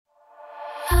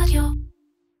רדיו.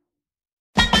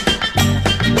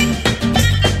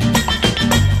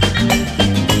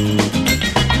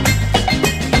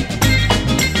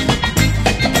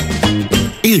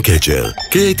 אירקצ'ר,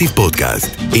 קריאיטיב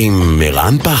פודקאסט, עם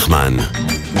מרן פחמן.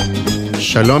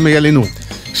 שלום איילינו.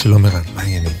 שלום מרן, מה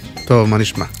העניינים? טוב, מה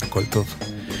נשמע? הכל טוב.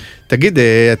 תגיד,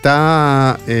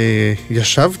 אתה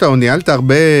ישבת או ניהלת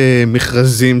הרבה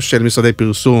מכרזים של משרדי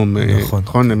פרסום,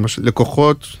 נכון?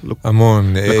 לקוחות?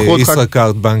 המון,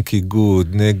 ישראכרט, בנק איגוד,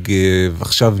 נגב,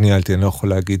 עכשיו ניהלתי, אני לא יכול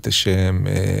להגיד את השם,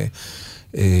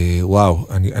 וואו,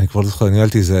 אני כבר לא זוכר,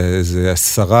 ניהלתי איזה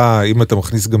 10, אם אתה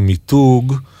מכניס גם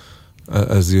מיתוג,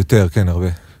 אז יותר, כן, הרבה.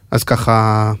 אז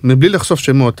ככה, מבלי לחשוף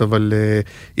שמות, אבל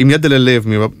עם יד על הלב,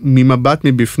 ממבט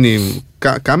מבפנים,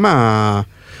 כמה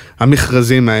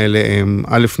המכרזים האלה הם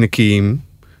א' נקיים,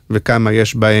 וכמה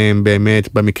יש בהם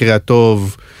באמת, במקרה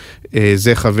הטוב,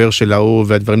 זה חבר של ההוא,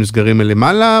 והדברים נסגרים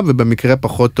מלמעלה, ובמקרה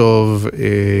פחות טוב,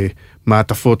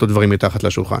 מעטפות או דברים מתחת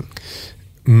לשולחן.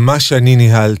 מה שאני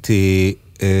ניהלתי,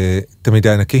 תמיד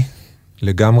היה נקי,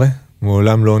 לגמרי.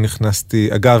 מעולם לא נכנסתי,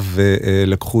 אגב,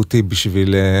 לקחו אותי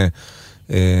בשביל,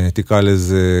 תקרא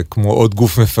לזה, כמו עוד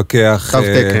גוף מפקח. תו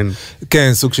תקן.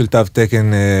 כן, סוג של תו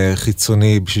תקן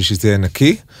חיצוני בשביל שזה יהיה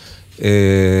נקי.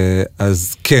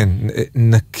 אז כן,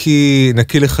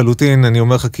 נקי לחלוטין, אני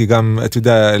אומר לך, כי גם, אתה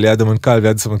יודע, ליד המנכ"ל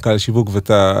ויד סמנכ"ל השיווק,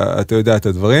 ואתה יודע את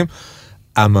הדברים.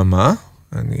 אממה,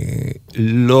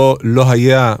 לא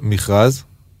היה מכרז,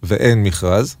 ואין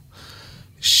מכרז,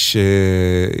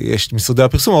 שיש משרדי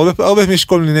הפרסום, הרבה יש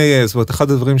כל מיני, זאת אומרת,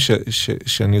 אחד הדברים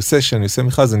שאני עושה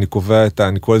מכרז, אני קובע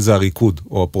אני קורא לזה הריקוד,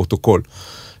 או הפרוטוקול.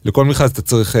 לכל מכרז אתה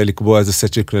צריך לקבוע איזה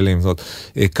סט של כללים, זאת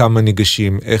אומרת, כמה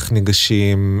ניגשים,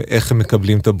 איך הם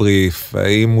מקבלים את הבריף,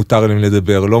 האם מותר להם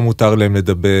לדבר, לא מותר להם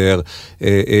לדבר,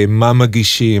 מה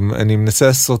מגישים, אני מנסה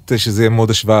לעשות שזה יהיה מאוד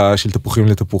השוואה של תפוחים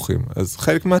לתפוחים. אז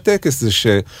חלק מהטקס זה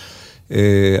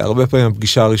הרבה פעמים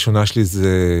הפגישה הראשונה שלי זה,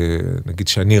 נגיד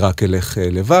שאני רק אלך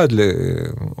לבד,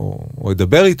 או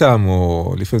אדבר איתם,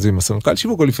 או לפעמים זה עם הסמנכ"ל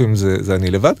שיווק, או לפעמים זה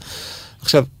אני לבד.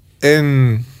 עכשיו,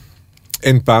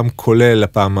 אין פעם, כולל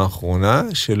הפעם האחרונה,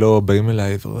 שלא באים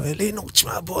אליי, ואלינו,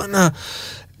 תשמע, בואנה,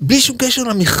 בלי שום קשר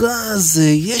למכרז,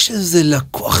 יש איזה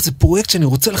לקוח, זה פרויקט שאני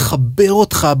רוצה לחבר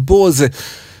אותך, בוא, זה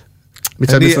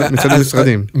מצד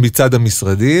המשרדים. מצד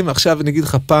המשרדים. עכשיו אני אגיד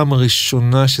לך, פעם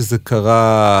הראשונה שזה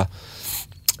קרה,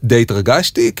 די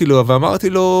התרגשתי, כאילו, ואמרתי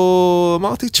לו,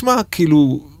 תשמע,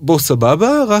 כאילו, בוא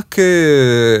סבבה, רק,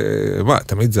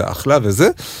 תמיד זה אחלה וזה,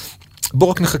 בוא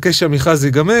רק נחכה שהמכרז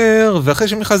ייגמר, ואחרי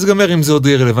שהמכרז ייגמר, אם זה עוד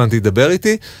יהיה רלוונטי, ידבר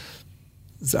איתי.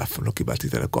 זה אף פעם לא קיבלתי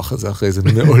את הלקוח הזה אחרי זה,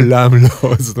 מעולם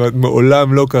לא, זאת אומרת,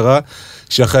 מעולם לא קרה,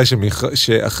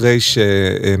 שאחרי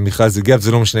שמכרז הגיע,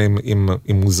 וזה לא משנה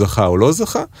אם הוא זכה או לא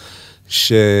זכה,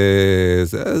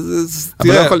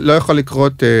 אבל לא יכול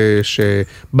לקרות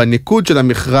שבניקוד של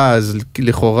המכרז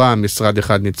לכאורה משרד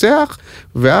אחד ניצח,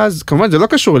 ואז כמובן זה לא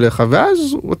קשור אליך, ואז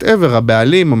whatever,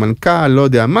 הבעלים, המנכ"ל, לא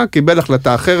יודע מה, קיבל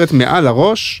החלטה אחרת מעל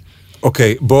הראש.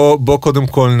 אוקיי, בוא קודם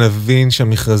כל נבין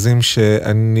שהמכרזים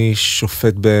שאני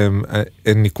שופט בהם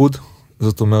אין ניקוד,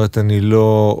 זאת אומרת אני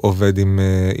לא עובד עם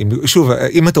שוב,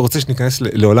 אם אתה רוצה שניכנס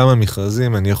לעולם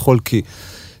המכרזים, אני יכול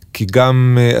כי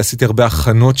גם עשיתי הרבה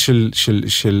הכנות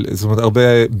זאת אומרת, הרבה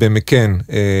במקן,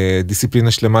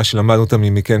 דיסציפלינה שלמה שלמדנו אותה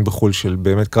ממקן בחול, של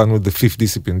באמת קראנו the fifth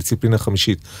discipline, דיסציפלינה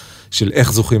חמישית, של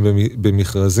איך זוכים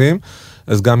במכרזים,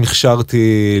 אז גם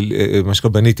הכשרתי, מה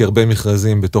שבניתי הרבה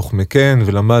מכרזים בתוך מקן,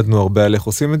 ולמדנו הרבה על איך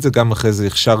עושים את זה, גם אחרי זה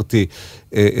הכשרתי,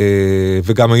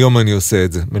 וגם היום אני עושה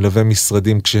את זה, מלווה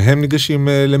משרדים כשהם ניגשים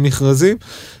למכרזים,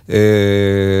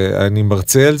 אני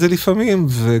מרצה על זה לפעמים,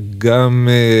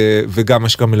 וגם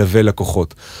משקע מלווה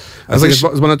לקוחות. אז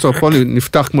בוא נעצור פה,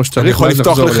 נפתח כמו שצריך. אני יכול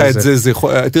לפתוח לך את זה. זה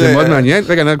מאוד מעניין.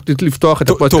 רגע, אני רק לפתוח את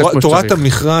הפודקאסט כמו שצריך. תורת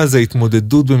המכרז,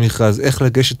 ההתמודדות במכרז, איך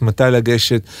לגשת, מתי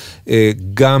לגשת,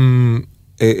 גם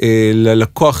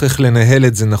ללקוח איך לנהל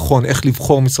את זה נכון, איך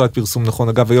לבחור משרד פרסום נכון.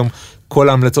 אגב, היום כל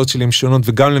ההמלצות שלי הן שונות,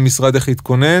 וגם למשרד איך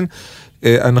להתכונן,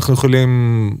 אנחנו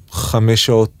יכולים 5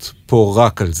 שעות פה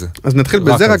רק על זה. אז נתחיל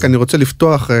בזה, רק אני רוצה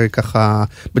לפתוח ככה,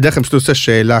 בדרך כלל עושה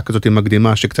שאלה כזאת עם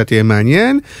מקדימה שקצת יהיה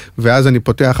מעניין, ואז אני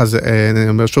פותח, אז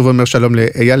אני שוב אומר שלום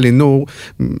לאייל לינור,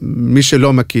 מי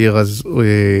שלא מכיר, אז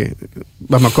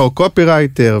במקור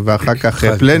קופירייטר, ואחר כך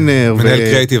פלנר. מנהל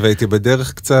קריאיטיב, הייתי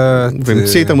בדרך קצת.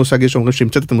 והמציא את המושג, יש אומרים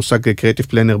שהמצאת את המושג קריאיטיב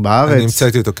פלנר בארץ. אני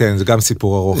המצאתי אותו, כן, זה גם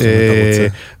סיפור ארוך, אם אתה רוצה.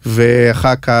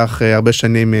 ואחר כך הרבה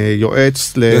שנים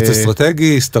יועץ יועץ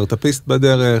אסטרטגי, סטארט-אפיסט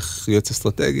בדרך, יועץ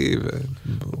אסטרטגי.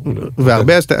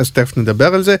 והרבה, אז תכף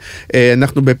נדבר על זה.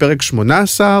 אנחנו בפרק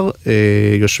 18,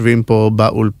 יושבים פה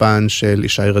באולפן של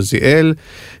ישי רזיאל,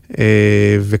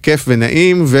 וכיף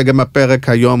ונעים, וגם הפרק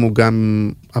היום הוא גם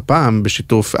הפעם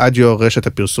בשיתוף אדיו, רשת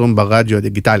הפרסום ברדיו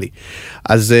הדיגיטלי.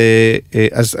 אז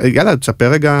יאללה,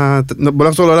 תספר רגע, בוא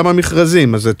נחזור לעולם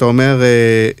המכרזים, אז אתה אומר,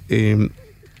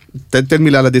 תן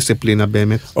מילה לדיסציפלינה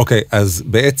באמת. אוקיי, אז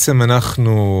בעצם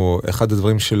אנחנו, אחד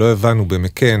הדברים שלא הבנו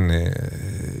במקן,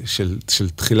 של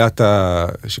תחילת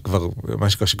שכבר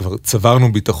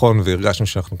צברנו ביטחון והרגשנו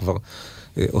שאנחנו כבר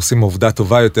עושים עובדה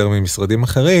טובה יותר ממשרדים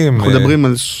אחרים. אנחנו מדברים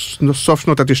על סוף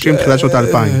שנות ה-90, תחילת שנות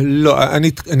ה-2000. לא,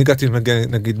 אני הגעתי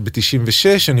נגיד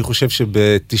ב-96, אני חושב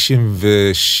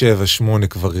שב-97-8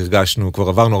 כבר הרגשנו, כבר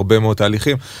עברנו הרבה מאוד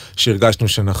תהליכים, שהרגשנו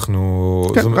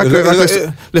שאנחנו... רק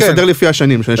לסדר לפי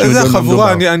השנים. זה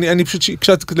החבורה, אני פשוט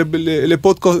הקשבתי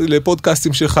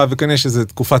לפודקאסטים שלך, וכנראה שזו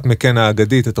תקופת מקן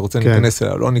האגדית, אתה רוצה להיכנס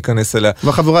אליה, לא ניכנס אליה.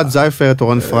 וחבורת זייפרט,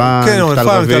 אורן פרנק,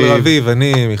 טל רביב,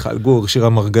 אני, מיכל גור, שירה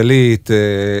מרגלית,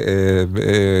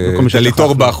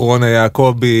 דליטור באחרון היה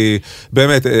קובי,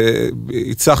 באמת,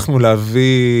 הצלחנו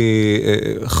להביא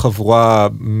חבורה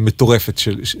מטורפת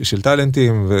של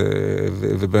טלנטים,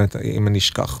 ובאמת, אם אני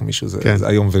אשכח מישהו, זה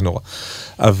היום ונורא.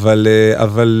 אבל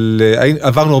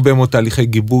עברנו הרבה מאוד תהליכי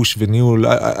גיבוש וניהול,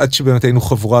 עד שבאמת היינו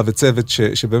חבורה וצוות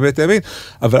שבאמת האמין,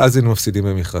 אבל אז היינו מפסידים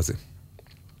במכרזים.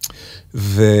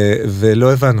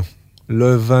 ולא הבנו.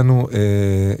 לא הבנו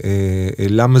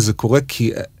למה זה קורה,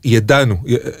 כי ידענו,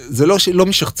 זה לא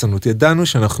משחצנות, ידענו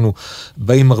שאנחנו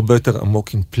באים הרבה יותר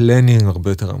עמוק עם פלנינג,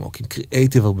 הרבה יותר עמוק, עם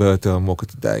קריאייטיב הרבה יותר עמוק,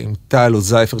 אתה יודע, עם טל או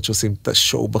זייפרט שעושים את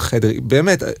השואו בחדר,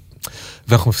 באמת,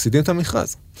 ואנחנו מפסידים את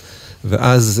המכרז.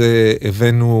 ואז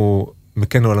הבאנו,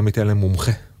 מקן העולמית היה להם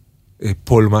מומחה,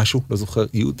 פול משהו, לא זוכר,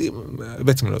 יהודי,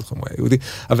 בעצם לא זוכר מה היה יהודי,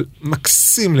 אבל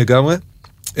מקסים לגמרי,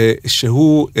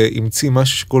 שהוא המציא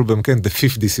משהו שקוראים במקן The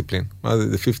Fifth Discipline. מה זה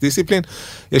The Fifth Discipline?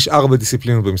 יש 4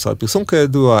 דיסציפלינות במשרד פרסום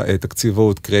כידוע,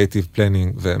 תקציבות, Creative Planning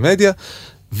ומדיה,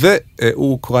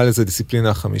 והוא קורא לזה דיסציפלינה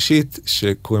החמישית,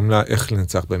 שקוראים לה איך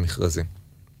לנצח במכרזים.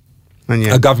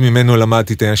 אגב, ממנו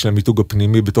למדתי את העניין של המיתוג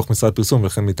הפנימי בתוך משרד פרסום,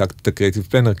 ולכן מיתגתי את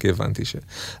ה-Creative Planner, כי הבנתי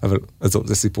אבל עזוב,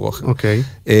 זה סיפור אחר. אוקיי.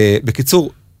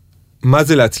 בקיצור, מה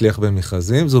זה להצליח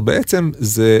במכרזים? זו בעצם,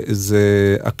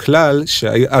 זה הכלל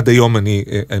שעד היום אני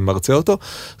מרצה אותו.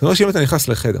 זאת אומרת שאם אתה נכנס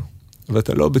לחדר,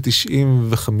 ואתה לא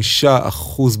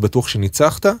ב-95% בטוח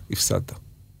שניצחת, הפסדת.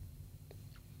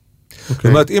 זאת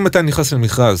אומרת, אם אתה נכנס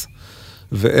למכרז,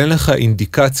 ואין לך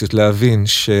אינדיקציות להבין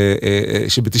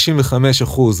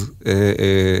שב-95%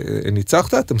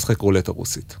 ניצחת, אתה משחק רולטה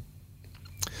רוסית.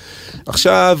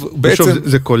 עכשיו, בעצם...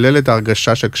 זה כולל את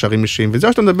ההרגשה של קשרים אישיים, וזה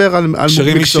שאתה מדבר על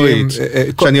מקצועית,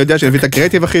 שאני יודע שאני מביא את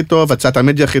הקריאטיב הכי טוב, הצעת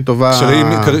המדיה הכי טובה.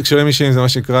 קשרים אישיים זה מה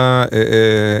שנקרא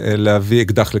להביא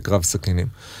אקדח לקרב סכינים.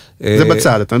 זה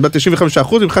בצד, אתה מדבר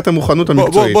 95% מבחינת המוכנות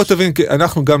המקצועית. בוא תבין,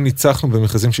 אנחנו גם ניצחנו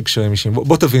במכרזים של קשרים אישיים,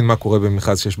 בוא תבין מה קורה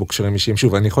במכרז שיש בו קשרים אישיים,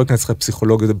 שוב, אני יכול להכנס לך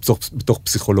פסיכולוגיה, בתוך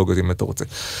פסיכולוגיה, אם אתה רוצה.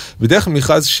 בדרך כלל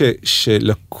מכרז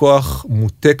שלקוח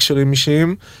מוטה קשרים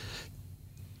אישיים,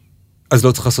 אז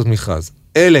לא צריך לעשות מכרז.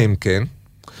 אלא אם כן,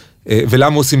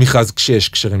 ולמה עושים מכרז כשיש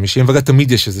קשרים אישיים, וגם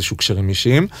תמיד יש איזשהו קשרים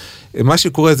אישיים, מה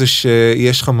שקורה זה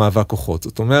שיש לך מאבק כוחות.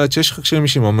 זאת אומרת שיש לך קשרים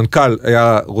אישיים, המנכ"ל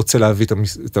היה רוצה להביא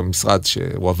את המשרד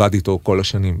שהוא עבד איתו כל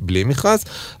השנים בלי מכרז,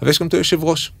 אבל יש גם את היושב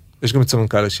ראש, יש גם את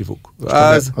סמנכ"ל השיווק.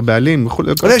 הבעלים,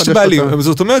 יש בעלים,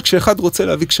 זאת אומרת כשאחד רוצה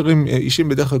להביא קשרים אישיים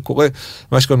בדרך כלל קורה,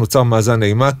 מה שכאן נוצר מאזן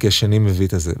אימה, כי השני מביא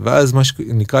את זה. ואז מה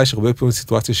שנקרא, יש הרבה פעמים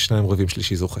סיטואציה ששניים רבים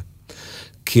שלישי זוכה.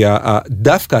 כי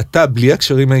דווקא אתה, בלי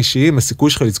הקשרים האישיים,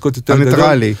 הסיכוי שלך לזכות יותר גדול.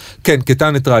 הניטרלי. כן, כי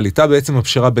אתה ניטרלי. אתה בעצם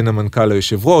הפשרה בין המנכ"ל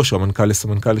ליושב ראש, או המנכ"ל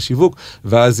לסמנכ"ל לשיווק,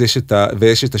 ואז יש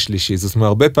את השלישי. זאת אומרת,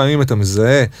 הרבה פעמים אתה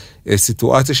מזהה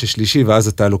סיטואציה של שלישי, ואז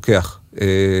אתה לוקח.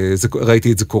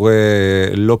 ראיתי את זה קורה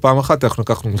לא פעם אחת, אנחנו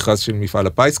לקחנו מכרז של מפעל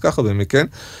הפיס ככה, במקן,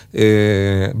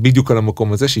 בדיוק על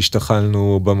המקום הזה,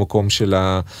 שהשתחלנו במקום של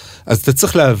אז אתה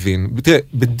צריך להבין, תראה,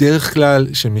 בדרך כלל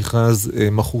שמכרז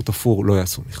מכור תפור לא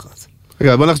יעשו מכרז.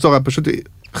 רגע, בוא נחזור, פשוט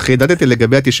חידדתי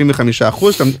לגבי ה-95%,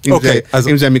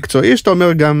 אם זה המקצועי, שאתה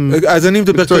אומר גם אז אני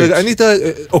מדבר כרגע,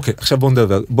 אוקיי, עכשיו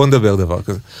בוא נדבר דבר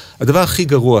כזה. הדבר הכי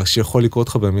גרוע שיכול לקרות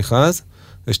לך במכרז,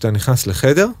 זה שאתה נכנס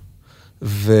לחדר,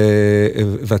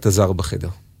 ואתה זר בחדר.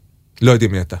 לא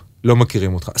יודעים מי אתה, לא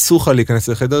מכירים אותך. אסור לך להיכנס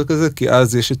לחדר כזה, כי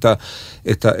אז יש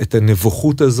את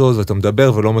הנבוכות הזאת, ואתה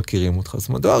מדבר ולא מכירים אותך. זאת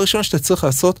אומרת, הדבר הראשון שאתה צריך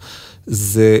לעשות,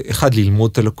 זה אחד,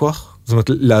 ללמוד את הלקוח, זאת אומרת,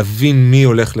 להבין מי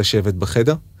הולך לשבת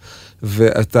בחדר,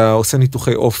 ואתה עושה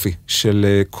ניתוחי אופי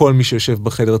של כל מי שיושב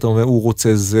בחדר, אתה אומר, הוא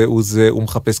רוצה זה, הוא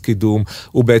מחפש קידום,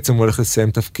 הוא בעצם הולך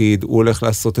לסיים תפקיד, הוא הולך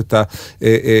לעשות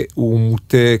הוא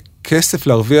מוטה כסף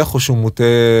להרוויח, או שהוא מוטה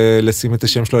לשים את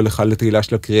השם שלו על לתהילה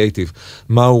של הקריאייטיב.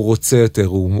 מה הוא רוצה יותר?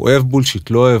 הוא אוהב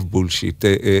בולשיט, לא אוהב בולשיט.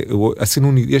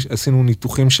 עשינו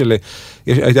ניתוחים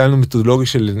הייתה לנו מתודולוגיה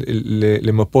של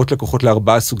למפות לקוחות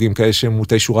ל4 סוגים, כאלה שהם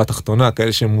מוטי שורה תחתונה,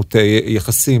 כאלה שהם מוטי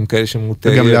יחסים, כאלה שהם מוטי...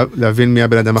 וגם להבין מי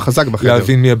הבן אדם החזק בחדר.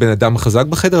 להבין מי הבן אדם החזק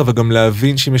בחדר, אבל גם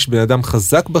להבין שאם יש בן אדם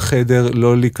חזק בחדר,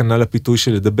 לא להיכנע לפיתוי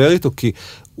של לדבר איתו, כי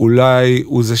אולי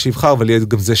הוא זה שיבחר, אבל יהיה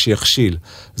גם זה שיכשיל.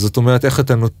 זאת אומרת, איך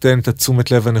אתה נותן את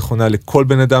התשומת לב הנכונה לכל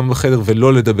בן אדם בחדר,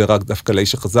 ולא לדבר רק דווקא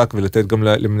לאיש החזק, ולתת גם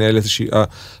למנהל איזושהי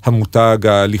המותג,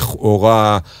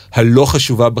 לכאורה, הלא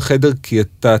חשובה בחדר, כי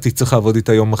אתה תצטרך לעבוד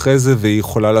איתה יום אחרי זה, והיא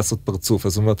יכולה לעשות פרצוף.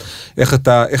 אז זאת אומרת,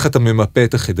 איך אתה ממפה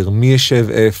את החדר, מי ישב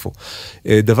איפה.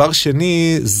 דבר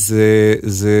שני,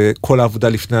 זה כל העבודה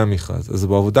לפני המכרז. אז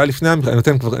בעבודה לפני המכרז,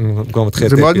 אני כבר מתחיל...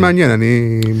 זה מאוד מעניין,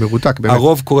 אני מרותק באמת.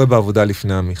 הרוב קורה בעבודה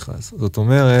לפני המכרז. זאת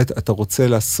אומרת, אתה רוצה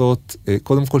לעשות,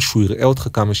 קודם כל שהוא יראה אותך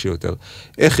כמה שיותר.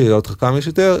 איך יראה אותך כמה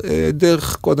שיותר?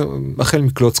 דרך, החל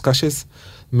מקלוץ קשס,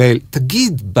 מייל.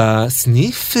 תגיד,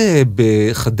 בסניף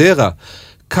בחדרה,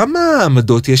 כמה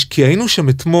עמדות יש? כי היינו שם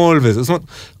אתמול, זאת אומרת,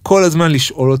 כל הזמן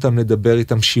לשאול אותם, לדבר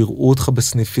איתם, שיראו אותך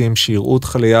בסניפים, שיראו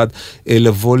אותך ליד,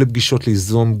 לבוא לפגישות,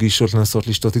 ליזום פגישות, לנסות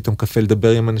לשתות איתם קפה,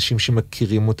 לדבר עם אנשים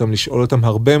שמכירים אותם, לשאול אותם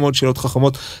הרבה מאוד שאלות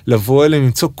חכמות, לבוא אליהם,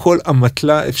 למצוא כל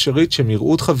המטלה אפשרית שהם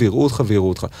יראו אותך ויראו אותך ויראו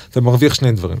אותך. אתה מרוויח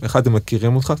שני דברים. אחד, הם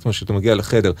מכירים אותך, זאת אומרת שאתה מגיע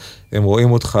לחדר, הם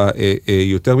רואים אותך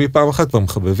יותר מפעם אחת, כבר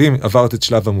מחבבים, עברת את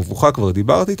שלב המבוכה, כבר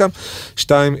דיברת איתם.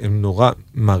 2, הם נורא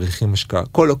מעריכים השקעה.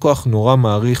 כל לקוח נורא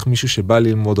מעריך מישהו שבא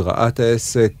ללמוד, ראה את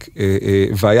העסק,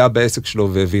 והיה בעסק שלו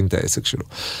והבין את העסק שלו.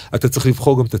 אתה צריך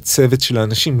לבחור גם את הצוות של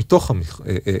האנשים מתוך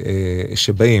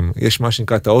שבאים. יש מה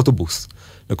שנקרא את האוטובוס.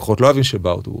 לקוחות לא אוהבים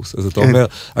שבאוטובוס. אז אתה אומר,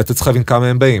 אתה צריך להבין כמה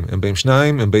הם באים. הם באים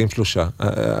 2, הם באים 3.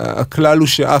 הכלל הוא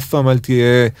שאף פעם אל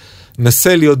תהיה,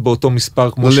 נסה להיות באותו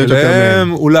מספר כמו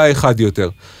שלהם, אולי אחד יותר.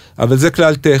 אבל זה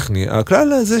כלל טכני.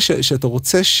 הכלל הזה שאתה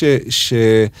רוצה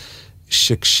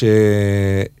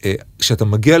כשאתה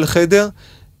מגיע לחדר,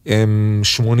 הם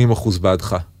 80%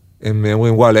 בעדך. הם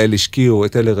אומרים, וואלה, אלה השקיעו,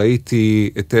 את אלה ראיתי,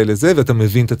 את אלה זה, ואתה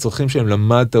מבין את הצרכים שלהם,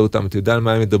 למדת אותם, אתה יודע על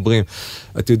מה הם מדברים,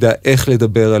 אתה יודע איך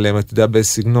לדבר עליהם, אתה יודע באיזה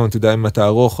סגנון, אתה יודע אם אתה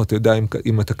ארוך, אתה יודע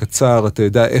אם אתה קצר, אתה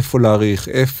יודע איפה להאריך,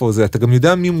 איפה זה, אתה גם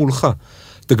יודע מי מולך,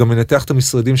 אתה גם מנתח את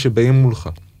המשרדים שבאים מולך.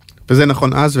 וזה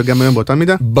נכון אז וגם היום באותה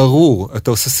מידה? ברור,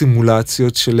 אתה עושה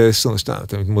סימולציות של,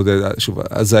 אתה מתמודד, שוב,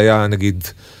 אז זה היה נגיד,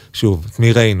 שוב,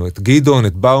 מי ראינו? את גידון,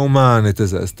 את באומן, את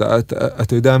זה, אז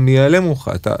אתה יודע מי יעלה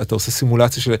מולך, אתה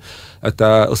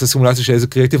עושה סימולציה של איזה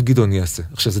קריאיטיב גידון יעשה.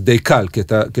 עכשיו, זה די קל, כי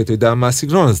אתה יודע מה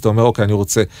הסגנון, אז אתה אומר, אוקיי,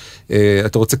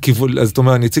 אתה רוצה כיוון, אז אתה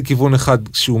אומר, אני אציג כיוון אחד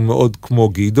שהוא מאוד כמו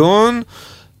גידון,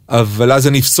 אבל אז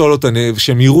אני אפסול אותה,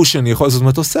 שהם יראו שאני יכול, זאת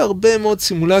אומרת, אתה עושה הרבה מאוד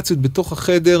סימולציות בתוך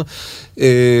החדר,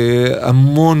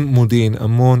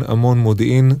 המון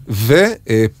מודיעין,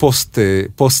 ופוסט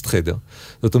חדר.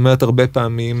 זאת אומרת, הרבה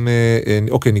פעמים,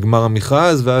 אוקיי, נגמר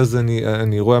המכרז, ואז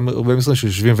אני רואה הרבה משרדים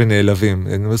שיושבים ונעלבים.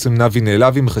 הם עושים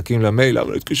נעלבים, מחכים למייל,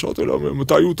 אבל התקשרת אליהם,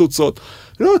 מתי היו תוצאות?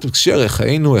 לא, אתה מתקשר, איך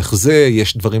היינו, איך זה,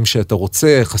 יש דברים שאתה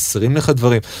רוצה, חסרים לך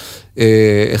דברים.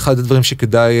 אחד הדברים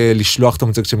שכדאי לשלוח את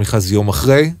המצגת של מכרז יום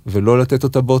אחרי, ולא לתת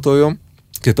אותה באותו יום.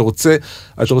 כי אתה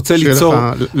רוצה ליצור...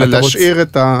 להשאיר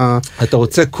אתה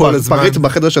רוצה כל הזמן... פריט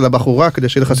בחדר של הבחורה, כדי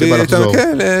שיהיה לך סיבה לחזור.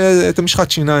 כן, את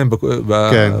המשחת שיניים,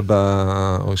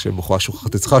 או שבחורה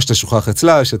שוכחת אצלך, שאתה שוכח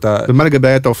אצלה, שאתה... ומה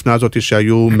לגבי את האופנה הזאת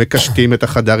שהיו מקשטים את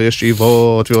החדר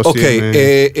ישיבות ועושים... אוקיי.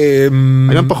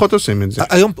 היום פחות עושים את זה.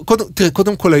 תראה,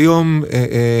 קודם כל היום,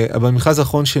 במכרז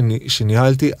האחרון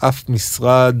שניהלתי, אף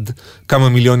משרד, כמה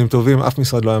מיליונים טובים, אף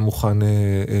משרד לא היה מוכן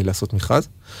לעשות מכרז.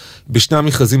 בשני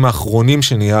המכרזים האחרונים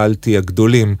שניהלתי,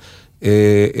 הגדולים,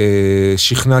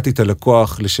 שכנעתי את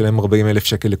הלקוח לשלם 40,000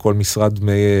 שקל לכל משרד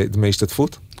דמי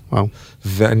השתתפות. וואו.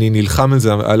 ואני נלחם על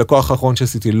זה. הלקוח האחרון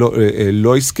שעשיתי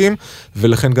לא הסכים,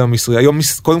 ולכן גם היום,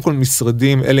 קודם כל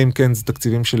משרדים, אלה אם כן, זה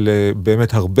תקציבים של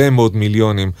באמת הרבה מאוד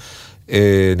מיליונים,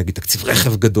 נגיד תקציב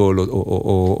רכב גדול,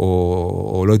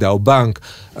 או לא יודע, או בנק,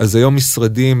 אז היום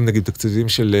משרדים, נגיד תקציבים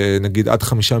של נגיד עד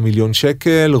 5 מיליון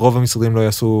שקל, רוב המשרדים לא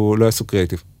יעשו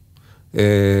קריאיטיב.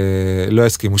 לא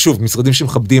יסכימו. שוב, משרדים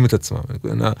שמכבדים את עצמם,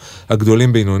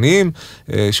 הגדולים בינוניים,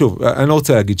 שוב, אני לא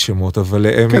רוצה להגיד שמות, אבל...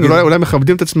 כן, אולי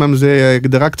מכבדים את עצמם, זה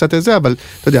הגדרה קצת איזה, אבל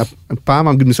אתה יודע, פעם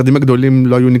המשרדים הגדולים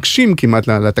לא היו ניגשים כמעט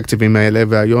לתקציבים האלה,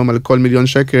 והיום על כל מיליון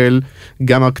שקל,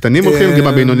 גם הקטנים הולכים, גם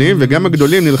הבינוניים, וגם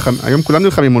הגדולים נלחמים, היום כולם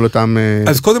נלחמים מול אותם...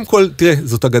 אז קודם כל, תראה,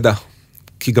 זאת אגדה,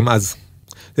 כי גם אז,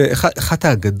 אחת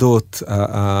האגדות,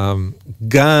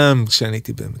 גם כשאני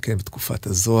הייתי בתקופת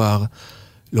הזוהר,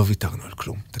 לא ויתרנו על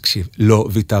כלום. תקשיב, לא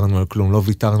ויתרנו על כלום, לא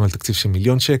ויתרנו על תקציב של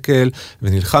 $1,000,000,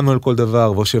 ונלחמנו על כל דבר,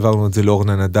 או שהעברנו את זה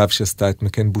לאורנה נדב שעשתה את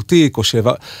מקן בוטיק, או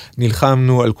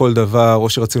שנלחמנו על כל דבר, או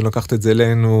שרצינו לקחת את זה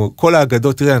אלינו. כל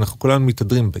האגדות, תראה, אנחנו כולנו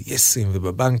מתהדרים ביסים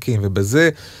ובבנקים ובזה,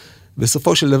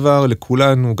 בסופו של דבר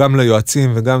לכולנו, גם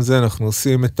ליועצים וגם זה, אנחנו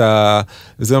עושים את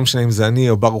וזה לא משנה אם זה אני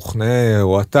או ברוך נאה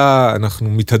או אתה, אנחנו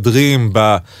מתהדרים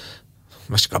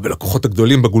מה שקרה בלקוחות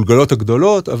הגדולים, בגולגלות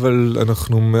הגדולות, אבל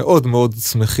אנחנו מאוד מאוד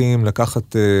שמחים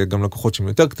לקחת גם לקוחות שהם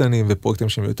יותר קטנים ופרויקטים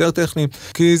שהם יותר טכניים,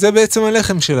 כי זה בעצם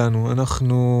הלחם שלנו.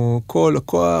 אנחנו, כל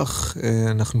לקוח,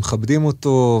 אנחנו מכבדים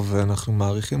אותו ואנחנו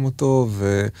מעריכים אותו,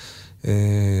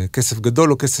 כסף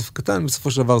גדול או כסף קטן,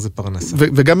 בסופו של דבר זה פרנסה.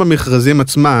 וגם המכרזים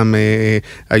עצמם,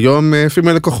 היום לפעמים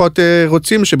הלקוחות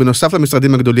רוצים שבנוסף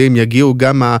למשרדים הגדולים יגיעו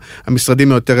גם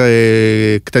המשרדים היותר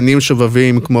קטנים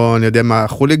שובבים, כמו אני יודע מה,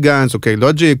 חוליגנס, אוקיי,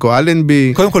 לוג'יק או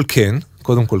אלנבי. קודם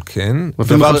כל כן.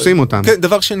 ואפילו מחפשים אותם. כן,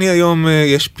 דבר שני, היום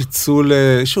יש פיצול,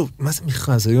 שוב, מה זה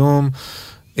מכרז?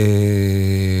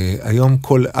 היום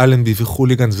כל אלנבי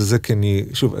וחוליגנס וזה, כי אני,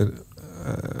 שוב,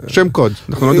 שם קוד,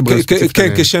 אנחנו לא מדברים ספציפית.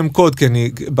 כן, כשם קוד, כי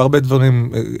אני בהרבה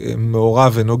דברים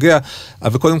מעורב ונוגע,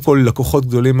 אבל קודם כל לקוחות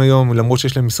גדולים היום, למרות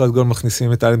שיש להם משרד גדול,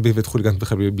 מכניסים את אלנבי ואת חוליגנס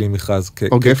בכלל בלי מכרז.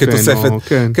 או גפן,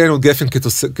 כן, או גפן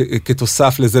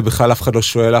כתוסף לזה, בכלל אף אחד לא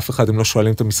שואל, אף אחד הם לא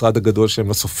שואלים את המשרד הגדול שלהם,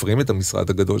 לא סופרים את המשרד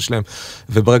הגדול שלהם,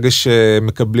 וברגע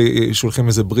ששולחים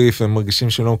איזה בריף, הם מרגישים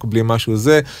שלא מקבלים משהו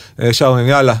זה, שאומרים,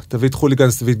 יאללה, תביא את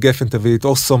חוליגנס, תביא את גפן, תביא את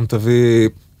אורסום, תביא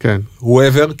כן.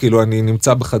 whoever, כאילו אני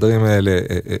נמצא בחדרים האלה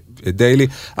דיילי,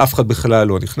 אף אחד בכלל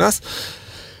לא נכנס.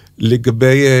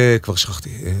 לגבי, כבר שכחתי.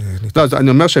 לא, אני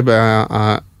אומר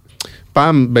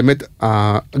פעם באמת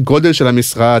הגודל של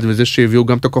המשרד וזה שהביאו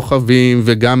גם את הכוכבים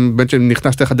וגם בין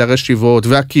שנכנס לחדר ישיבות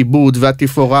והכיבוד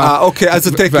והתפאורה. אוקיי, אז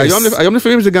הטקס. והיום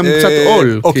לפעמים זה גם קצת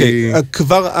עול. אוקיי,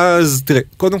 כבר אז, תראה,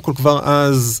 קודם כל כבר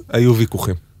אז היו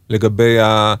ויכוחים לגבי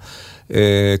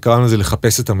קראנו לזה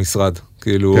לחפש את המשרד.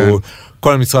 כאילו,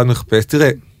 כל המשרד מחפש. תראה,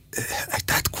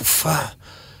 הייתה תקופה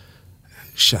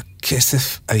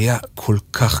שהכסף היה כל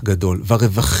כך גדול,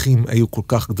 והרווחים היו כל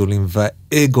כך גדולים,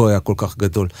 והאגו היה כל כך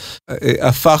גדול.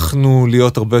 הפכנו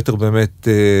להיות הרבה יותר באמת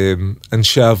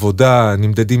אנשי עבודה,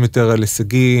 נמדדים יותר על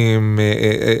הישגים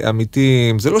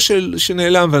אמיתיים. זה לא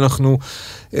שנעלם, ואנחנו,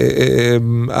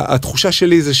 התחושה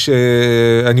שלי זה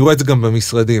שאני רואה את זה גם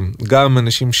במשרדים. גם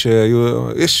אנשים שהיו,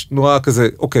 יש נורא כזה,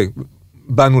 אוקיי,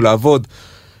 באנו לעבוד,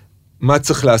 מה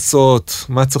צריך לעשות,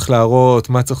 מה צריך להראות,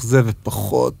 מה צריך זה,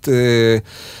 ופחות...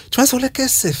 תשמע, זה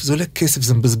עולה כסף,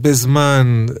 זה מבזבז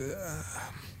זמן.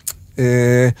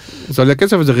 זה עולה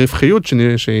כסף, וזה רווחיות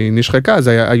שהיא נשחקה, אז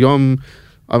היום,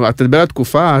 אתה מדבר על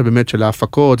תקופה באמת של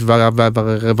ההפקות,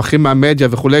 והרווחים מהמדיה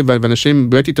וכולי, ואנשים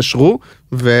באמת התעשרו,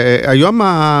 והיום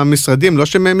המשרדים, לא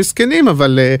שהם מסכנים,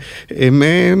 אבל הם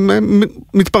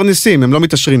מתפרנסים, הם לא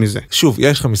מתעשרים מזה. שוב,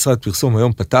 יש לך משרד פרסום,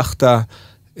 היום פתחת,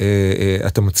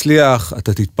 אתה מצליח,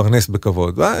 אתה תתפרנס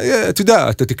בכבוד. אתה יודע,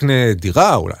 אתה תקנה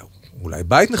דירה, אולי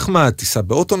בית נחמד, תיסע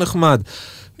באוטו נחמד.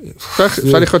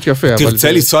 אפשר לחיות יפה.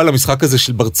 תרצה לנסוע למשחק הזה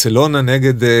של ברצלונה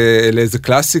נגד לאיזה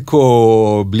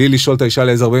קלאסיקו, בלי לשאול את האישה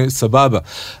לאיזה הרבה, סבבה.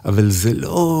 אבל זה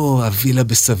לא הווילה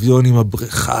בסביון עם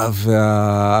הבריכה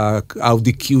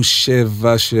והאאודי Q7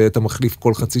 שאתה מחליף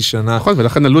כל חצי שנה. נכון,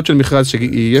 ולכן עלות של מכרז,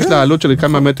 שיש לה עלות של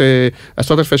כמה באמת $10,000,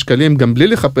 גם בלי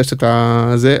לחפש את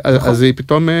זה, אז זה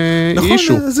פתאום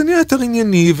אישו. נכון, זה נהיה יותר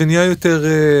ענייני,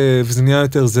 וזה נהיה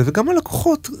יותר זה, וגם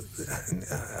הלקוחות,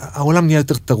 העולם נהיה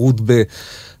יותר טרוד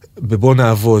בבוא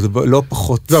נעבוד, לא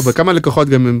פחות. זהו, בכמה לקוחות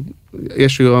גם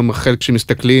יש היום חלק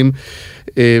שמסתכלים,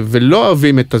 ולא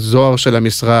אוהבים את הזוהר של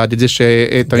המשרד,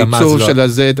 את העיצוב של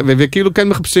הזה, וכאילו כן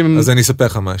מחפשים... אז אני אספר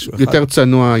לך משהו. יותר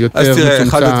צנוע, יותר מצומצם. אז תראה,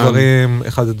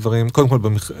 אחד הדברים, קודם כל,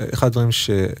 אחד הדברים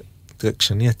תראה,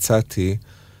 כשאני יצאתי,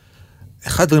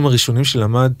 אחד הדברים הראשונים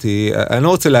שלמדתי, אני לא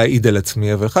רוצה להעיד על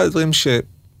עצמי, אבל אחד הדברים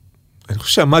אני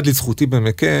חושב שעמד לי זכותי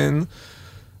במקן,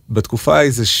 בתקופה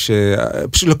היא זה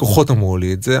שפשוט לקוחות אמרו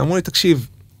לי את זה, אמרו לי, תקשיב,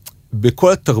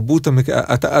 בכל התרבות,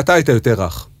 אתה היית יותר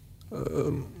רך.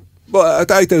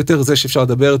 אתה היית יותר זה שאפשר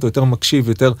לדבר איתו, יותר מקשיב,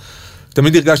 יותר...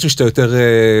 תמיד הרגשנו שאתה יותר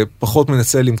פחות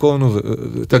מנסה למכור לנו,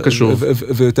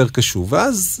 ויותר קשוב.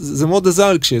 ואז זה מאוד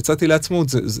עזר, כשיצאתי לעצמות,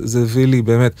 זה הביא לי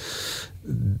באמת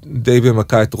די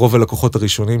במכה את רוב הלקוחות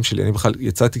הראשונים שלי. אני בכלל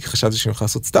יצאתי, חשבתי שאני יכול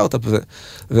לעשות סטארט-אפ,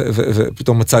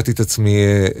 ופתאום מצאתי את עצמי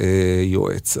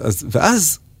יועץ.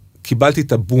 ואז קיבלתי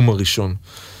את הבום הראשון.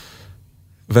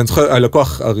 ואני זוכר,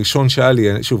 הלקוח הראשון שהיה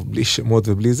לי, שוב, בלי שמות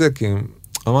ובלי זה, כי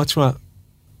אמרתי, שמע,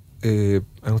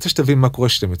 אני רוצה שתבין מה קורה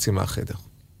שאתם יוצאים מהחדר.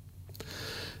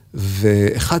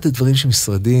 ואחד הדברים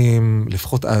שמשרדים,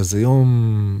 לפחות אז,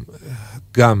 היום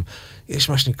גם, יש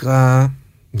מה שנקרא,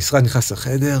 משרד נכנס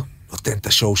לחדר, נותן את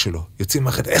השואו שלו, יוצאים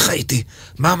מהחדר, איך הייתי?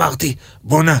 מה אמרתי?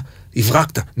 בונה,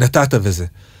 הברקת, נתת וזה.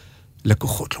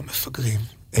 לקוחות לא מפגרים.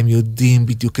 הם יודעים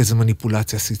בדיוק איזה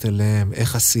מניפולציה עשית עליהם,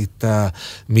 איך עשית,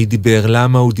 מי דיבר,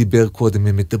 למה הוא דיבר קודם,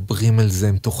 הם מדברים על זה,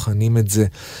 הם תוכנים את זה.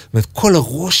 זאת אומרת, כל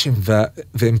הרושם,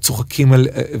 והם צוחקים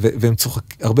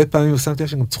הרבה פעמים שמתי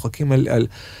שהם צוחקים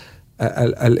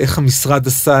על איך המשרד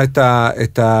עשה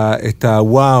את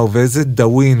הוואו, ואיזה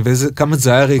דאווין, כמה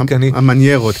זה היה ריקני.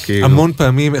 המניירות כאילו. המון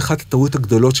פעמים, אחת הטעויות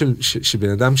הגדולות של בן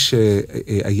אדם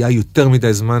שהיה יותר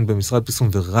מדי זמן במשרד פרסום,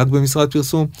 ורק במשרד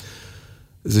פרסום,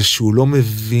 זה שהוא לא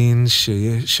מבין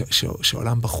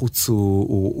שהעולם בחוץ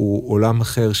הוא עולם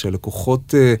אחר,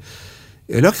 שהלקוחות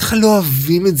לא ככה לא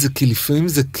אוהבים את זה, כי לפעמים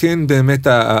זה כן באמת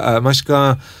מה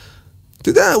שקרה, אתה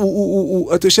יודע,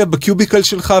 אתה יושב בקיוביקל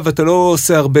שלך, ואתה לא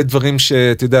עושה הרבה דברים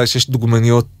שאתה יודע, שיש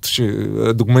דוגמניות,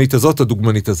 הדוגמנית הזאת או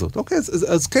הדוגמנית הזאת. אוקיי,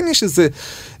 אז כן יש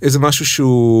איזה משהו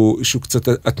שהוא קצת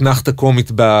אתנחתה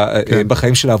קומית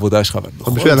בחיים של העבודה שלך.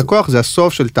 בשביל הלקוח זה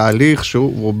הסוף של תהליך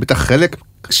שהוא בטח חלק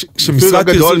שמשרד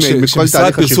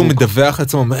פרסום מדווח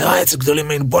לעצמו, אומר, איזה גדולים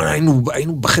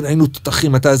היינו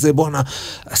תותחים, אתה זה, בואנה,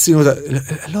 עשינו,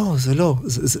 לא,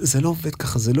 זה לא עובד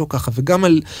ככה, זה לא ככה, וגם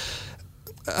על,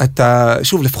 אתה,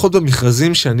 שוב, לפחות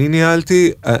במכרזים שאני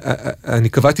ניהלתי, אני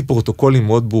קבעתי פרוטוקולים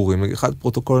מאוד ברורים, אחד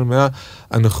פרוטוקולים היה,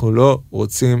 אנחנו לא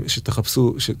רוצים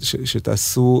שתחפשו,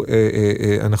 שתעשו,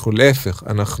 אנחנו להפך,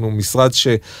 אנחנו משרד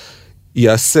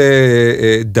שיעשה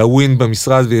דאווין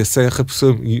במשרד ויעשה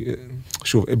חיפושים,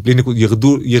 שוב, בלי נקוד,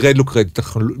 ירד לו קרדיט,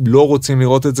 אנחנו לא רוצים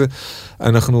לראות את זה,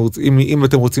 אם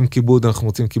אתם רוצים כיבוד, אנחנו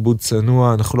רוצים כיבוד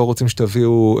צנוע, אנחנו לא רוצים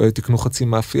שתביאו, תקנו חצי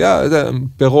מאפייה,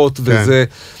 פירות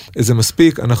וזה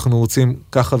מספיק, אנחנו רוצים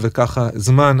ככה וככה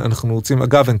זמן, אנחנו רוצים,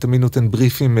 אגב, אני תמיד נותן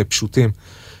בריפים פשוטים,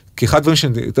 כי אחד דברים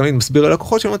שאני תמיד מסביר על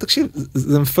לקוחות, שאני אומר, תקשיב,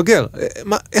 זה מפגר.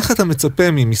 איך אתה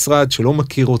מצפה ממשרד שלא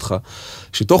מכיר אותך,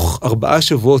 שתוך 4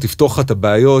 שבועות יפתור לך את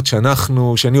הבעיות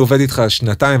שאני עובד איתך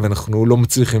 2 ואנחנו לא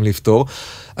מצליחים לפתור,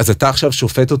 אז אתה עכשיו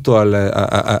שופט אותו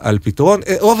על פתרון,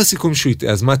 רוב הסיכויים שהוא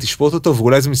יתאה, אז מה, תשפוט אותו,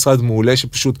 ואולי זה משרד מעולה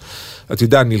שפשוט, אתה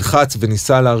יודע, נלחץ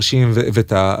וניסה להרשים,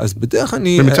 אז בדרך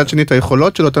אני... ומצד שני את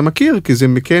היכולות שלו אתה מכיר, כי זה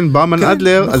מכן באומן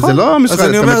אדלר, אז זה לא המשרד,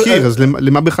 אתה מכיר, אז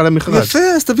למה בכלל המכרז? יפה,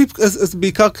 אז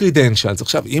בעיקר קרידנשלס.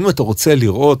 עכשיו, אם אתה רוצה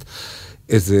לראות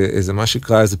איזה מה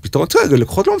שקרה, איזה פתרון, תראה,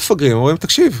 לקוחות לא מפגרים, אומרים,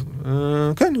 תקשיב,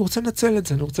 כן, אני רוצה לנצל את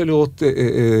זה, אני רוצה לראות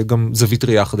גם זווית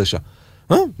ראייה חדשה.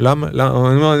 למה?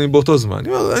 אני באותו זמן.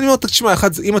 אני אומר, תשמע,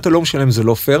 אם אתה לא משלם זה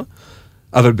לא פייר,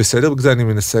 אבל בסדר, בגלל זה אני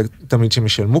מנסה תמיד שהם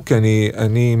ישלמו, כי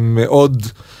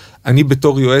אני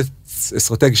בתור יועץ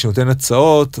אסטרטגי שנותן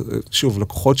הצעות, שוב,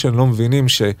 לקוחות שאני לא מבינים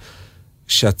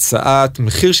שהצעת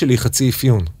מחיר שלי היא חצי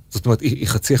אפיון. זאת אומרת, היא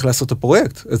חצי איך לעשות את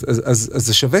הפרויקט, אז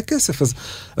זה שווה כסף. אז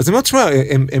אני אומר, תשמע,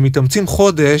 הם מתאמצים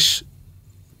חודש,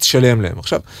 תשלם להם.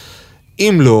 עכשיו,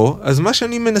 אם לא, אז מה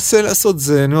שאני מנסה לעשות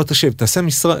זה, אני אומר, תעשה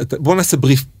משרה, בוא נעשה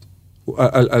בריף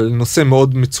על נושא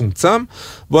מאוד מצומצם,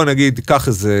 בוא נגיד, קח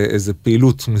איזה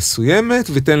פעילות מסוימת,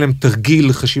 ותן להם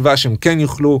תרגיל חשיבה שהם כן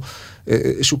יוכלו,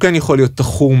 שהוא כן יכול להיות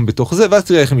תחום בתוך זה, ואז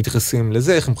תראה איך הם מתייחסים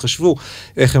לזה, איך הם חשבו,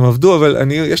 איך הם עבדו,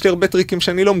 אבל יש לי הרבה טריקים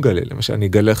שאני לא מגלה, למשל, אני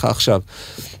אגלה לך עכשיו.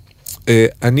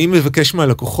 אני מבקש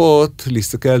מהלקוחות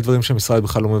להסתכל על דברים שהמשרד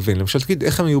בכלל לא מבין, למשל, תגיד,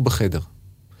 איך הם היו בחדר?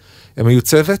 הם היו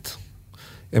צוות?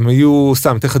 הם היו,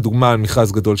 סתם, אתן לך דוגמה על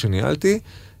מכרז גדול שניהלתי,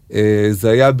 זה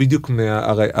היה בדיוק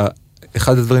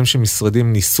אחד הדברים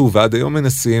שמשרדים ניסו, ועד היום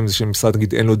מנסים, זה שמשרד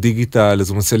נגיד אין לו דיגיטל, אז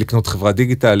הוא מנסה לקנות חברת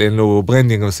דיגיטל, אין לו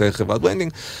ברנדינג, הוא מנסה חברת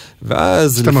ברנדינג,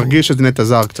 ואז... אתה מרגיש שזה נטע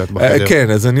זר קצת בחדר. כן,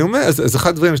 אז אני אומר, אז אחד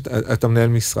הדברים, אתה מנהל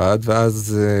משרד,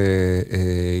 ואז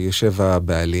יושב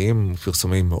הבעלים,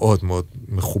 פרסומי מאוד מאוד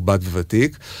מכובד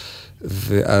וותיק,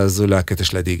 ואז עולה הקטע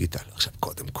של הדיגיטל. עכשיו,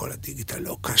 קודם כל, הדיגיטל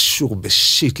לא קשור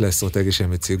בשיט לאסטרטגיה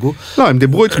שהם הציגו. לא, הם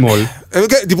דיברו אתמול. הם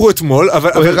דיברו אתמול,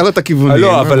 אבל... הוא הראה לו את הכיוונים.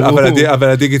 לא, אבל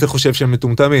הדיגיטל חושב שהם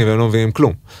מטומטמים, והם לא מביאים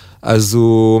כלום. אז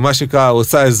הוא, מה שנקרא, הוא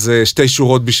עושה איזה 2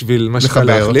 שורות בשביל מה שנקרא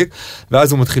להחליק,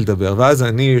 ואז הוא מתחיל לדבר, ואז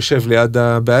אני יושב ליד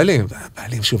הבעלים,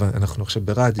 והבעלים, שוב, אנחנו עכשיו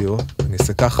ברדיו, אני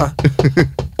אעשה ככה,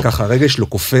 ככה, הרגע יש לו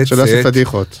קופצת. שלא עושה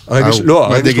פדיחות. לא,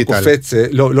 הרגע יש לו קופצת,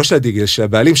 לא של הדיגיטל,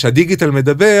 שהבעלים, שהדיגיטל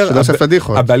מדבר, שלא עושה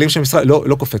פדיחות. הבעלים של המשרד,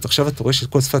 לא קופץ. עכשיו אתה רואה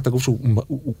שכל שפת הגוף שהוא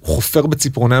חופר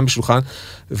בציפורניים בשולחן,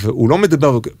 והוא לא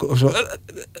מדבר,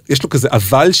 יש לו כזה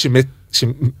אבל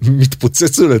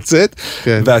שמתפוצץ לו לצאת,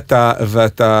 ואתה,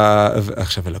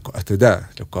 עכשיו, אתה יודע,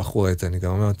 לקוח רואה את זה, אני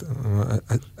גם אומר,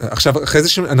 עכשיו, אחרי זה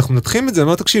שאנחנו מנתחים את זה, אני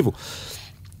אומר, תקשיבו,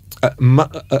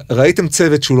 ראיתם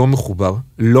צוות שהוא לא מחובר,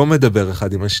 לא מדבר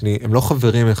אחד עם השני, הם לא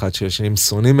חברים אחד של השני, הם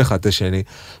שונאים אחד את השני.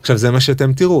 עכשיו זה מה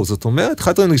שאתם תראו, זאת אומרת,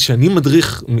 חתרני, שאני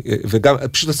מדריך, וגם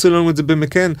פשוט עשו לנו את זה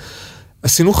במקן,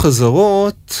 עשינו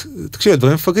חזרות, תקשיב,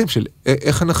 הדברים מפגרים של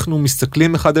איך אנחנו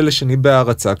מסתכלים אחד על השני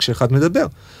בהערצה כשאחד מדבר.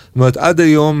 זאת אומרת, עד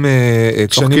היום,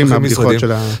 צוחקים מהבדיחות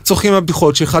שלה. צוחקים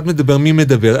מהבדיחות שאחד מדבר, מי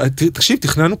מדבר. תקשיב,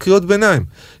 תכננו קריאות ביניים.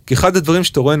 כי אחד הדברים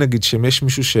שאתה רואה, נגיד, שיש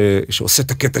מישהו שעושה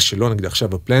את הקטע שלו, נגיד עכשיו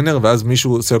בפלנר, ואז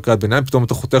מישהו עושה לו קריאת ביניים, פתאום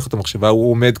אתה חותך את המחשבה,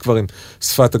 הוא עומד כבר עם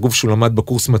שפת הגוף שהוא למד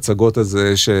בקורס מצגות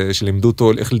הזה, שלימדו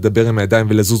אותו איך לדבר עם הידיים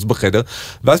ולזוז בחדר,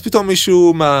 ואז פתאום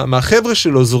מישהו מהחבר'ה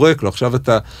שלו זורק לו. עכשיו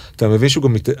אתה מבין שהוא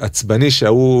גם עצבני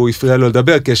שההוא הפריע לו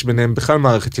לדבר, כי יש ביניהם בכלל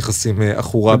מערכת יחסים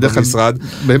אחורה במשרד,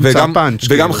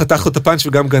 וגם חתך לו את הפאנץ'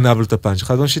 וגם גנב לו את הפאנץ'.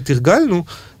 אחד הדברים שתרגלנו,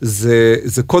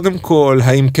 זה קודם כל,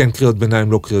 האם כן קריאות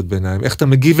ביניים, לא קריאות ביניים, איך אתה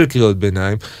מגיב לקריאות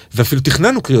ביניים, ואפילו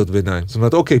תכננו קריאות ביניים. זאת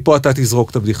אומרת, אוקיי, פה אתה תזרוק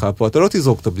את הבדיחה, פה אתה לא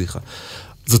תזרוק את הבדיחה.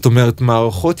 זאת אומרת,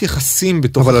 מערכות יחסים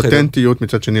בתוך החדר. אבל אותנטיות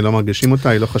מצד שני לא מרגישים אותה,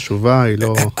 היא לא חשובה, היא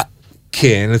לא...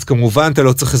 כן, אז כמובן אתה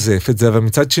לא צריך לזייף את זה, אבל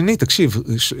מצד שני, תקשיב,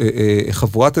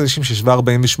 חבורת אנשים שישבה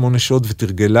 48 שעות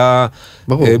ותרגלה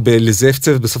לזייף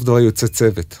צוות, בסוף דבר יוצא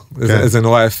צוות. זה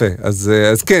נורא יפה. אז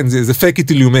כן, זה fake it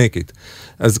till you make it.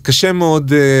 אז קשה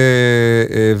מאוד,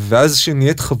 ואז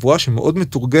שנהיית חבורה שמאוד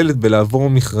מתורגלת בלעבור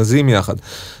מכרזים יחד,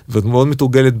 ומאוד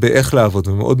מתורגלת באיך לעבוד,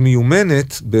 ומאוד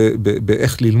מיומנת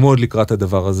באיך ללמוד לקראת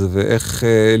הדבר הזה, ואיך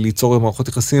ליצור מערכות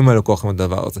יחסים על הכוח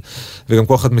מהדבר הזה. וגם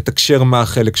כל אחד מתקשר מה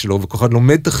החלק שלו, וכל אחד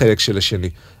לומד את החלק של השני.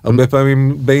 הרבה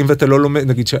פעמים באים ואתה לא לומד,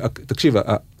 נגיד, תקשיב,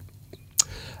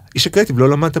 איש הקריאטיב לא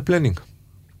למד את הפלנינג.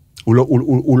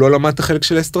 הוא לא למד את החלק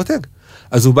של האסטרטג.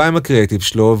 אז הוא בא עם הקריאטיב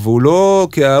שלו, והוא לא,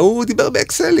 כי הוא דיבר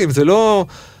באקסלים, זה לא...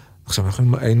 עכשיו,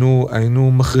 אנחנו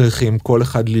היינו מכריחים כל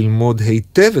אחד ללמוד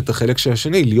היטב את החלק של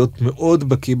השני, להיות מאוד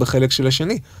בקיא בחלק של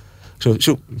השני. עכשיו,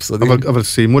 שוב, משרדים... אבל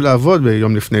סיימו לעבוד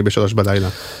ביום לפני ב3 בלילה.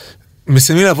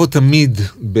 מסיימים לעבוד תמיד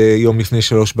ביום לפני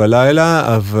 3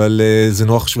 בלילה, אבל זה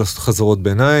נורא חשוב לעשות חזרות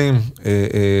ביניים,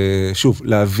 שוב,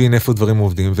 להבין איפה דברים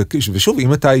עובדים, ושוב,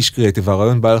 אם אתה איש קריאטיב,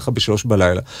 והרעיון בא לך ב3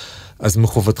 בלילה, אז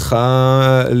מחובתך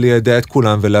לידע את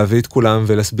כולם, ולהביא את כולם,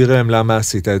 ולהסביר להם למה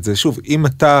עשית את זה. שוב, אם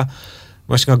אתה,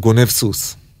 מה שנקרא, גונב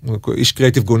סוס, איש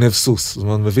קריאטיב גונב סוס, זאת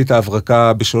אומרת, מביא את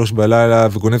ההברקה ב3 בלילה,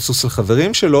 וגונב סוס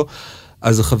לחברים שלו,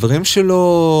 אז החברים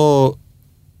שלו...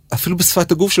 אפילו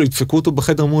בשפת הגוף שלו, ידפקו אותו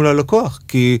בחדר מול הלקוח,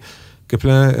 כי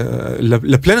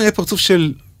לפלנר יהיה פרצוף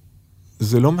של,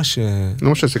 זה לא מה לא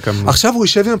מה שסיכמנו. עכשיו הוא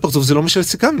יישב עם הפרצוף, זה לא מה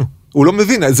שסיכמנו. הוא לא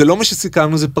מבין, זה לא מה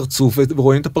שסיכמנו, זה פרצוף,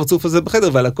 ורואים את הפרצוף הזה בחדר,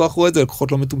 והלקוח רואה את זה,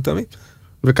 לקוחות לא מטומטמים.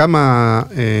 וכמה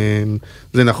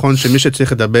זה נכון שמי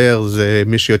שצריך לדבר, זה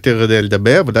מי שיותר יודע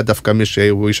לדבר, ודע דווקא מי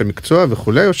שהוא איש המקצוע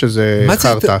וכולי, או שזה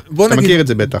חרטה? אתה מכיר את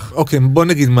זה בטח. אוקיי, בוא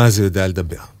נגיד מה זה יודע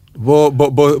לדבר.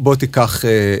 בוא תיקח,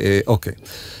 אוקיי.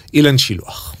 אילן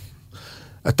שילוח.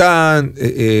 אתה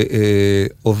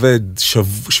עובד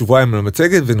שבועיים על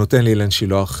המצגת ונותן לאילן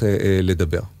שילוח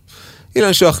לדבר.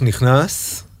 אילן שילוח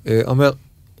נכנס, אומר,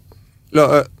 לא,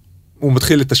 הוא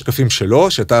מתחיל את השקפים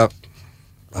שלו, שאתה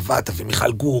עבדת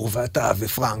ומיכל גור ואתה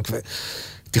ופרנק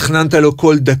ותכננת לו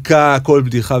כל דקה, כל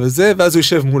בדיחה וזה, ואז הוא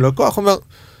יושב מול לקוח, אומר,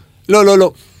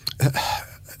 לא,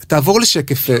 תעבור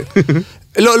לשקף,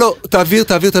 לא, תעביר,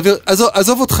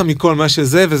 עזוב אותך מכל מה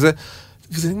שזה וזה,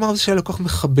 וזה נגמר בזה שהלקוח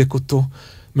מחבק אותו,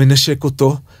 מנשק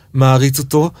אותו, מעריץ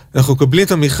אותו, אנחנו מקבלים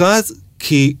את המכרז,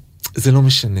 כי זה לא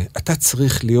משנה. אתה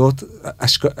צריך להיות,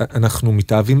 אנחנו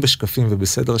מתאהבים בשקפים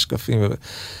ובסדר השקפים,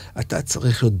 אתה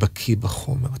צריך להיות בקיא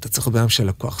בחומר, אתה צריך להיות בעם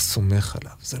שהלקוח סומך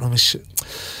עליו, זה לא משנה.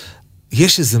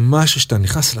 יש איזה משהו שאתה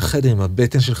נכנס לחדר עם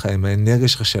הבטן שלך, עם האנרגיה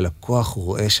שלך, שהלקוח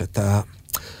רואה שאתה...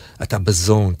 אתה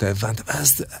בזון, אתה הבנת,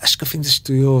 ואז השקפים זה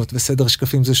שטויות, וסדר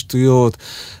השקפים זה שטויות,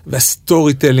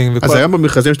 והסטורי טלינג. אז היום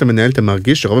במכרזים שאתה מנהל, אתה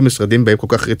מרגיש שרוב המשרדים בהם כל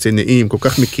כך רציניים, כל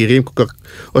כך מכירים,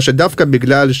 או שדווקא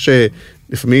בגלל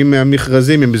שלפעמים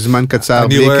המכרזים הם בזמן קצר,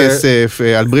 בלי כסף,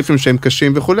 על בריפים שהם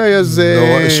קשים וכולי, אז...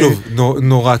 שוב,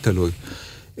 נורא תלוי.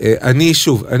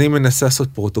 אני מנסה לעשות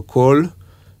פרוטוקול,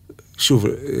 שוב,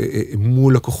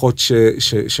 מול לקוחות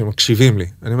שמקשיבים לי.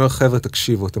 אני אומר, חבר'ה,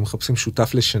 תקשיבו, אתם מחפשים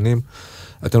שותף לשנים,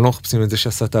 אתם לא מחפשים את זה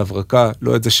שעשה את ההברקה,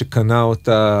 לא את זה שקנה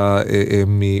אותה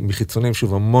מחיצונים,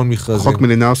 שוב, המון מכרזים. חוק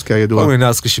מלינרסקי הידוע. חוק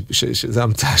מלינרסקי, שזה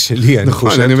המצאה שלי, אני חושב.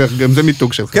 נכון, אני אומר, גם זה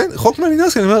מיתוג שלך. כן, חוק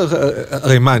מלינרסקי, אני אומר,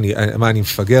 הרי מה, אני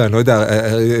מפגר, אני לא יודע,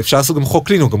 אפשר לעשות גם חוק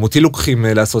לינו, גם אותי לוקחים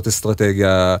לעשות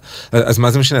אסטרטגיה, אז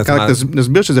מה זה משנה?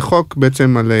 נסביר שזה חוק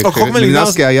בעצם על...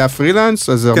 מלינרסקי היה פרילנס,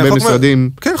 אז הרבה משרדים...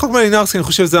 כן, חוק מלינרסקי, אני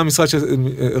חושב שזה המשרד,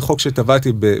 חוק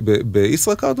שטבעתי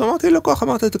בישראכרט, ואמרתי ללקוח,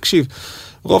 אמרתי, תקשיב,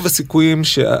 רוב הסיכויים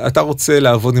שאתה רוצה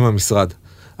לעבוד עם המשרד.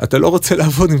 אתה לא רוצה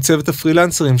לעבוד עם צוות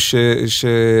הפרילנסרים,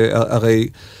 שהרי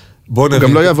הוא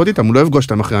גם לא יעבוד איתם, הוא לא יפגוש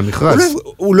אותם אחרי המכרז.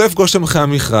 הוא לא יפגוש אותם אחרי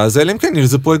המכרז, אלא אם כן,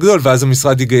 זה פרויקט גדול, ואז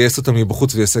המשרד יגייס אותם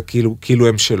מבחוץ ויעשה כאילו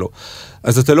הם שלו.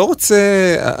 אז אתה לא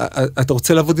רוצה, אתה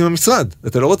רוצה לעבוד עם המשרד,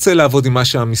 אתה לא רוצה לעבוד עם מה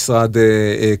שהמשרד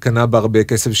קנה בהרבה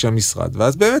כסף של המשרד,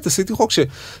 ואז באמת עשיתי חוק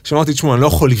שאמרתי, תשמעו, אני לא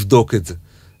יכול לבדוק את זה.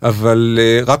 אבל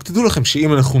רק תדעו לכם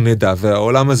שאם אנחנו נדע,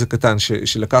 והעולם הזה קטן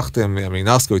שלקחתם,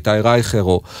 מינרסקי או איתי רייכר,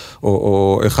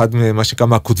 או אחד ממה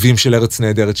שכמה הכותבים של ארץ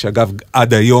נהדרת, שאגב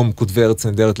עד היום כותבי ארץ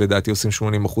נהדרת לדעתי עושים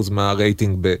 80%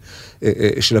 מהרייטינג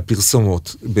של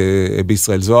הפרסומות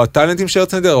בישראל. זו הטלנטים של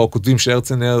ארץ נהדרת, או הכותבים של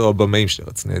ארץ נהדרת, או הבמאים של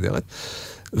ארץ נהדרת.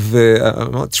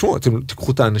 ותשמעו, אתם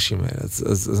תיקחו את האנשים האלה,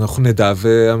 אז אנחנו נדע,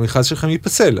 והמכרז שלכם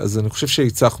ייפסל. אז אני חושב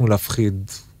שהצלחנו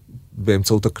להפחיד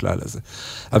באמצעות הכלל הזה.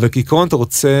 אבל כעיקרון אתה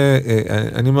רוצה,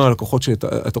 אני אומר ללקוחות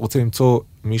שאתה רוצה למצוא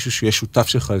מישהו שיהיה שותף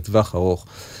שלך לטווח ארוך.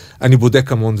 אני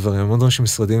בודק המון דברים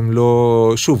שמשרדים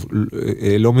לא, שוב,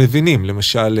 לא מבינים.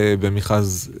 למשל,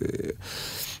 במכרז,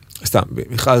 סתם,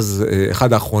 במכרז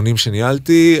אחד האחרונים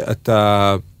שניהלתי,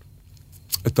 אתה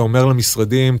אומר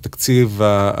למשרדים, תקציב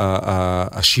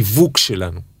השיווק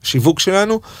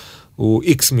שלנו הוא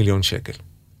X מיליון שקל.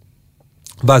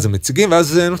 ואז הם מציגים,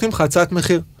 ואז נותנים לך הצעת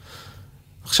מחיר.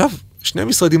 עכשיו, שני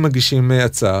משרדים מגישים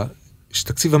הצעה,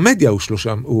 שתקציב המדיה הוא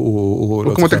שלושה,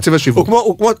 הוא כמו תקציב השיווק.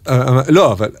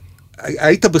 לא, אבל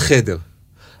היית בחדר.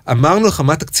 אמרנו לך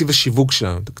מה תקציב השיווק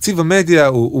שלנו. תקציב המדיה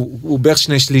הוא בערך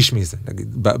 2/3 מזה, נגיד,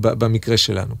 במקרה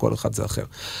שלנו, כל אחד זה אחר.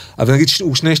 אבל נגיד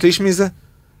הוא 2/3 מזה,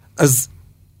 אז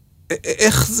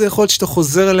איך זה יכול להיות שאתה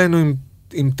חוזר אלינו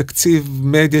עם תקציב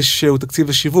מדיה שהוא תקציב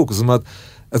השיווק?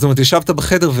 זאת אומרת, ישבת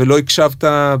בחדר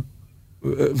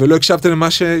ולא הקשבת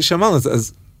למה שאמרנו,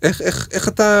 אז איך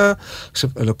אתה... עכשיו,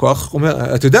 הלקוח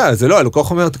אומר, אתה יודע, זה לא,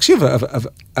 הלקוח אומר, תקשיב,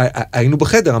 היינו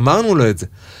בחדר, אמרנו לו את זה.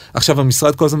 עכשיו,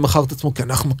 המשרד כל הזמן מכר את עצמו, כי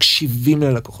אנחנו מקשיבים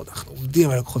ללקוחות, אנחנו עובדים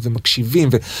על הלקוחות ומקשיבים,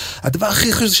 והדבר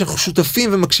הכי חשוב זה שאנחנו שותפים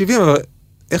ומקשיבים, אבל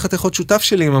איך אתה יכול להיות שותף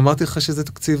שלי אם אמרתי לך שזה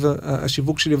תקציב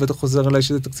השיווק שלי, ואתה חוזר אליי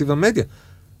שזה תקציב המדיה?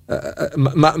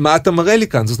 מה אתה מראה לי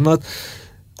כאן? זאת אומרת,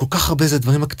 כל כך הרבה זה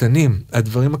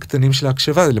הדברים הקטנים של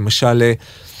ההקשבה, למשל,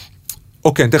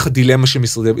 אוקיי, אני אתן לך דילמה של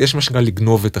משרדים, יש מה שנקרא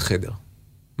לגנוב את החדר.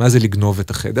 מה זה לגנוב את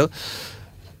החדר?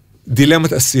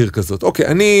 דילמת אסיר כזאת. אוקיי,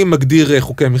 אני מגדיר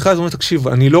חוקי מכרז, אומר, תקשיב,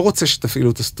 אני לא רוצה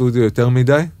שתפעילו את הסטודיו יותר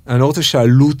מדי, אני לא רוצה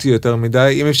שהעלות תהיה יותר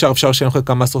מדי, אם אפשר שאני אוכל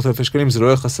כמה עשרות אלפי שקלים, זה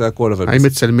לא יחסה הכל, אבל... האם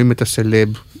מצלמים את הסלב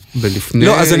בלפני...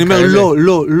 לא, אז אני אומר,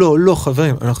 לא,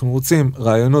 חברים, אנחנו רוצים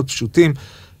רעיונות פשוטים,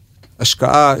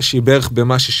 השקעה שהיא בערך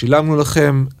במה ששילמנו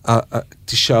לכם,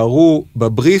 תישארו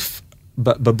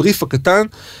בבריף הקטן,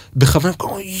 בכוונה,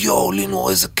 יואו, לינו,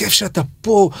 איזה כיף שאתה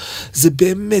פה, זה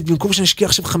באמת, במקום שנשקיע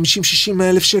עכשיו 50-60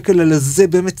 אלף שקל, אלא זה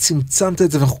באמת צמצמת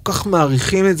את זה, ואנחנו כל כך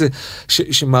מעריכים את זה,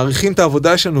 שמעריכים את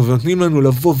העבודה שלנו, ונותנים לנו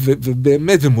לבוא,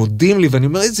 ובאמת, ומודים לי, ואני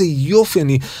אומר, איזה יופי,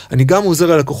 אני גם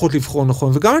עוזר ללקוחות לבחור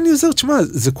נכון, וגם אני עוזר, תשמע,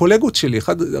 זה קולגות שלי,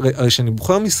 הרי שאני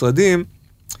בוחר משרדים,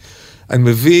 אני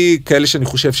מביא כאלה שאני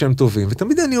חושב שהם טובים,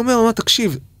 ותמיד אני אומר,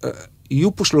 תקשיב,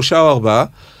 יהיו פה 3 או 4,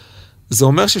 זה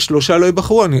אומר ש3 לא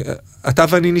ייבחרו, אתה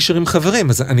ואני נשארים חברים,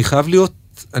 אז אני חייב להיות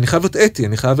אתי,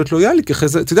 אני חייב להיות לויאלי, כי אחרי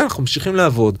זה, אתה יודע, אנחנו ממשיכים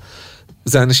לעבוד.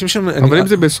 זה אנשים ש... אבל אם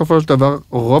זה בסופו של דבר,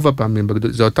 רוב הפעמים,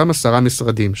 זה אותם 10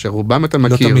 משרדים, שרובם אתה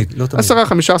מכיר. לא תמיד.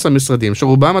 10-15 משרדים,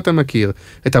 שרובם אתה מכיר,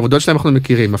 את העבודות שלהם אנחנו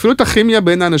מכירים. אפילו את הכימיה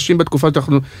בין האנשים בתקופה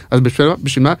שאנחנו... אז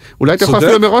בשביל מה? אולי אתה יכול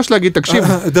אפילו מראש להגיד, תקשיב,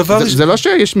 זה לא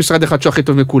שיש משרד אחד שהכי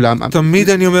טוב מכולם. תמיד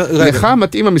אני אומר... לך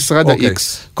מתאים המשרד ה-X.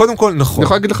 קודם כל, נכון. אני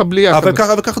יכול להגיד לך בלי...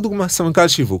 אבל ככה דוגמה, סמנכ"ל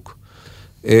שיווק.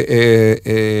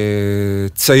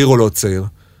 צעיר או לא צעיר.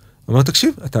 אומר,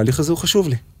 תקשיב, התהליך הזה הוא חשוב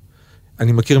לי.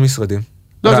 אני מכיר משרדים.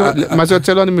 לא, מה זה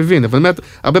יוצא לו אני מבין, אבל באמת,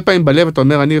 הרבה פעמים בלב אתה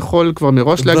אומר, אני יכול כבר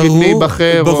מראש להגיד מי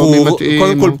ייבחר או מי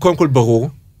מתאים. קודם כל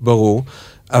ברור,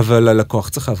 אבל הלקוח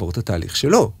צריך לעבור את התהליך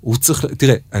שלו. הוא צריך,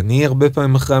 תראה, אני הרבה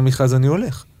פעמים אחרי המכרז אני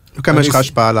הולך. וכמה יש לך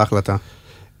השפעה על ההחלטה?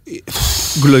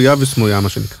 גלויה וסמויה, מה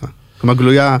שנקרא. כלומר,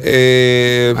 גלויה,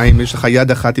 האם יש לך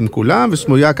יד אחת עם כולם,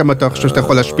 וסמויה, כמה אתה חושב שאתה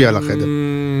יכול להשפיע על החדר?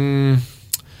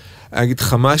 אני אגיד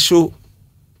לך משהו,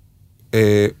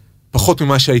 פחות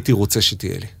ממה שהייתי רוצה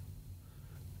שתהיה לי.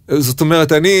 זאת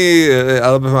אומרת,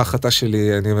 הרבה מההחלטה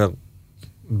שלי, אני אומר,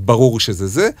 ברור שזה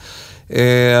זה,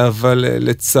 אבל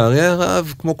לצערי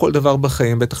הרב, כמו כל דבר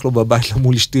בחיים, בטח לא בבית, לא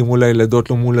מול אשתי, מול הילדות,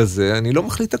 לא מול הזה, אני לא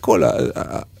מחליט הכל,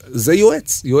 זה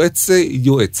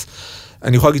יועץ.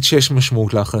 אני יכול להגיד שיש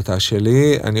משמעות להחלטה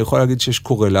שלי, אני יכול להגיד שיש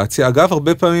קורלציה, אגב,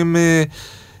 הרבה פעמים,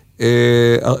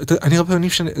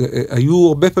 היו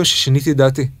הרבה פעמים ששיניתי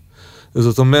דעתי,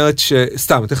 זאת אומרת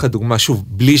סתם, אתן לך דוגמה, שוב,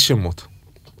 בלי שמות.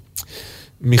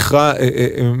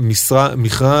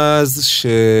 מכרז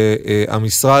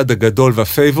שהמשרד הגדול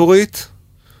והפייבוריט,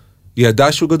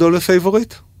 ידע שהוא גדול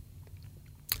ופייבוריט,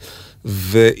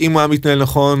 ואם הוא היה מתנהל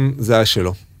נכון, זה היה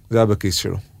שלו, זה היה בכיס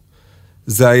שלו.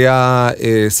 זה היה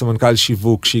סמנכ"ל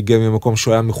שיווק שהגיע ממקום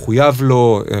שהוא היה מחויב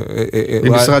לו.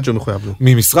 ממשרד שהוא מחויב לו.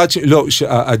 ממשרד, לא,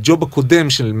 הג'וב הקודם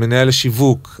של מנהל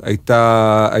השיווק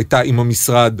הייתה עם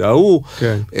המשרד ההוא,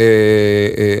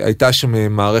 הייתה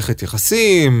שם מערכת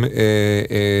יחסים,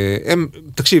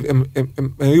 תקשיב, הם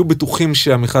היו בטוחים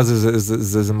שהמכרז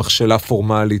זה מכשלה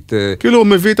פורמלית. כאילו הוא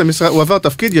מביא את המשרד, הוא עבר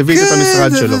תפקיד, יביא את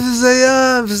המשרד שלו.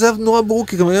 וזה היה נורא ברור,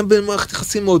 כי גם היה במערכת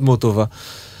יחסים מאוד מאוד טובה.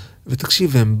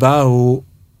 ותקשיב, הם באו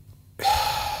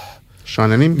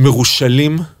שעננים?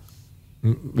 מרושלים,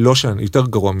 לא שעננים, יותר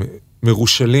גרוע,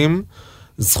 מרושלים,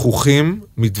 זכוכים,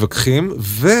 מתווכחים,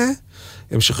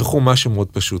 והם שכחו משהו מאוד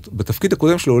פשוט. בתפקיד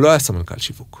הקודם שלו הוא לא היה סמנכ"ל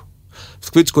שיווק.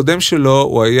 בתפקיד הקודם שלו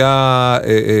הוא היה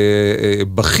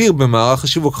בכיר במערך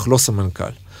השיווק, אך לא סמנכ"ל.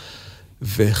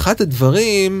 ואחד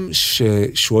הדברים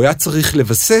שהוא היה צריך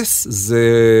לבסס, זה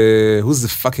who's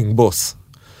the fucking boss.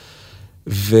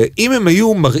 ואם הם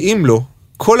היו מראים לו,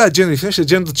 כל האג'נדה, לפני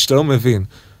שהאג'נדות שאתה לא מבין,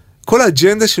 כל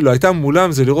האג'נדה שלו הייתה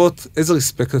מולם, זה לראות איזה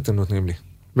ריספקט אתם נותנים לי.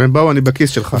 והם באו, אני בכיס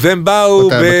שלך. והם באו,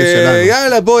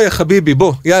 יאללה, בוא, יא חביבי,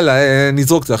 בוא, יאללה,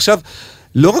 נזרוק את זה. עכשיו,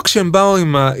 לא רק שהם באו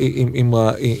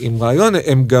עם רעיון,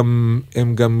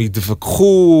 הם גם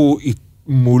התווכחו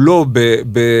מולו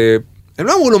הם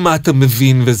לא אמרו לו מה אתה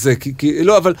מבין וזה,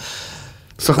 לא, אבל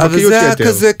סחבקיות יתר.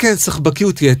 כזה, כן,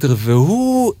 סחבקיות יתר,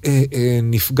 והוא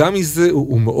נפגע מזה,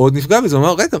 הוא מאוד נפגע מזה, הוא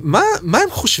אמר, רגע, מה הם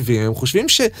חושבים? הם חושבים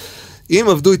שאם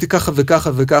עבדו איתי ככה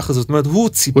וככה וככה, זאת אומרת, הוא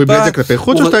ציפה... הוא הביא את זה כלפי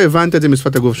חוץ, או שאתה הבנת את זה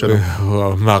משפת הגוף שלו? הוא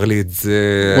אמר לי את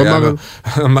זה... הוא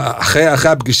אמר...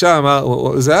 אחרי הפגישה,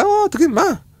 אמר, זה היה, תגיד, מה?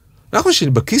 אנחנו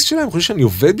חושבים בכיס שלהם, הם חושבים שאני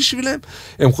עובד בשבילם,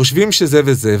 הם חושבים שזה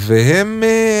וזה, והם...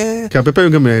 כי הרבה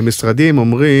פעמים גם משרדים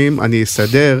אומרים, אני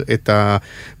אסדר את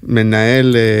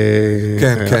המנהל,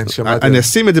 כן, שמעתי. אני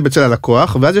אשים את זה בצל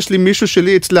הלקוח, ואז יש לי מישהו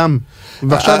שלי אצלם,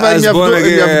 ועכשיו הם יעבדו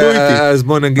איתי. אז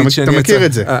בוא נגיד אתה מכיר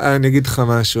את זה. אני אגיד לך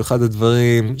משהו, אחד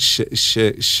הדברים,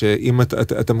 שאם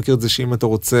אתה מכיר את זה, שאם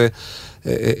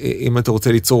אתה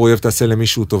רוצה ליצור אויב, תעשה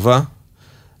למישהו טובה,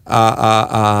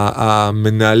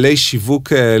 המנהלי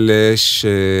שיווק האלה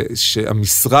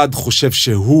שהמשרד חושב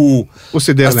שהוא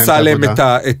עשה להם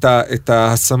את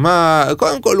ההשמה,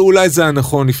 קודם כל אולי זה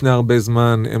הנכון לפני הרבה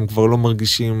זמן, הם כבר לא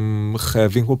מרגישים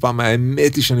חייבים כמו פעם,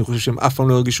 האמת היא שאני חושב שהם אף פעם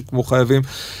לא הרגישו כמו חייבים,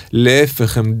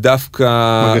 להפך הם דווקא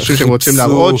מרגישים שהם רוצים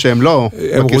להראות שהם לא,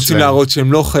 הם רוצים להראות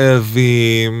שהם לא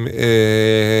חייבים,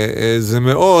 זה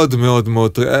מאוד מאוד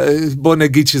מאוד, בוא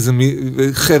נגיד שזה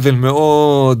חבל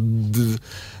מאוד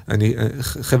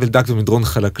חבל דק ומדרון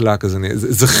חלקלק,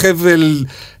 זה חבל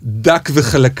דק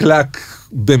וחלקלק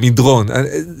במדרון,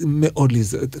 מאוד לי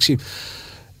זה, תקשיב,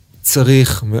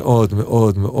 צריך מאוד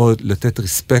מאוד מאוד לתת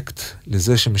ריספקט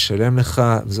לזה שמשלם לך,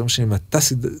 וזה משנה, אם אתה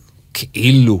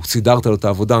כאילו סידרת לו את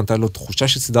העבודה, נתן לו תחושה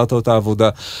שסידרת לו את העבודה,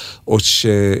 או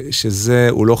שזה,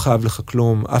 הוא לא חייב לך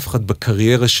כלום, אף אחד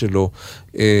בקריירה שלו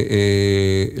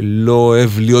לא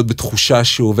אוהב להיות בתחושה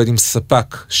שהוא עובד עם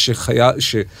ספק,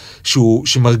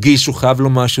 שמרגיש שהוא חייב לו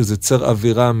משהו, זה צר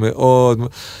אווירה מאוד,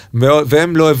 מאוד,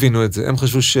 והם לא הבינו את זה, הם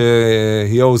חשבו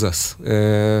he owes us,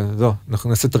 לא, אנחנו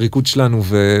נעשה את הריקוד שלנו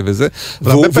וזה,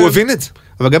 והוא הבין את זה.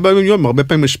 אבל גם ביום יום, הרבה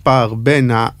פעמים יש פער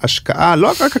בין ההשקעה,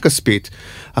 לא רק הכספית,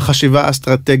 החשיבה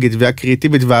האסטרטגית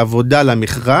והקריאטיבית והעבודה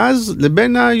למכרז,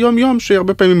 לבין היום יום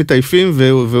שהרבה פעמים מתעייפים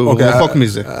והוא רחוק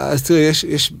מזה. אז תראה,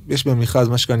 יש במכרז,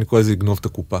 מה שכאן אני קורא לזה לגנוב את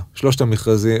הקופה.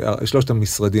 שלושת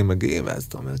המשרדים מגיעים, ואז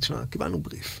אתה אומר, קיבלנו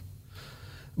בריף.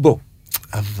 בוא,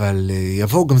 אבל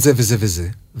יבואו גם זה וזה וזה,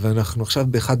 ואנחנו עכשיו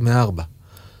באחד מארבע.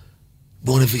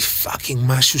 בואו נביא פאקינג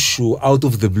משהו שהוא out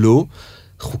of the blue,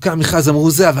 חוקי המכרז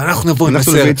אמרו זה, אבל אנחנו נבוא עם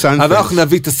הסרט. אבל אנחנו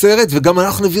נביא את הסרט, וגם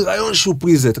אנחנו נביא רעיון שהוא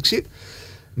פרי זה. תקשיב,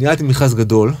 נראיתי מכרז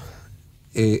גדול,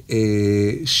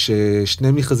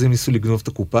 ששני מכרזים ניסו לגנוב את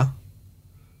הקופה.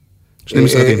 שני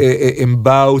משרדים. הם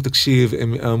באו, תקשיב,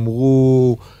 הם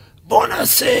אמרו, בוא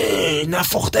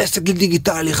נהפוך את העסק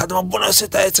דיגיטלי, אחד אמר, בוא נעשה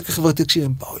את העסק החברתי. תקשיב,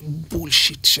 הם באו עם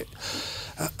בולשיט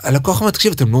הלקוח אומר,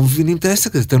 תקשיב, אתם לא מבינים את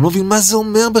העסק הזה, אתם לא מבינים מה זה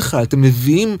אומר בכלל, אתם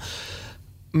מביאים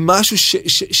משהו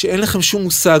שאין לכם שום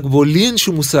מושג בו, לי אין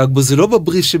שום מושג בו, זה לא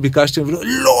בבריף שביקשתם,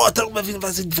 לא, אתה לא מבין,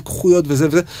 ואז התווכחויות וזה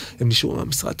וזה, הם נשארו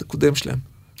מהמשרד הקודם שלהם.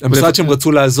 המשרד שהם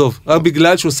רצו לעזוב, רק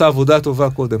בגלל שהוא עושה עבודה טובה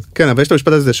קודם. כן, אבל יש את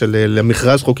המשפט הזה של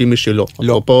למכרז חוקים משלו.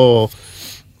 לא. פה,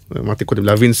 אמרתי קודם,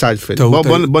 להבין סיינפלד.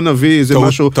 בוא נביא איזה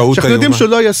משהו, שאנחנו יודעים שהוא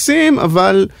לא ישים,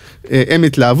 אבל הם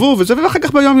התלהבו, וזה, ואחר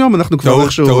כך ביום יום אנחנו כבר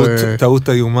איכשהו... טעות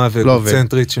איומה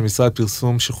ואגוצנטרית של משרד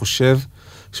פרסום שחושב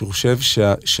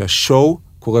שהשואו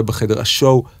קורה בחדר,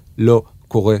 השואו לא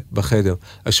קורה בחדר.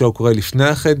 השואו קורה לפני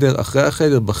החדר, אחרי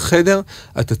החדר, בחדר,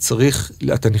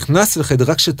 אתה נכנס לחדר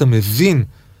רק שאתה מבין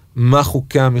מה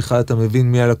חוקי המכרז, אתה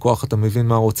מבין מי הלקוח, אתה מבין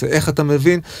מה רוצה, איך אתה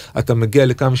מבין, אתה מגיע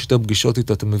לכמה שיותר פגישות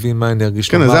איתו, אתה מבין מה האנרגיה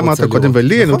שלו, כן, זה אמרת קודם,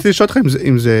 ולי, אני רוצה לשאול אותך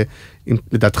אם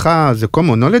לדעתך זה common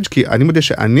knowledge, כי אני מודה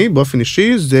שאני באופן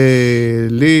אישי, זה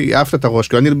לי אהבת את הראש,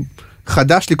 כי אני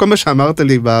חדש לי, כל מה שאמרת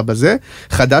לי בזה,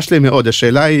 חדש לי מאוד,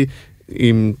 השאלה היא,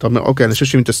 אם אתה אומר, אוקיי, אני חושב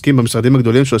שמתעסקים במשרדים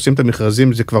הגדולים שעושים את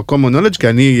המכרזים, זה כבר common knowledge, כי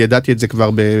אני ידעתי את זה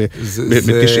כבר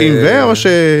ב-90 או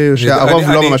שהרוב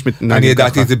לא ממש מתנהגים ככה? אני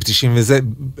ידעתי את זה ב-90 וזה,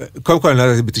 קודם כל אני לא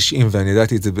ידעתי ב-90 ואני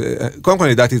ידעתי את זה, קודם כל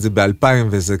אני ידעתי את זה ב-2000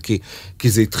 וזה, כי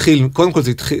זה התחיל, קודם כל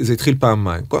זה התחיל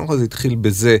פעמיים, קודם כל זה התחיל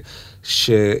בזה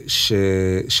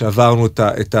שעברנו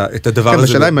את הדבר הזה.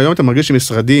 השאלה אם היום אתה מרגיש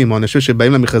שמשרדים או אנשים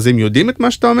שבאים למכרזים יודעים את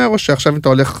מה שאתה אומר, או שעכשיו אתה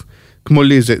הולך כמו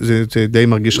לי, זה די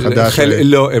מרגיש חדש.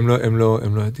 לא, הם לא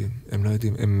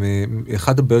יודעים.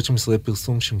 אחד הבעיות של משרדי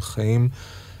פרסום שהם חיים,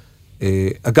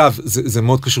 אגב, זה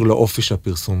מאוד קשור לאופי של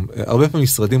הפרסום. הרבה פעמים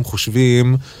משרדים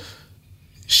חושבים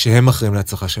שהם אחראים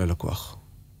להצלחה של הלקוח.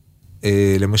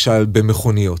 למשל,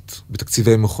 במכוניות,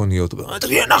 בתקציבי מכוניות.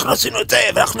 אנחנו עשינו את זה,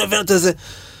 ואנחנו הבאנו את זה.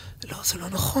 לא, זה לא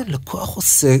נכון. לקוח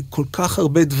עושה כל כך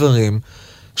הרבה דברים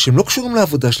שהם לא קשורים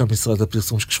לעבודה של המשרד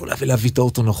הפרסום, שקשור להביא את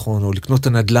האוטו נכון, או לקנות את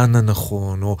הנדלן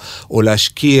הנכון, או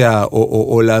להשקיע,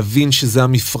 או להבין שזה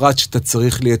המפרט שאתה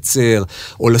צריך לייצר,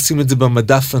 או לשים את זה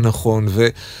במדף הנכון.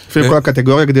 אפילו כל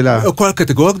הקטגוריה גדולה. או כל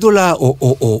הקטגוריה גדולה,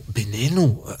 או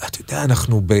בינינו, אתה יודע,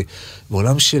 אנחנו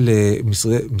בעולם של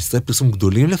משרדי פרסום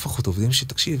גדולים לפחות, עובדים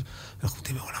שתקשיב, אנחנו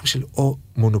עובדים בעולם של או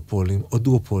מונופולים, או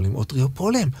דואופולים, או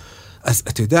טריופולים. אז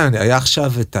אתה יודע, היה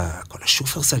עכשיו את כל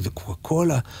השופרסל וקוקה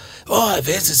קולה,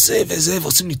 ואיזה זה וזה,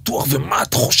 ועושים ניתוח, ומה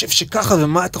אתה חושב שככה,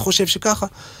 ומה אתה חושב שככה.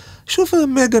 שופר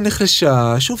מגה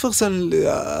נחלשה, שופרסל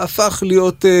הפך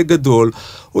להיות גדול,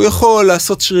 הוא יכול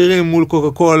לעשות שרירים מול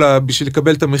קוקה קולה בשביל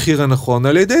לקבל את המחיר הנכון,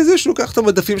 על ידי זה שהוא לוקח את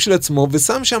המדפים של עצמו,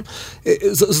 ושם שם,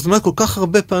 זאת אומרת, כל כך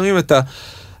הרבה פעמים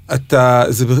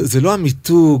זה לא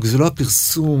המיתוג, זה לא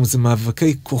הפרסום, זה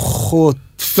מאבקי כוחות,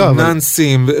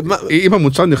 פיננסים. אם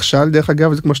המוצר נכשל, דרך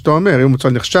אגב, זה כמו שאתה אומר, אם המוצר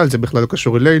נכשל, זה בכלל לא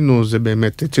קשור אלינו, זה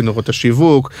באמת צינורות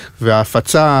השיווק,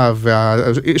 וההפצה,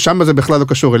 שם זה בכלל לא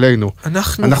קשור אלינו.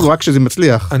 אנחנו רק שזה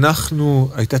מצליח.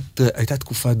 הייתה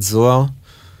תקופת זוהר,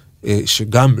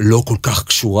 שגם לא כל כך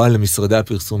קשורה למשרדי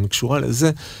הפרסום, היא קשורה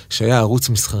לזה שהיה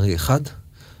מסחרי אחד,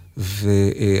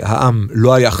 והעם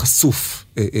לא היה חשוף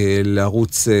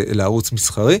לערוץ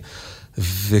מסחרי,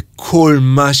 וכל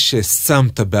מה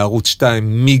ששמת בערוץ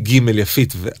 2 מג'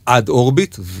 יפית ועד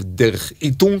אורביט, ודרך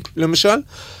איתונג למשל,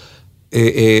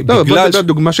 בוא נדבר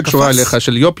דוגמה שקשורה אליך,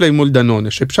 של יופלי מול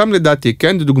דנונה, ששם לדעתי,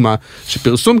 כן, זו דוגמה,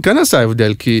 שפרסום כן עשה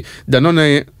הבדל, כי דנונה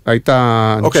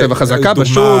הייתה, אני חושב, החזקה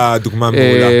בשוק,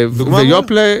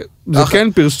 ויופלי, זה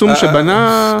כן פרסום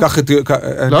שבנה...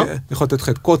 אני יכול לתת לך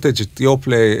את קוטג', את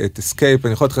יופלי, את אסקייפ,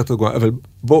 אני יכול לתת לך את דוגמה, אבל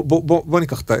בוא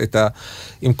ניקח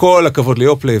עם כל הכבוד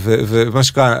ליופלי, ומה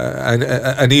שקרה,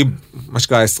 מה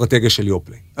שקרה האסטרטגיה של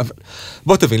יופלי. אבל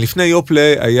בוא תבין, לפני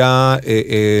יופלי היה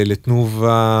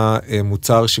לתנובה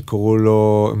מוצר שקראו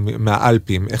לו,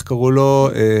 מהאלפים, איך קראו לו?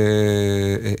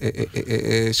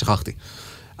 שכחתי.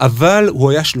 אבל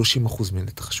הוא היה 30%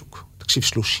 מנתח השוק. תקשיב,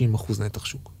 30% נתח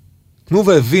שוק.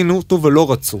 תנובה הבינו, תנובה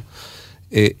לא רצו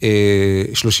 30%,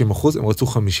 הם רצו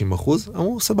 50%,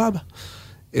 אמרו, סבבה.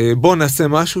 בואו נעשה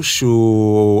משהו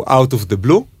שהוא out of the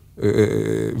blue,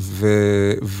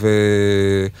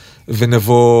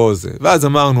 ונבוא זה. ואז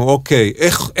אמרנו, אוקיי,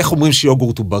 איך אומרים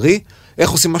שיוגורט הוא בריא? איך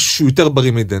עושים משהו שהוא יותר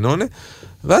בריא מדנונה?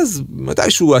 ואז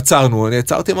מתישהו עצרנו, אני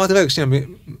עצרתי, אמרתי, רגע, שנייה,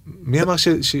 מי אמר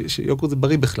שיוגורט זה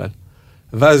בריא בכלל?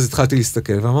 ואז התחלתי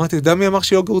להסתכל, ואמרתי, יודע מי אמר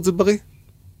שיוגורט זה בריא?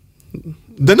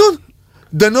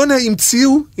 דנונה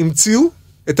המציאו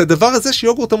את הדבר הזה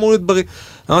שיוגורט אמור להיות בריא.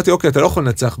 אמרתי, אוקיי, אתה לא יכול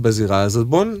לנצח בזירה הזאת,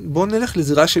 בוא נלך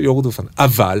לזירה של יוגורט ופן.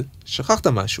 אבל, שכחת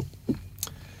משהו.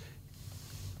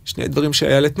 שני דברים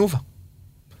שהיה לתנובה.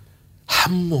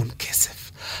 המון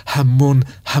כסף.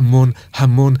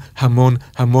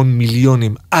 המון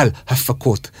מיליונים על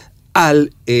הפקות, על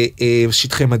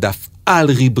שטחי מדף,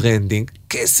 על ריברנדינג,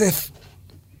 כסף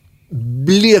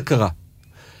בלי הכרה.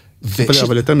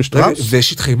 אבל יותר משטרס?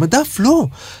 ושטחי מדף, לא.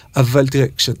 אבל תראה,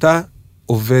 כשאתה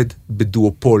עובד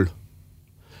בדואופול,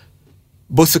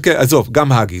 בוא סקר, עזוב,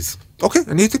 גם האגיז. אוקיי,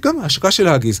 אני הייתי גם ההשקה של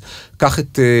האגיז. קח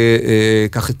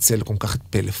את סלקום, קח את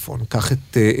פלאפון, קח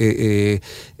את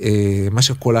מה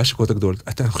שכל ההשקות הגדולות.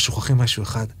 אנחנו שוכחים משהו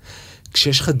אחד.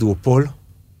 כשיש לך דואופול,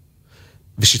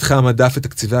 ושטחי המדף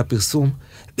ותקציבי הפרסום,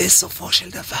 בסופו של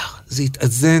דבר זה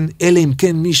יתאזן, אלא אם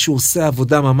כן מישהו עושה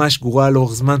עבודה ממש גרועה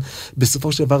לאורך זמן,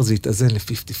 בסופו של דבר זה יתאזן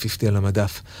ל-50-50 על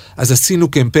המדף. אז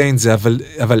עשינו קמפיין זה,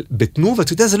 אבל בתנובה,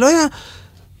 אתה יודע, זה לא היה,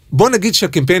 בוא נגיד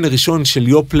שהקמפיין הראשון של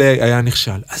יופלי היה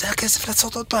נכשל, אז היה כסף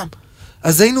לעשות עוד פעם.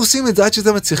 אז היינו עושים את זה עד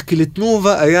שזה מצליח, כי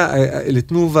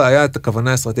לתנובה היה את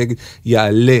הכוונה האסטרטגית,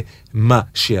 יעלה מה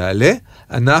שיעלה,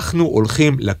 אנחנו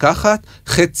הולכים לקחת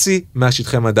חצי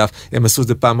מהשטחי מדף. הם עשו את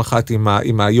זה פעם אחת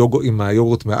עם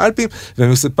היוגורט מהאלפים,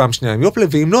 והם עשו את פעם שנייה עם יופלה,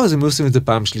 ואם לא, אז הם עושים את זה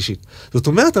פעם שלישית. זאת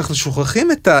אומרת, אנחנו שוכחים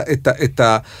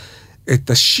את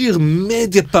השיר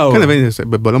מדיה פאוור. כן, אבל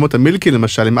בעולמות המילקי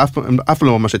למשל, הם אף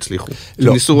לא ממש הצליחו.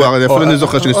 אפילו אני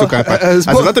זוכר שניסו כמה פעם. אז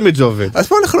לא תמיד זה עובד. אז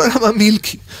בואו אנחנו לא למה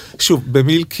מילקי. שוב,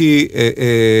 במילקי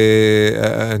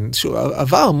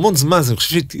עבר המון זמן, אני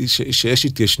חושב שיש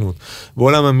התיישנות.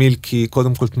 בעולם המילקי,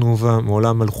 קודם כל תנובה,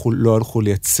 מעולם לא הלכו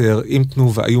לייצר, אם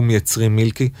תנובה היו מייצרים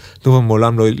מילקי, תנובה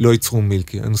מעולם לא ייצרו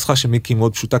מילקי. הנוסחה של מילקי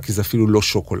מאוד פשוטה, כי זה אפילו לא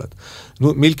שוקולד.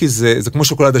 מילקי זה כמו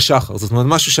שוקולד השחר, זאת אומרת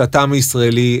משהו שהטעם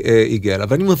הישראלי הגיע אליו,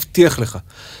 ואני מבטיח לך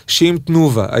שאם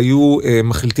תנובה היו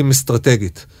מחליטים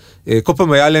אסטרטגית, כל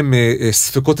פעם היה להם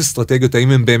ספקות אסטרטגיות,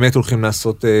 האם הם באמת הולכים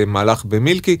לעשות מהלך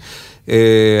במילקי,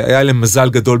 היה להם מזל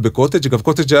גדול בקוטג', אגב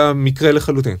קוטג' היה מקרה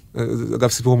לחלוטין, אגב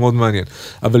סיפור מאוד מעניין,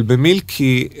 אבל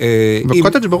במילקי...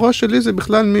 וקוטג' בראש שלי זה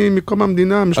בכלל מקום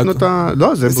המדינה, משנות ה...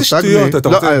 לא, זה איזה שטויות, אתה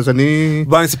רוצה... לא, אז אני...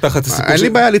 בוא אני אספר לך את הסיפור של... אין לי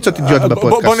בעיה ליצות אידיוט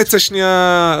בפודקאסט. בוא נצא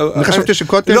שנייה... אני חשבתי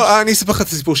שקוטג'... לא, אני אספר לך את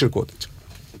הסיפור של קוטג'.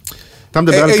 אתה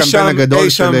מדבר על קמפיין הגדול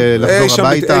של לחזור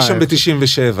הביתה. אי שם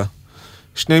ב-97.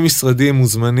 שני משרדים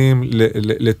מוזמנים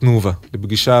לתנובה,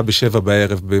 לפגישה ב-7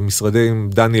 בערב, במשרדי עם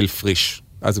דניאל פריש,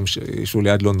 אז הם ישו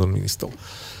ליד לונדון מיניסטור.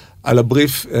 על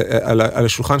הבריף, על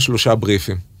השולחן 3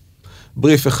 בריפים.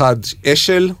 בריף אחד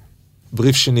אשל,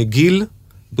 בריף שני גיל,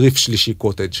 בריף שלישי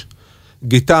קוטג'.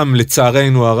 גיטם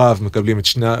לצערנו הרב מקבלים את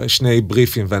שני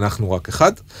בריפים ואנחנו רק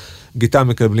אחד. גיטם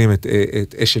מקבלים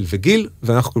את אשל וגיל,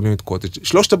 ואנחנו מקבלים את קוטג'.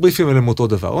 3 הבריפים האלה הם אותו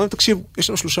דבר. אומרים, תקשיבו, יש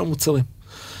לנו 3 מוצרים.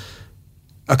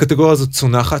 הקטגוריה הזאת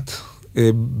צונחת,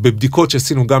 בבדיקות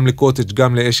שעשינו גם לקוטג',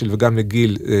 גם לאשל וגם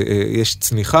לגיל, יש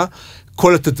צניחה.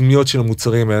 כל התדמיות של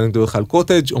המוצרים האלה, אני מדבר לך על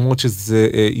קוטג', אומרות שזה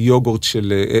יוגורט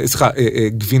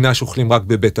גבינה שאוכלים רק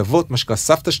בבית אבות, מה שקרה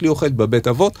סבתא שלי אוכלת בבית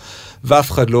אבות,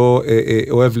 ואף אחד לא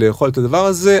אוהב לאכול את הדבר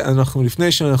הזה. אנחנו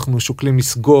לפני שאנחנו שוקלים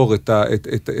לסגור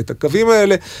את הקווים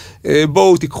האלה,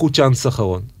 בואו תיקחו צ'אנס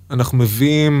אחרון. אנחנו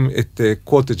מביאים את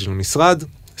קוטג' למשרד,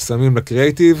 שמים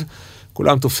לקריאייטיב,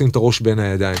 כולם תופסים את הראש בין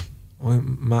הידיים. אומרים,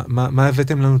 מה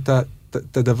הבאתם לנו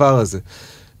את הדבר הזה?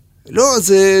 לא,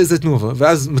 זה תנובה.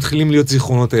 ואז מתחילים להיות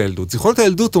זיכרונות הילדות. זיכרונות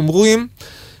הילדות אומרים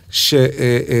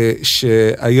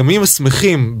שהימים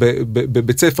השמחים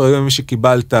בבית ספר, היום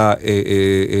שקיבלת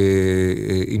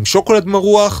עם שוקולד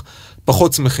מרוח,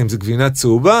 פחות שמחים, זה גבינה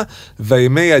צהובה,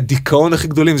 והימי הדיכאון הכי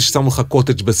גדולים זה ששמו לך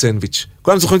קוטג' בסנדוויץ'.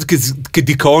 כולם זוכרים את זה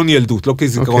כדיכאון ילדות, לא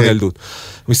כזיכרון ילדות.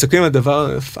 מסתכלים על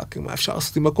הדבר, פאק, מה אפשר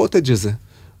לעשות עם הקוטג' הזה?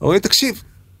 אומרים, תקשיב,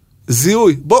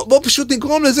 זיהוי, בוא פשוט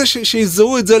נגרום לזה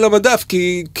שיזהו את זה למדף,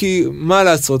 כי מה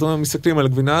לעשות? מסתכלים על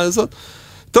הגבינה הזאת,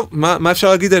 טוב, מה אפשר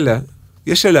להגיד עליה?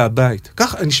 יש עליה בית.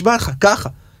 ככה, אני נשבע לך, ככה,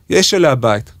 יש עליה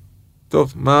בית.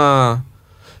 טוב, מה...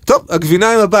 טוב,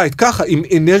 הגבינה עם הבית, ככה, עם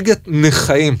אנרגיית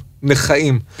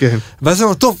נחיים. כן. ואז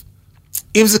אמרו, טוב,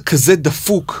 אם זה כזה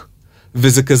דפוק,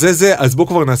 וזה כזה זה, אז בוא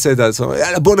כבר נעשה את זה. אז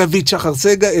יאללה, בוא נביא את שחר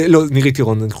סגה, לא, נירית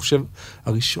ירון, אני חושב,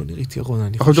 הראשון נירית ירון,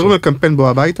 אני חושב. אנחנו מדברים על קמפיין בוא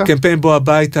הביתה? קמפיין בוא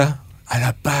הביתה, על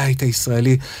הבית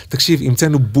הישראלי. תקשיב,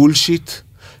 המצאנו בולשיט,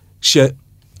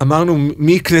 שאמרנו,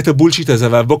 מי יקנה את הבולשיט הזה,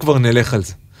 אבל בוא כבר נלך על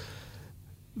זה.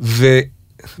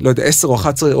 ולא יודע, 10 או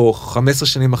 11 או 15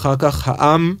 שנים אחר כך,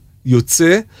 העם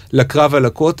יוצא לקרב על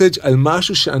הקוטג' על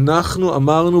משהו שאנחנו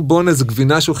אמרנו, בוא זו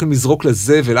גבינה שהולכים לזרוק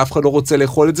לזבל, אף אחד לא רוצה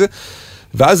לאכול את זה,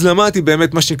 ואז למדתי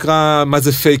באמת מה שנקרא, מה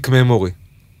זה פייק ממורי.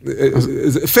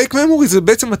 פייק ממורי זה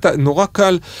בעצם אתה נורא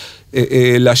קל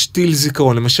להשתיל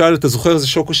זיכרון. למשל, אתה זוכר איזה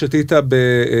שוקו שתית,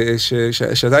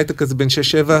 שאתה היית כזה בין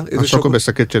 6-7? השוקו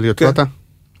בסקט של יוטוטה?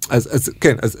 אז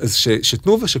כן, אז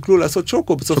שתנובה שקלו לעשות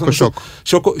שוקו,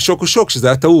 שוקו שוק, שזה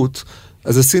היה טעות,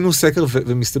 אז עשינו סקר,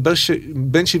 ומסתבר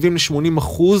שבין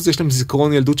 70-80% יש להם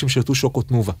זיכרון ילדות שהם שרתו שוקו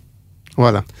תנובה.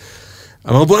 וואלה.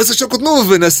 אמרו, בוא נעשה שוקו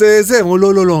תנובה ונעשה זה. אמרו,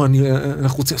 לא,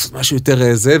 אנחנו רוצים לעשות משהו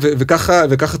יותר זה,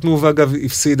 וככה תנובה, אגב,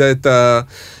 הפסידה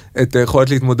את היכולת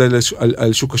להתמודד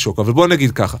על שוק השוק. אבל בוא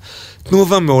נגיד ככה,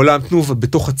 תנובה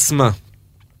בתוך עצמה,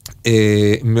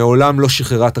 מעולם לא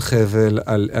שחררה את החבל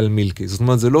על מילקי. זאת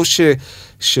אומרת, זה לא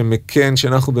שמכן,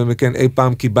 שאנחנו במכן אי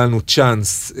פעם קיבלנו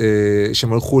צ'אנס,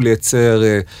 שהם הלכו לייצר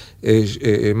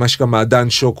מה שקרה מעדן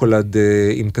שוקולד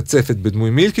עם קצפת בדמוי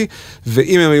מילקי,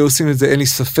 ואם הם היו עושים את זה, אין לי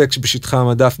ספק שבשטחה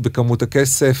המדף בכמות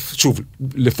הכסף, שוב,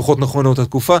 לפחות נכון אותה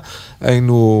תקופה,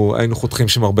 היינו חותכים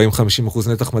שם 40-50%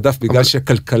 נתח מדף, בגלל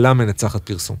שהכלכלה מנצחת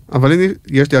פרסום. אבל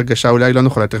יש לי הרגשה, אולי לא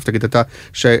נוכל להתרף, תגיד אתה,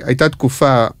 שהייתה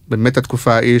תקופה, באמת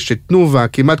התקופה היא שתנובה,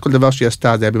 כמעט כל דבר שהיא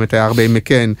עשתה, זה היה באמת היה הרבה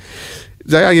מכן,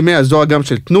 זה היה ימי הזוהר גם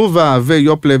של תנובה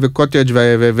ויופלה וקוטג'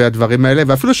 והדברים האלה,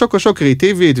 ואפילו שוקו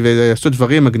קריאטיבית, ועשו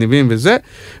דברים מגניבים וזה,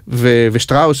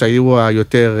 ושטראוס היו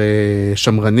היותר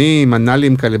שמרנים,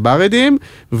 אנלים כאלה ברדים,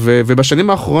 ובשנים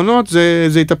האחרונות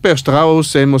זה התהפך,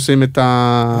 שטראוס הם עושים את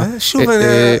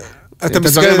את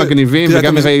הדברים המגניבים,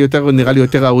 וגם נראה לי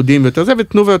יותר אהודים ויותר זה,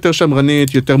 ותנובה יותר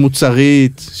שמרנית, יותר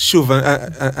מוצרית. שוב,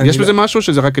 יש בזה משהו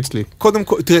שזה רק אצלי. קודם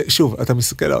כל, תראה, שוב, אתה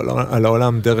מסתכל על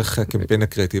העולם דרך הקמפיין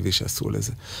הקריאטיבי שעשו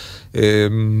לזה.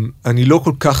 אני לא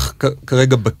כל כך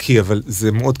כרגע בקיא, אבל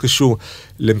זה מאוד קשור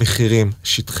למחירים,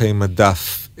 שטחי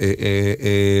מדף,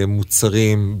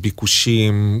 מוצרים,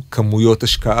 ביקושים, כמויות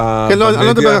השקעה. כן, אני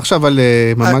לא מדבר עכשיו על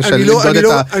ממש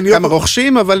כמה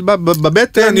רוכשים, אבל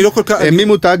בבטן, מי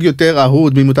מותג יותר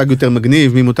אהוד, מי מותג יותר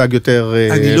מגניב, מי מותג יותר,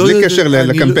 בלי קשר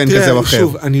לקמפיין כזה או אחר.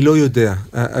 שוב, אני לא יודע.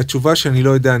 התשובה שאני לא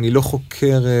יודע, אני לא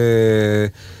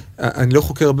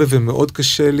חוקר הרבה ומאוד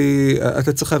קשה לי,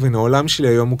 אתה צריך להבין, העולם שלי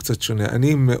היום הוא קצת שונה.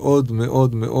 אני מאוד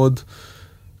מאוד מאוד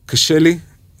קשה לי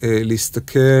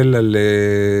להסתכל על,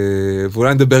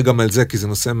 ואולי נדבר גם על זה, כי זה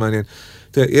נושא מעניין.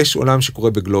 תראה, יש עולם שקורה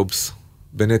בגלובס,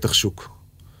 בנתח שוק.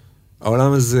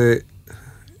 העולם הזה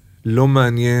לא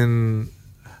מעניין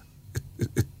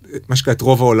מה שקרה, את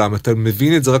רוב העולם. אתה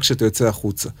מבין את זה רק כשאתה יוצא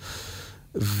החוצה.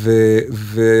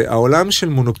 והעולם של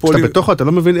מונופולים... כשאתה בתוכו, אתה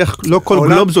לא מבין איך לא כל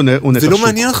גלובס הוא נתח שוק. זה לא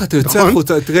מעניין לך, אתה יוצא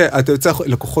החוצה, תראה, אתה יוצא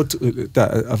לקוחות,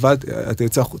 אתה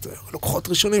יוצא החוצה, לקוחות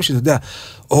ראשונים שאתה יודע,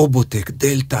 אורבוטק,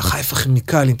 דלטה, חיפה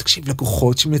כימיקלים, תקשיב,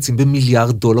 לקוחות שמייצאים $1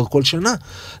 מיליארד כל שנה.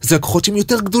 זה לקוחות שהם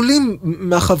יותר גדולים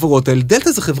מהחברות האלה.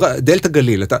 דלטה זה חברה, דלטה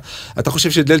גליל. אתה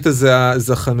חושב שדלטה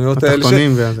זה החנויות האלה?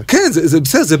 התחתונים והזה. כן, זה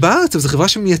בסדר, זה בארץ, זו חברה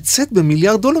שמייצאת $1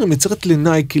 מיליארד, היא מייצרת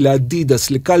לנייקי,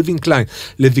 לאדידס, לקלווין קליין,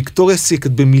 לוויקטוריה סיקרט,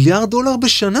 $1 מיליארד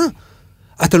בשנה.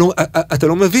 אתה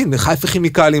לא מבין, חיפה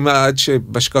כימיקלים עד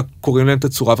שבשקה קוראים להם את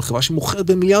הצורה, וחברה שמוכרת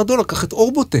 $1 מיליארד, קח את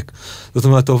אורבוטק. זאת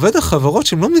אומרת, אתה עובד על חברות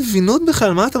שהן לא מבינות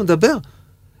בכלל מה אתה מדבר.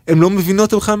 הן לא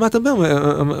מבינות בכלל מה אתה מדבר,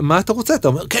 מה אתה רוצה. אתה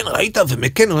אומר, כן, ראית,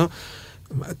 ומכן,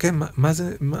 כן,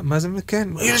 מה זה מכן?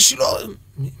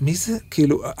 מי זה?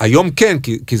 כאילו, היום כן,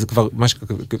 כי זה כבר,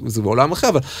 זה בעולם אחר,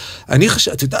 אבל אני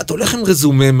חושב, אתה יודע, אתה הולך עם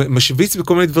רזומה, משוויץ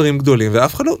בכל מיני דברים גדולים,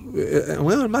 ואף אחד לא,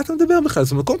 אומרים, על מה אתה מדבר בכלל?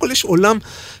 זאת אומרת, קודם כל יש עולם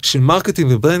של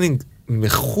מרקטינג וברנינג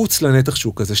מחוץ לנתח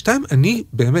שוק הזה. שתיים,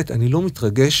 באמת, אני לא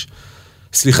מתרגש,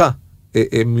 סליחה,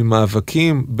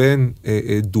 ממאבקים בין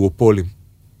דואופולים.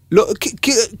 לא,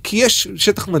 כי יש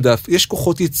שטח מדף, יש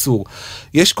כוחות ייצור,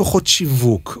 יש כוחות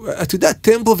שיווק, אתה יודע,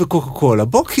 טמבו וקוקה קולה,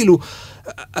 בוא כאילו,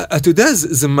 אתה יודע,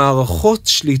 זה מערכות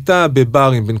שליטה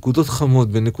בברים, בנקודות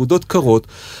חמות, בנקודות קרות,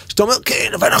 שאתה אומר, כן,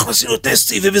 אבל אנחנו עשינו את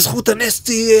נסטי, ובזכות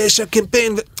הנסטי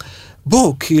שהקמפיין,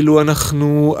 בוא, כאילו,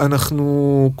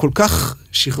 אנחנו כל כך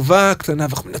שכבה קטנה,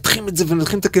 ואנחנו מנתחים את זה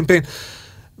ומנתחים את הקמפיין,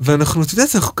 ואנחנו, אתה יודע,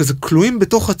 אנחנו כזה כלואים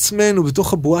בתוך עצמנו,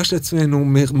 בתוך הבועה של עצמנו,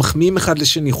 מחמיאים אחד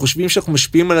לשני, חושבים שאנחנו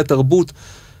משפיעים על התרבות.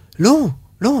 לא.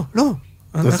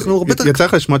 אנחנו הרבה יותר... יצא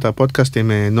לך לשמוע את הפודקאסט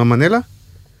עם נועם מנלה?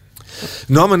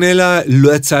 נועם מנלה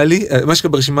לא יצא לי, מה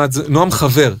שקרה ברשימה, נועם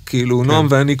חבר, כאילו נועם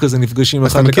ואני כזה נפגשים.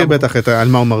 אתה מכיר בטח על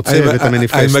מה הוא מרצה ואת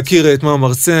המניפסט. אני מכיר את מה הוא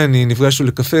מרצה, אני נפגשנו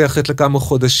לקפה אחרי לכמה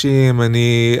חודשים,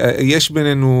 יש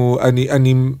בינינו,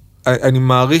 אני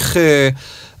מעריך,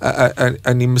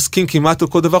 אני מסכים כמעט על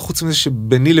כל דבר, חוץ מזה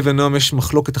שביני לבין נועם יש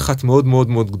מחלוקת אחת מאוד מאוד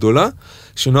מאוד גדולה,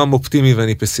 שנועם אופטימי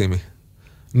ואני פסימי.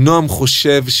 נועם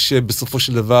חושב שבסופו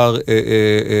של דבר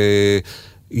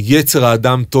יצר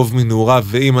האדם טוב מנעוריו,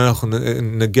 ואם אנחנו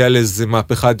נגיע לאיזו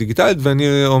מהפכה דיגיטלית,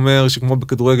 ואני אומר שכמו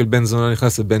בכדורגל בן זונה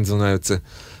נכנס ובן זונה יוצא.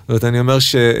 זאת אומרת, אני אומר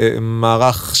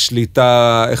שמערך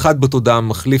שליטה אחד בתודעה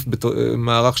מחליף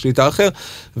מערך שליטה אחר,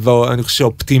 ואני חושב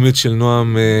שהאופטימיות של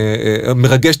נועם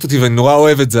מרגשת אותי, ואני נורא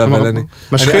אוהב את זה, אבל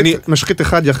אני... משחית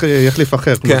אחד יחליף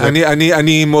אחר. כן,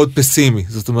 אני מאוד פסימי,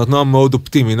 זאת אומרת, נועם מאוד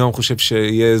אופטימי, נועם חושב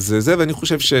שיהיה זה, ואני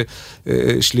חושב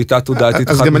ששליטה תודעתית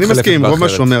אז גם אני מסכים עם רוב מה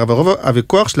שאומר, אבל רוב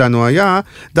הוויכוח שלנו היה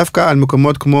דווקא על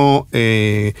מקומות כמו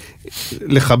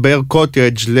לחבר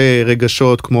קוטג'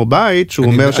 לרגשות כמו בית, שהוא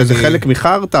אומר שזה חלק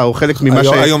מחרטה, או חלק ממה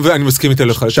היום אני מסכים איתי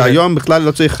לך. שהיום בכלל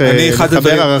לא צריך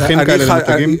לחבר ערכים כאלה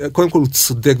למותגים. קודם כל הוא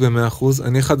צודק ב100%,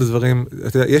 אני אחד הדברים,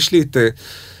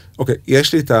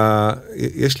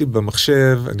 יש לי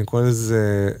במחשב, אני קורא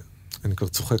לזה, אני כבר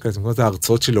צוחק על זה, אני קורא לזה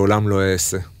ההרצאות שלעולם לא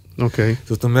אעשה. אוקיי.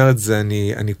 זאת אומרת,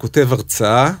 אני כותב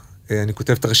הרצאה, אני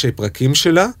כותב את ראשי פרקים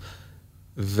שלה,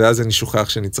 ואז אני שוכח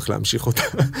שאני צריך להמשיך אותה.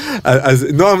 אז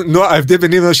נועם, ההבדל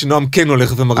ביני הוא שנועם כן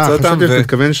הולך ומרצה אותם. חשבתי שאתה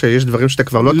מתכוון שיש דברים שאתה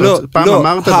כבר לא, פעם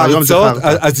אמרת והיום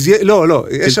זכרת. לא,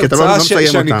 יש הרצאה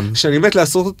שאני מת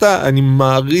לעשות אותה, אני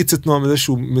מעריץ את נועם הזה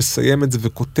שהוא מסיים את זה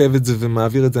וכותב את זה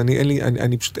ומעביר את זה,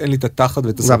 אני פשוט אין לי את התחת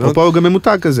ואת הסבלנות. ואפרופו הוא גם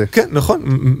ממותג כזה. כן, נכון.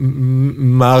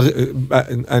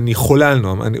 אני חולה על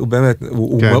נועם, הוא באמת,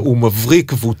 הוא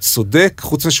מבריק והוא צודק,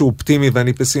 חוץ משהו אופטימי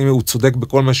ואני פסימי, הוא צודק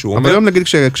בכל מה שהוא אומר. אבל היום נגיד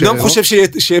נועם חושב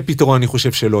שיהיה פתרון, אני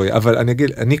חושב שלא יהיה, אבל אני אגיד,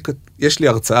 יש לי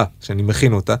הרצאה שאני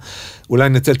מכין אותה, אולי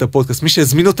נצל את הפודקאסט, מי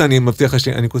שהזמין אותה, אני מבטיח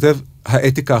שלי, אני כותב,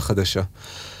 האתיקה החדשה.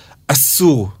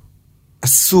 אסור,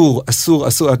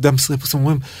 אדם סריפוס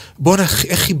אומרים, בוא איך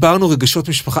חיברנו רגשות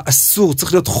משפחה, אסור,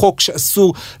 צריך להיות חוק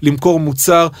שאסור למכור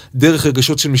מוצר דרך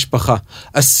רגשות של משפחה,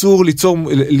 אסור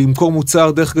למכור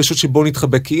מוצר דרך רגשות שבו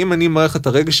נתחבק, כי אם אני מערך את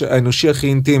הרגש האנושי הכי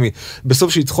אינטימי,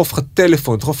 בסוף שידחוף לך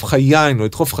טלפון, ידחוף לך יין, או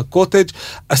ידחוף לך קוטג',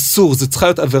 אסור, זה צריכה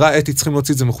להיות עבירה אתית, צריכים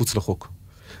להוציא את זה מחוץ לחוק.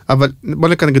 אבל בוא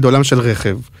נקרא נגיד עולם של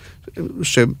רכב,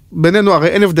 שבינינו הרי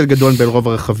אין הבדל גדול בין רוב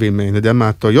הרכבים, אני יודע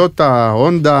מה, טויוטה,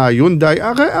 הונדה, יונדאי,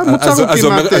 הרי המוצר הוא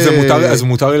כמעט... אז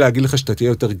מותר לי להגיד לך שאתה תהיה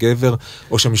יותר גבר,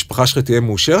 או שהמשפחה שלך תהיה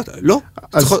מאושרת? לא,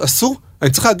 אסור. אני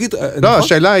צריך להגיד... לא,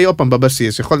 השאלה היא, פעם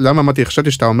בבסיס, למה אמרתי,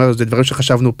 חשבתי שאתה אומר, זה דברים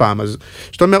שחשבנו פעם, אז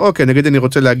שאתה אומר, אוקיי, נגיד אני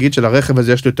רוצה להגיד שלרכב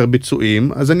הזה יש לי יותר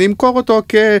ביצועים, אז אני אמכור אותו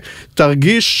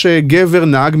כתרגיש גבר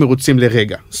נהג מרוצים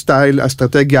לרגע, סטייל,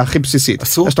 אסטרטגיה הכי בסיסית.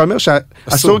 אסור. אז אתה אומר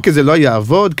שאסור כי זה לא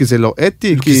יעבוד, כי זה לא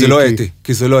אתי,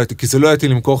 כי זה לא אתי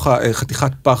למכור לך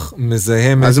חתיכת פח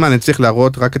מזהמת. אז מה, אני צריך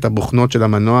להראות רק את הבוכנות של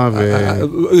המנוע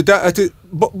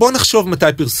בוא נחשוב מתי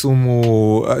פרסום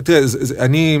הוא... תראה,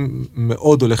 אני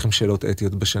מאוד הולך עם שאלות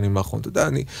אתיות בשנים האחרונות. אתה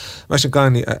יודע, מה שנקרא,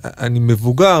 אני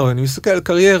מבוגר, אני מסתכל על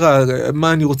קריירה,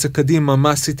 מה אני רוצה קדימה,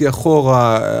 מה עשיתי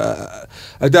אחורה.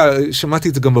 אתה יודע, שמעתי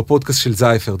את זה גם בפודקאסט של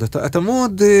זייפרד. אתה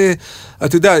מאוד...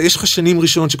 אתה יודע, יש לך שנים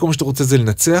ראשונות שכל מה שאתה רוצה זה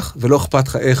לנצח, ולא אכפת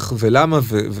לך איך ולמה,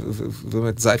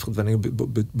 ובאמת זייפרד ואני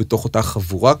בתוך אותה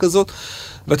חבורה כזאת.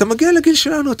 ואתה מגיע לגיל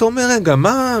שלנו, אתה אומר, רגע,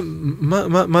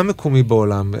 מה מקומי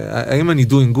בעולם? האם אני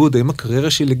doing good? האם הקריירה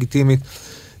שלי לגיטימית?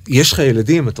 יש לך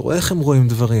ילדים, אתה רואה איך הם רואים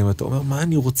דברים, אתה אומר, מה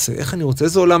אני רוצה? איך אני רוצה?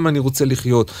 איזה עולם אני רוצה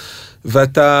לחיות?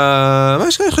 ואתה,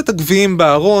 יש לך את הגביעים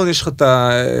בארון, יש לך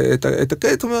אתה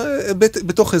אומר,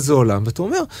 בתוך איזה עולם, ואתה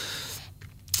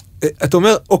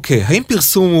אומר, אוקיי, האם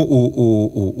פרסום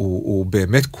הוא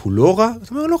באמת כולו רע?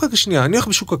 אתה אומר, לא, רגע שנייה, אני הולך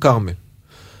בשוק הכרמל.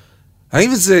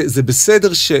 האם זה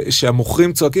בסדר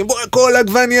שהמוכרים צועקים, בוא, כל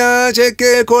עגבניה,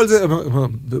 שקל, כל זה,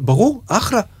 ברור,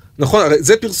 אחלה. נכון,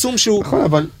 זה פרסום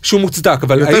שהוא מוצדק,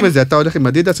 אבל יותר מזה, אתה הולך עם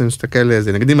אדידס, אני מסתכל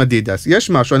לזה, נגיד עם אדידס, יש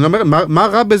משהו, אני אומר, מה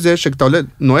רע בזה שאתה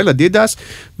נועל אדידס,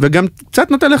 וגם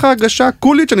קצת נותן לך הרגשה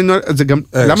קולית, שאני נועל, זה גם,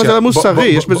 למה זה לא מוסרי?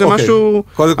 יש בזה משהו,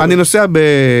 אני נוסע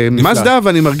במזדה,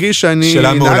 ואני מרגיש שאני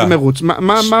נהג מרוץ,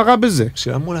 מה רע בזה?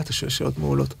 שאלה מעולה, אתה שואל שאלות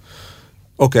מעולות.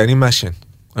 אוקיי, אני מעשן.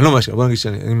 אני לא מעשן, בוא נגיד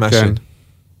שאני מעשן.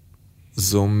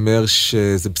 זה אומר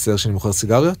שזה בסדר שאני מוכר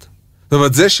סיגריות? זאת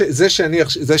אומרת,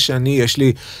 זה שאני, יש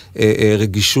לי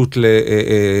רגישות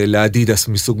לאדידס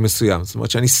מסוג מסוים. זאת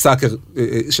אומרת,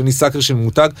 שאני סאקר של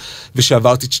מותג,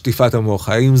 ושעברתי את שטיפת המוח.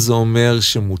 האם זה אומר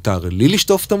שמותר לי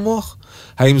לשטוף את המוח?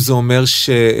 האם זה אומר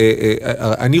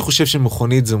אני חושב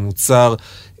שמכונית זה מוצר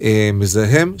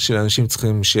מזהם, שלאנשים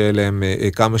צריכים שיהיה להם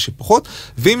כמה שפחות,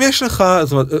 ואם יש לך,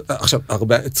 זאת אומרת, עכשיו,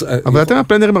 הרבה... אבל אתם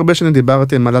הפלנרים הרבה שנים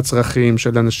דיברתם על הצרכים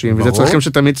של אנשים, וזה צרכים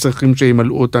שתמיד צריכים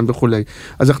שימלאו אותם וכולי.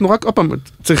 אז אנחנו רק, עוד פעם,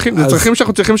 זה צרכים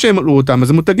שאנחנו צריכים שימלאו אותם, אז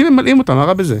המותגים ממלאים אותם, מה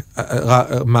רע בזה?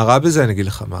 מה רע בזה? אני אגיד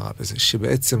לך מה רע בזה,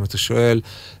 שבעצם אתה שואל,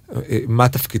 מה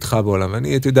תפקידך בעולם?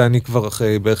 אתה יודע, אני כבר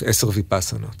אחרי בערך 10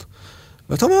 ויפאסנות.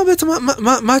 ואתה אומר בעצם,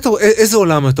 איזה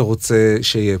עולם אתה רוצה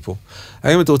שיהיה פה?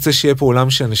 האם אתה רוצה שיהיה פה עולם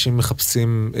שאנשים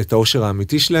מחפשים את האושר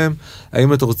האמיתי שלהם?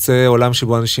 האם אתה רוצה עולם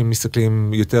שבו אנשים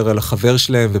מסתכלים יותר על החבר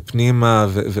שלהם ופנימה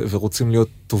ורוצים להיות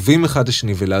טובים אחד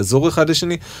לשני ולעזור אחד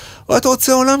לשני? או אתה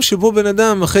רוצה עולם שבו בן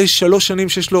אדם אחרי 3 שנים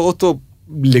שיש לו אוטו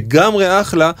לגמרי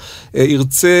אחלה,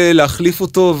 ירצה להחליף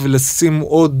אותו ולשים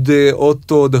עוד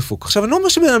אוטו דפוק. עכשיו, אני לא אומר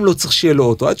שבן אדם לא צריך שיהיה לו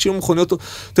אוטו, עד שיהיו מכוניות,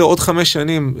 תראה, עוד 5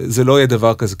 שנים זה לא יהיה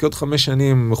דבר כזה, כי עוד 5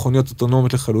 שנים מכוניות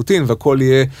אוטונומיות לחלוטין, והכל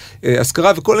יהיה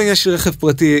השכרה, וכל העניין של רכב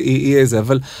פרטי יהיה זה,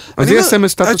 אבל... אז יהיה סמל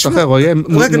סטטוס אחר, או יהיה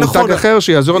מותג אחר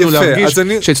שיעזור לנו להרגיש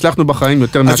שהצלחנו בחיים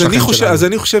יותר מהשכן שלנו. אז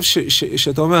אני חושב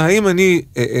שאתה אומר,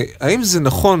 האם זה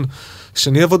נכון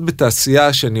שאני אעבוד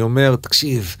בתעשייה, שאני אומר,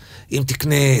 תקשיב, אם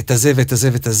תקנה את הזה ואת הזה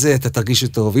ואת הזה, אתה תרגיש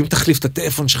טוב, אם תחליף את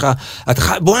הטלפון שלך, אתה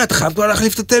חייב כבר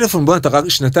להחליף את הטלפון, אתה רק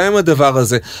שנתיים הדבר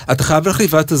הזה, אתה חייב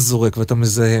להחליף, ואתה זורק, ואתה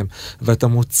מזהם, ואתה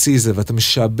מוציא זה, ואתה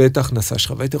משעבד את ההכנסה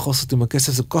שלך, והייתי יכול לעשות עם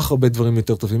הכסף, זה כל כך הרבה דברים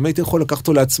יותר טובים, הייתי יכול לקחת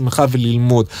אותו לעצמך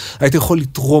וללמוד, הייתי יכול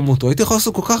לתרום אותו, הייתי יכול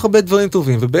לעשות כל כך הרבה דברים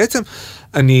טובים, ובעצם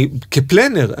אני,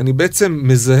 כפלנר, אני בעצם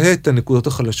מזהה את הנקודות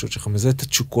החלשות שלך, מזהה את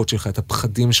התשוקות שלך, את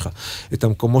הפחדים שלך, את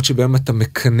המקומות שבהם אתה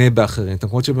מקנה באחרים, את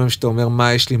המקומות שבהם שאתה אומר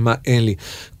מה יש לי, מה אין לי.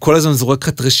 כל הזמן זורק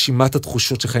את רשימת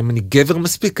התחושות שלך, אם אני גבר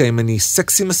מספיק, אם אני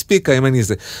סקסי מספיק, אם אני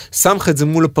זה. שם לך את זה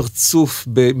מול הפרצוף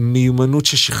במיומנות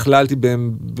ששכללתי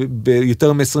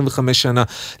ביותר מ-25 שנה.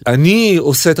 אני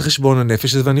עושה את החשבון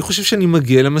הנפש הזה, ואני חושב שאני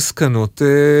מגיע למסקנות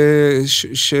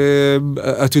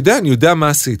שאת יודע, אני יודע מה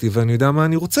עשיתי, ואני יודע מה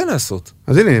אני רוצה לעשות.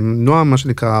 אז הנה, נועם, מה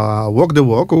שנקרא walk the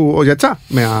walk, הוא יצא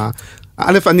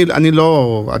א', אני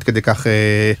לא עד כדי כך,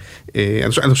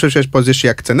 אני חושב שיש פה איזושהי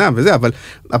הקצנה וזה,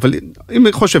 אבל אם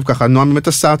אני חושב ככה, נועם באמת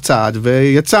עשה צעד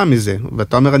ויצא מזה,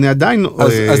 ואתה אומר, אני עדיין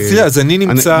אז אני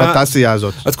נמצא בתעשייה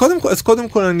הזאת. אז קודם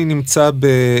כל אני נמצא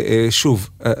שוב,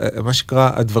 מה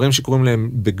שקרה, הדברים שקוראים להם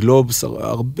בגלובס,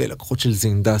 הרבה לקוחות שלי זה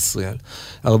אינדסטריאל,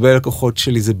 הרבה לקוחות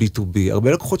שלי זה B2B,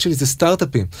 הרבה לקוחות שלי זה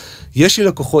סטארט-אפים. יש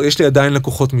לי עדיין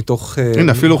לקוחות מתוך...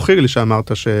 הנה, אפילו חיל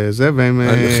שאמרת שזה, והם...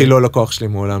 חיל לא לקוח שלי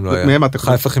מעולם לא היה.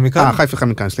 חיפה כימיקל. חיפה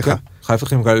כימיקל, סליחה. חיפה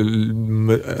כימיקל.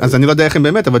 אז אני לא יודע איך הם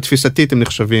באמת, אבל תפיסתית הם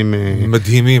נחשבים...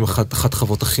 מדהימים, אחת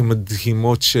החוות הכי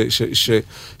מדהימות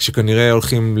שכנראה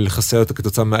הולכים לחסל אותה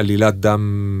כתוצאה מעלילת דם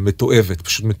מתועבת,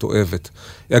 פשוט מתועבת.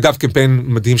 אגב, קמפיין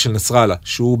מדהים של נסראללה,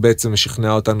 שהוא בעצם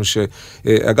משכנע אותנו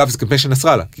אגב, זה קמפיין של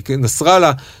נסראללה, כי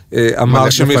נסראללה אמר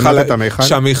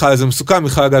שהמיכל הזה מסוכן,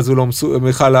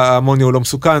 מיכל האמוניה הוא לא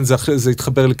מסוכן, זה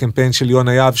התחבר לקמפיין של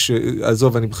יונה יהב,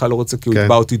 שעזוב, אני בכלל לא רוצה, כי הוא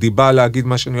יתבע אותי דיבה להגיד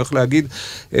מה שאני הולך להגיד,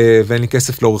 ואין לי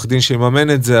כסף לעורך דין שיממן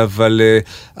את זה,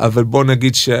 אבל בוא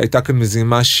נגיד שהייתה כאן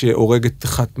מזימה שהורגת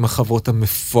אחת מהחברות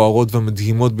המפוארות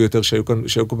והמדהימות ביותר שהיו כאן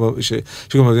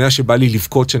במדינה, שבא לי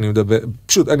לבכות שאני מדבר,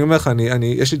 פשוט, אני אומר לך,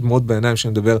 יש לי דמעות בעיניים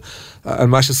שאני מדבר על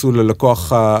מה שעשו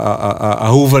ללקוח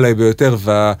האהוב עליי ביותר,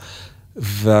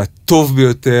 והטוב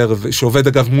ביותר, שעובד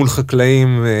אגב מול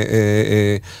חקלאים,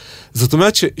 זאת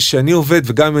אומרת שאני עובד,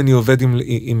 וגם אם אני עובד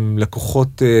עם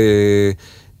לקוחות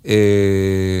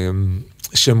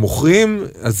שמוכרים,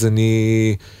 אז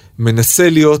אני מנסה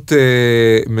להיות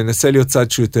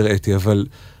צד שהוא יותר אתי, אבל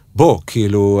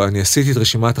כאילו, אני עשיתי את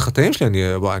רשימת החטאים שלי, אני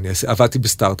עבדתי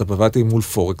בסטארט-אפ, עבדתי מול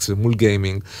פורקס ומול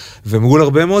גיימינג, ומול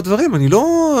הרבה מאוד דברים,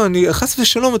 אני חס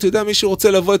ושלום, אתה יודע, מי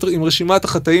שרוצה לבוא עם רשימת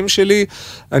החטאים שלי,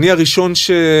 אני הראשון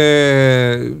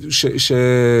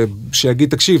שיגיד,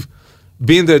 תקשיב,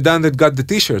 been there, done that, got the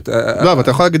t-shirt. לא, אבל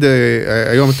אתה יכול להגיד,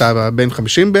 היום אתה בין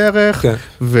 50 בערך,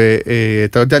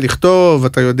 ואתה יודע לכתוב,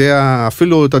 אתה יודע,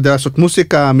 אפילו אתה יודע לעשות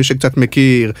מוסיקה, מי שקצת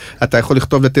מכיר, אתה יכול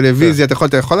לכתוב לטלוויזיה,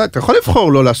 אתה יכול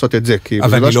לבחור לא לעשות את זה.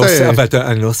 אבל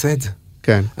אני לא עושה את זה.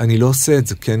 כן. אני לא עושה את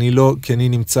זה, כי אני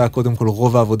נמצא, קודם כל,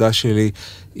 רוב העבודה שלי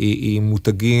היא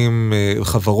מותגים,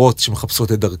 חברות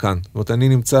שמחפשות את דרכן. זאת אומרת, אני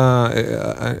נמצא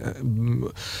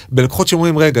בלקוחות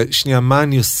שאומרים, רגע, שנייה, מה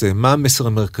אני עושה? מה המסר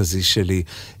המרכזי שלי?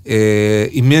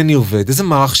 עם מי אני עובד? איזה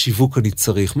מערך שיווק אני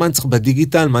צריך? מה אני צריך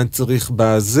בדיגיטל? מה אני צריך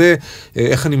בזה?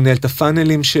 איך אני מנהל את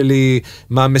הפאנלים שלי?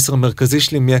 מה המסר המרכזי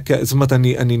שלי? זאת אומרת,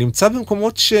 אני נמצא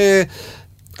במקומות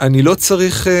אני לא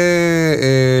צריך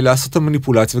לעשות את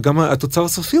המניפולציה, וגם התוצר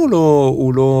הסופי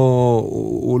הוא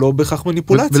לא בהכרח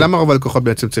מניפולציה. ולמה רוב הלקוחות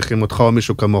בעצם צריכים אותך או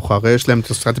מישהו כמוך? הרי יש להם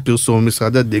את משרד הפרסום,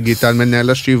 משרד הדיגיטל, מנהל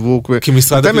השיווק,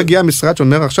 אתה מגיע משרד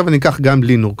שאומר, עכשיו אני אקח גם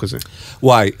לינור כזה.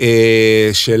 וואי,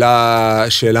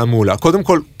 שאלה מעולה. קודם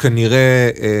כל, כנראה...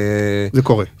 זה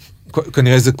קורה.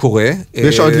 כנראה זה קורה.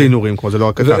 ויש עוד לינורים, כמו זה לא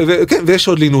רק אתה. כן, ויש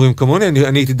עוד לינורים כמוני,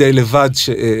 אני הייתי די לבד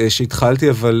שהתחלתי,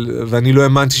 ואני לא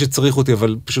האמנתי שצריך אותי,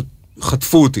 אבל פשוט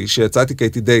חטפו אותי, שיצאתי כי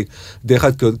הייתי די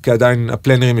אחד, כי עדיין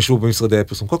הפלנרים ישבו במשרדי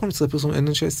הפרסום. כל משרדי פרסום אין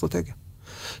אנשי אסטרטגיה.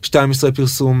 2 משרדי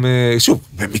פרסום, שוב,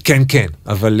 כן,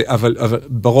 אבל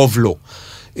ברוב לא.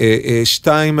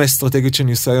 2 האסטרטגיות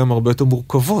שאני עושה היום הרבה יותר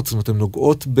מורכבות, זאת אומרת, הן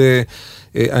נוגעות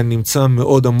אני נמצא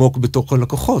מאוד עמוק בתוך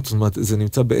הלקוחות, זאת אומרת, זה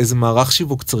נמצא באיזה מערך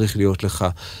שיווק צריך להיות לך,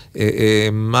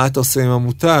 מה אתה עושה עם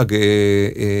המותג,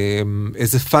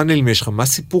 איזה פאנלים יש לך, מה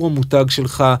סיפור המותג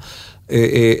שלך,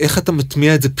 איך אתה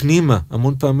מטמיע את זה פנימה,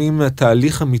 המון פעמים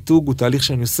התהליך המיתוג הוא תהליך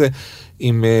שאני עושה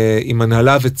עם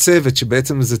הנהלה וצוות,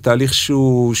 שבעצם זה תהליך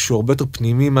שהוא הרבה יותר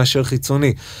פנימי מאשר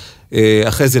חיצוני,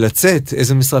 אחרי זה לצאת,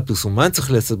 איזה משרד פרסום, מה אני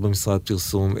צריך לצאת במשרד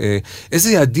פרסום,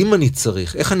 איזה יעדים אני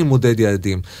צריך, איך אני מודד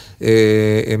יעדים.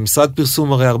 משרד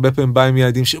פרסום הרי הרבה פעמים בא עם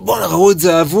יעדים שבואו ראו את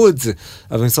זה, אהבו את זה,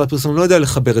 אבל משרד פרסום לא יודע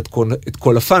לחבר את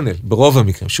כל הפאנל, ברוב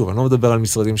המקרים. שוב, אני לא מדבר על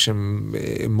משרדים שהם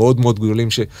מאוד מאוד גדולים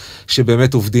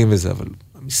שבאמת עובדים בזה, אבל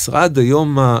המשרד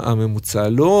היום הממוצע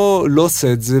לא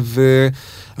עושה את זה,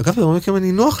 ואגב, ברוב המקרים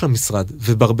אני נוח למשרד,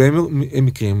 ובהרבה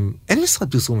מקרים אין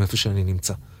משרד פרסום איפה שאני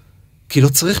נמצא. כי לא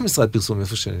צריך משרד פרסום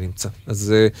איפה שאני נמצא.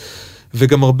 אז,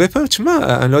 וגם הרבה פעמים, תשמע,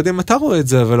 אני לא יודע אם אתה רואה את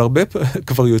זה, אבל הרבה פעמים,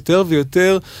 כבר יותר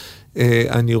ויותר,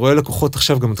 אני רואה לקוחות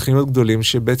עכשיו גם מתחילים להיות גדולים,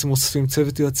 שבעצם אוספים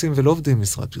צוות יועצים ולא עובדים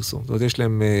משרד פרסום. זאת אומרת, יש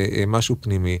להם משהו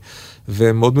פנימי,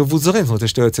 והם מאוד מבוזרים. זאת אומרת,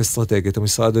 יש את היועץ האסטרטגי,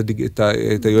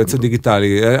 את היועץ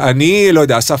הדיגיטלי. אני, לא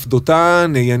יודע, אסף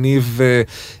דותן,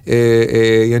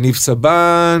 יניב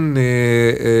סבן,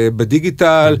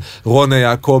 בדיגיטל, רונה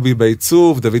יעקובי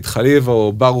בעיצוב, דוד חליבה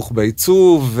או ברוך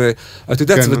בעיצוב, ואתה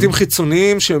יודע, צוותים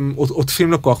חיצוניים שהם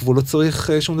עוטפים לקוח, והוא לא צריך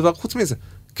שום דבר חוץ מזה.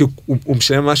 כי הוא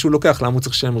משלם מה שהוא לוקח, למה הוא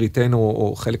צריך לשלם ריטיין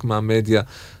או חלק מהמדיה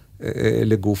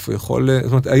לגוף.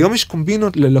 זאת אומרת, היום יש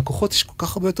קומבינות, ללקוחות יש כל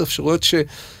כך הרבה יותר אפשרויות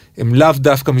שהם לאו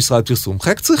דווקא משרד פרסום.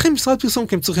 חלק צריכים משרד פרסום,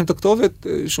 כי הם צריכים את הכתובת,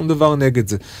 שום דבר נגד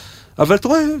זה. אבל אתה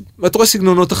רואה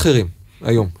סגנונות אחרים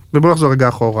היום. ובוא נחזור רגע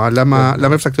אחורה,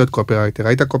 למה הפסקת להיות קופירייטר?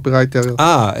 היית קופירייטר?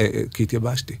 כי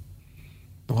התייבשתי.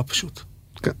 נורא פשוט.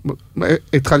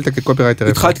 התחלת כקופירייטר?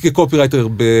 התחלתי כקופירייטר,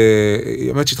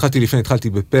 האמת התחלתי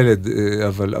בפלד,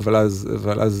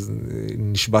 אבל אז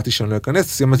נשבעתי שאני לא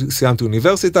אכנס, סיימתי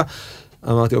אוניברסיטה,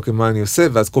 אמרתי, אוקיי, מה אני עושה?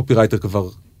 ואז קופירייטר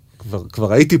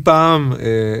כבר הייתי פעם,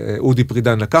 אודי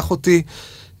פרידן לקח אותי,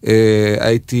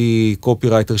 הייתי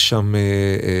קופירייטר שם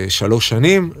 3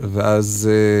 שנים,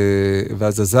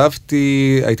 ואז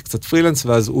עזבתי, הייתי קצת פרילנס,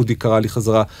 ואז אודי קרא לי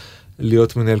חזרה,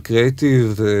 להיות מנהל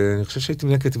קריאיטיב, ואני חושב שהייתי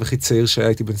מנהל קריאיטיב הכי צעיר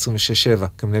שהייתי בן 26-7,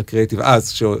 כמנהל קריאיטיב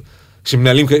אז,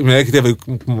 שמנהלים מנהל קריאיטיב,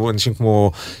 אנשים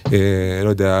כמו, לא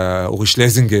יודע, אורי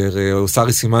שלזינגר, או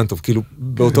סארי סימנטוב, כאילו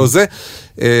באותו זה,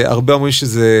 הרבה אומרים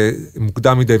שזה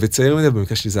מוקדם מדי וצעיר מדי,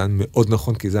 במקרה שלי זה היה מאוד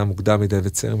נכון, כי זה היה מוקדם מדי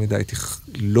וצעיר מדי, הייתי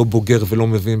לא בוגר ולא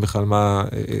מבין בכלל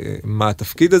מה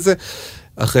התפקיד הזה.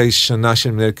 אחרי שנה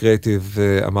של מנהל קריאיטיב,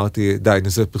 אמרתי, די,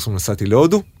 נעזוב פרסום, נסעתי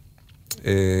להודו,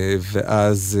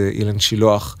 ואז אילן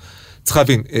שילוח, צריך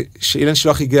להבין, שאילן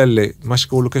שילוח הגיע למה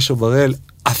שקראו לו קשר בראל,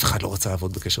 אף אחד לא רצה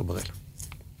לעבוד בקשר בראל.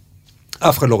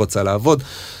 אף אחד לא רצה לעבוד.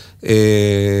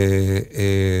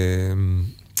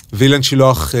 ואילן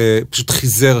שילוח פשוט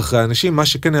חיזר אחרי האנשים, מה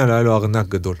שכן היה לו ארנק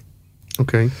גדול.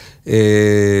 אוקיי.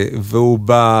 והוא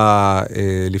בא,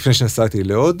 לפני שנסעתי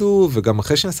להודו, וגם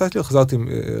אחרי שנסעתי לו,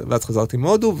 ואז חזרתי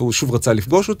מהודו, והוא שוב רצה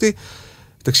לפגוש אותי.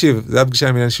 תקשיב, זה היה פגישה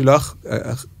עם אילן שילוח,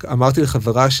 אמרתי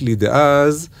לחברה שלי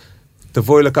דאז,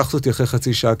 תבואי לקחת אותי אחרי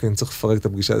חצי שעה, כי אני צריך לפרק את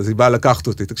הפגישה, אז היא באה לקחת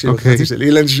אותי, תקשיב, חצי של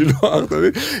אילן שילוח,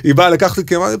 היא באה לקחת אותי,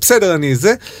 כי אמרתי, בסדר, אני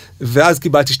זה, ואז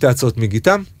קיבלתי 2 הצעות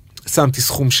מגיטם, שמתי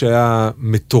סכום שהיה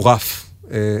מטורף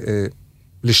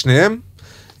לשניהם,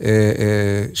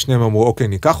 שניהם אמרו, אוקיי,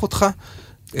 ניקח אותך,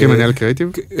 כמנהל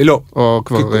קריאיטיב? לא. או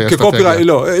כבר אסטרטגיה?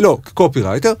 לא,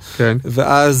 כקופירייטר. כן.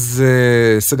 ואז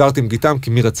סגרתי עם גיטם, כי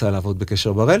מי רצה לעבוד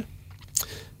בקשר בראל.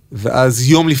 ואז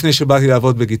יום לפני שבאתי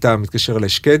לעבוד בגיטם, מתקשר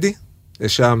לשקדי,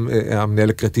 שם המנהל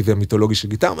הקריאטיבי המיתולוגי של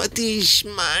גיטם, אמרתי,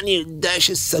 שמע, אני יודע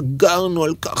שסגרנו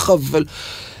על כך, אבל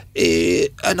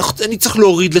אני צריך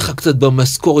להוריד לך קצת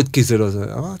במשכורת, כי זה לא זה.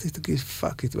 אמרתי, תגיד,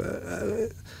 פאק איט.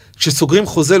 כשסוגרים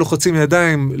חוזה, לוחצים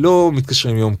ידיים, לא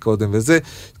מתקשרים יום קודם, וזה,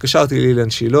 התקשרתי לאילן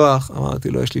שילוח, אמרתי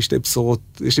לו, יש לי 2 בשורות,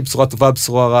 יש לי בשורה טובה,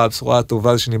 בשורה רעה, בשורה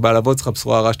הטובה שאני בא לעבוד, צריך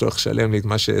בשורה רעה שאתה הולך לשלם לי את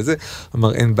מה שזה,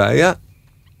 אמר, אין בעיה,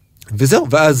 וזהו,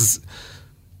 ואז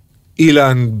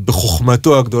אילן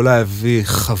בחוכמתו הגדולה הביא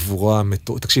חבורה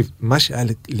תקשיב, מה שהיה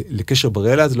לקשר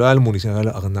בראל אז לא היה למונית, היה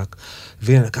לארנק,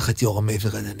 ואילן לקח את יורם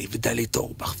עברדני, ודלית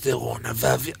אורבך, ורונה,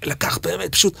 ולקח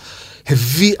באמת, פשוט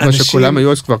הביא אנשים... מה שכולם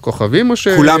היו אז כבר כוכבים, או ש...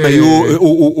 כולם היו,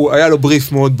 היה לו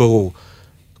בריף מאוד ברור.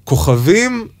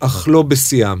 כוכבים, אך לא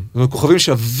בשיאם. זאת אומרת, כוכבים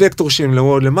שהווקטור שהם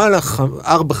למעלה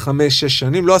 4, 5, 6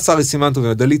 שנים, לא סארי סימנטוב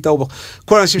ודלית אורבך,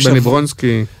 כל האנשים בני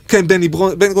ברונסקי. כן, בני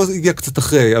ברונסקי הגיע קצת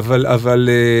אחרי, אבל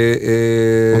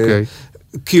אוקיי.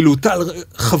 כאילו,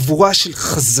 חבורה של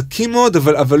חזקים מאוד,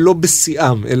 אבל לא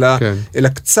בשיאם, אלא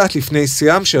קצת לפני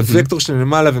שיאם, שהווקטור שלהם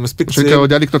למעלה ומספיק צעירים... שאתה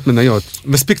יודע לקנות מניות.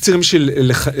 מספיק צעירים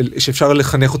שאפשר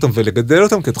לחנך אותם ולגדל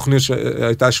אותם, כי התוכנית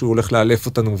הייתה שהוא הולך לאלף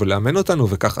אותנו ולאמן אותנו,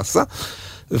 וכך עשה.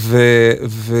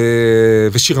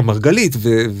 ושירה מרגלית,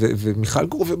 ומיכל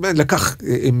גור, לקח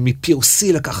מ-POC,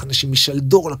 לקח אנשים,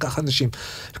 משלדור, לקח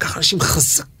אנשים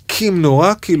חזקים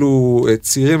נורא, כאילו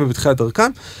צעירים בבתחילת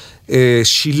דרכם,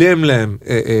 שילם להם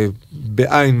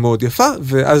בעין מאוד יפה,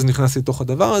 ואז נכנסתי לתוך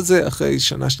הדבר הזה, אחרי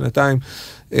שנה, שנתיים,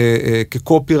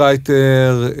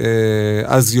 כקופירייטר,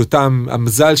 אז יותם,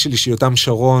 המזל שלי שיותם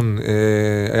שרון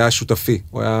היה שותפי,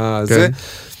 הוא היה זה,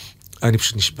 אני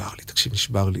פשוט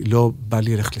נשבר לי, לא בא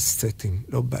לי ללכת לסטים,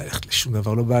 לא בא לי ללכת לשום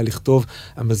דבר, לא בא לי לכתוב,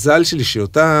 המזל שלי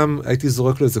שיותם, הייתי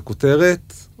זורק לו איזה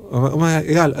כותרת, הוא אומר,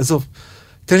 יאללה, עזוב,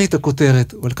 תן לי את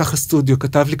הכותרת, הוא לקח לסטודיו,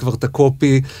 כתב לי כבר את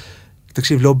הקופי,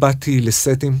 תקשיב, לא באתי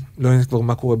לסטים, לא יודעת כבר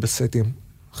מה קורה בסטים,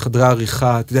 חדרי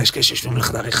עריכה, אתה יודע, יש כאלה שיושבים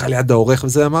לחדר עריכה ליד העורך,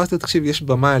 וזה אמרתי, תקשיב, יש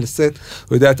במה על הסט,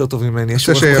 הוא יודע יותר טוב ממני, יש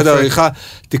עורך בחדר עריכה,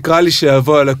 תקרא לי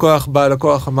שיבוא הלקוח, בא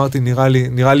הלקוח, אמרתי,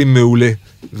 נראה לי מעולה.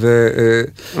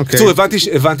 בקיצור,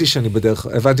 הבנתי שאני בדרך,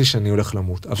 הבנתי שאני הולך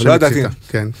למות, אבל לא ידעתי,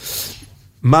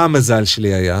 מה המזל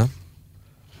שלי היה,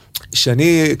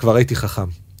 שאני כבר הייתי חכם.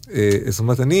 זאת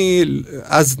אומרת,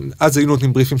 אז היינו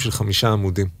נותנים בריפים של 5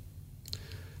 עמודים,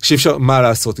 שאפשר מה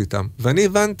לעשות איתם, ואני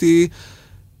הבנתי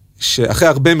שאחרי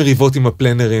הרבה מריבות עם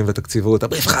הפלנרים והתקציבות,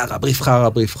 הבריף חרה,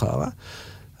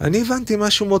 אני הבנתי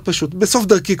משהו מאוד פשוט, בסוף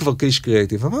דרכי כבר כאיש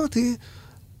קריאטיב, אמרתי,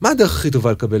 מה הדרך הכי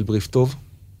טובה לקבל בריף טוב?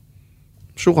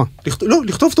 שורה. לא,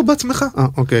 לכתוב אותו בעצמך.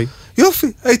 אוקיי.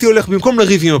 יופי, הייתי הולך במקום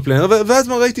לריב עם הפלנר, ואז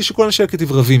ראיתי שכל אנשי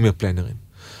הקריאטיב רבים מהפלנרים.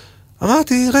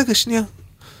 אמרתי, רגע, שנייה,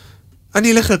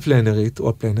 אני אלך לפלנרית, או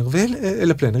הפלנר,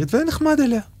 אל הפלנרית, ונחמד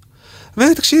אליה.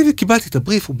 ותקשיבי, קיבלתי את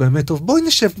הבריף, הוא באמת טוב, בואי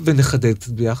נשב ונחדד קצת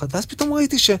ביחד, ואז פתאום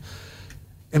ראיתי שהן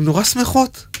נורא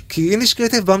שמחות, כי הנה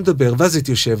שקריאטיב בא מדבר, ואז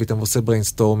הייתי יושב איתם ועושה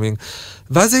בריינסטורמינג,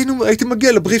 ואז הייתי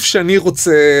מגיע לבריף שאני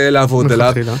רוצה לעבוד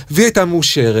עליו, והיא הייתה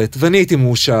מאושרת, ואני הייתי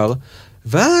מאושר,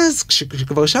 ואז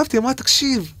כשכבר ישבתי, אמרה,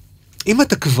 תקשיב, אם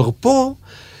אתה כבר פה,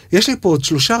 יש לי פה עוד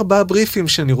 3-4 בריפים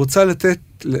שאני רוצה לתת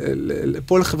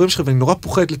פה לחברים שלך, ואני נורא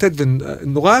פוחדת לתת,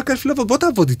 ונורא כיף לבוא, בוא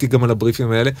תעבוד איתי גם על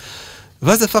הבריפים האלה,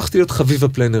 ואז הפכתי להיות חביב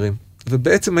הפלנרים.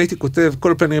 ובעצם הייתי כותב,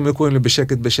 כל הפלנרים היו קוראים לי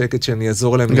בשקט, שאני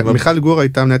אעזור להם. מיכל גור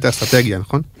הייתה מנהלת האסטרטגיה,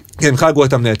 נכון? כן, מיכל גור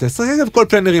הייתה מנהלת האסטרטגיה, וכל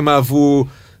פלנרים אהבו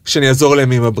שאני אעזור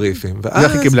להם עם הבריפים.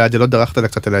 איך היא קיבלה את זה? לא דרכת לה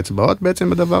קצת על האצבעות בעצם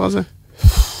בדבר הזה?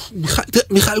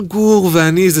 מיכל גור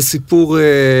ואני, זה סיפור,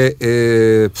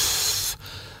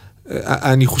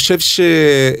 אני חושב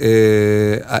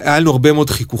שהיה לנו הרבה מאוד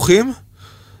חיכוכים,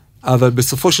 אבל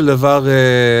בסופו של דבר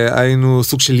היינו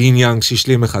סוג של יין יאנג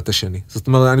שהשלים אחד את השני. זאת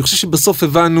אומרת, אני חושב שבסוף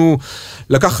הבנו,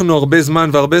 לקחנו הרבה זמן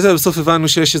והרבה זה, ובסוף הבנו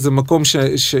שיש איזה מקום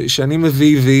שאני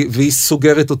מביא והיא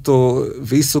סוגרת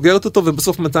אותו,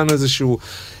 ובסוף מצאנו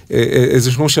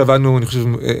איזשהו שעבדנו, אני חושב,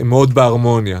 מאוד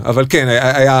בהרמוניה. אבל כן,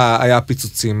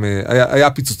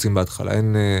 היה פיצוצים בהתחלה,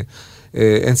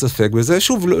 אין ספק בזה.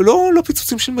 שוב, לא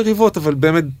פיצוצים של מריבות, אבל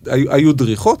באמת היו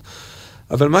דריכות.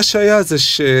 אבל מה שהיה זה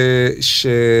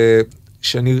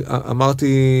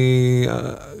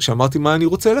שאמרתי מה אני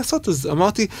רוצה לעשות, אז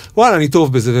אמרתי, וואלה, אני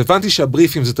טוב בזה, והבנתי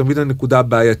שהבריפים זה תמיד הנקודה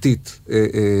הבעייתית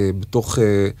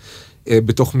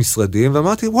בתוך משרדים,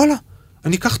 ואמרתי, וואלה,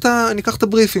 אני אקח את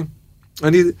הבריפים.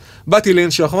 באתי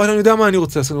לאנשך, אמרתי, אני יודע מה אני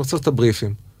רוצה לעשות, אני רוצה את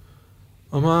הבריפים.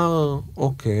 אמר,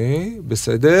 אוקיי,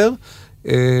 בסדר,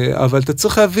 אבל אתה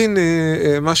צריך להבין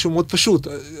משהו מאוד פשוט,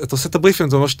 אתה עושה את הבריפים,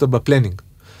 זה אומר שאתה בפלנינג.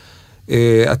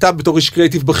 אתה בתור איש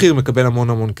קריאטיב בכיר מקבל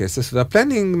המון כסף,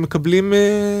 והפלנינג מקבלים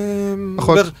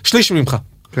שליש ממך.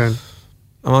 כן.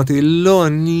 אמרתי, לא,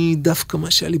 אני דווקא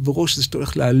מה שהיה לי בראש זה שאתה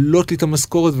הולך להעלות לי את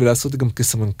המשכורת ולעשות גם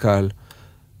כסמנכ"ל.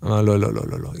 אמר, לא.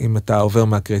 אם אתה עובר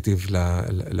מהקריאטיב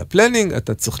לפלנינג,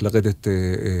 אתה צריך לרדת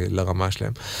לרמה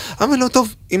שלהם. אמר, לא,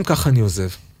 טוב, אם ככה אני עוזב.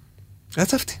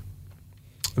 עצבתי.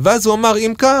 ואז הוא אמר,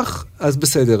 אם כך, אז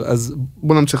בסדר, אז...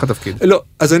 בוא נמשיך התפקיד. לא,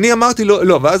 אז אני אמרתי לו,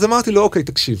 לא, ואז אמרתי לו, אוקיי,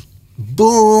 תקשיב.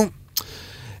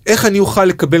 איך אני אוכל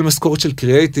לקבל משכורת של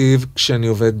קריאטיב כשאני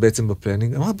עובד בעצם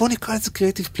בפלנינג? אמר, בוא נקרא את זה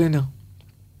קריאטיב פלנר.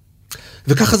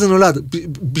 וככה זה נולד,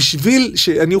 בשביל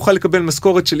שאני אוכל לקבל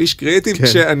משכורת של איש קריאטיב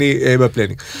כשאני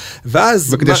בפלנינג.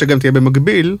 ואז... וכדי שגם תהיה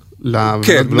במקביל,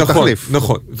 כן,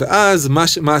 נכון. ואז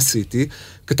מה עשיתי?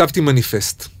 כתבתי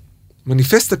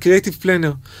מניפסט הקריאטיב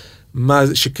פלנר.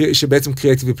 שבעצם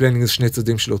קריאטיב ופלנינג זה שני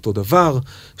צדדים של אותו דבר,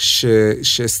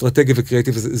 שאסטרטגיה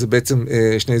וקריאטיב זה בעצם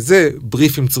שני זה,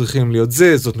 בריפים צריכים להיות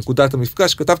זה, זאת נקודת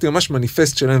המפגש, כתבתי ממש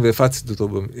מניפסט שלהם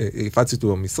והפצתי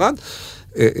אותו במשרד,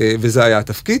 וזה היה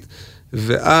התפקיד,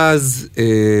 ואז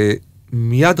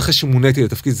מיד אחרי שמוניתי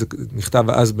לתפקיד, זה נכתב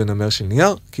אז בנמר של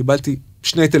נייר, קיבלתי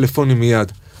 2 טלפונים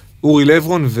מיד, אורי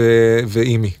לברון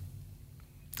ואימי.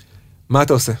 מה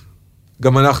אתה עושה?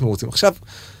 גם אנחנו רוצים. עכשיו,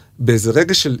 באיזה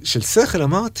רגע של שכל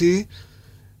אמרתי,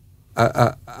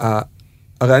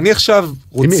 הרי אני עכשיו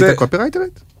רוצה... אם היא הייתה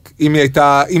קופירייטרית? אם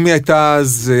היא הייתה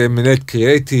אז מנהלת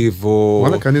קריאטיב, או...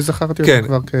 וואלה, כי אני זכרתי אותה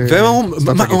כבר והם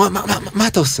אמרו, מה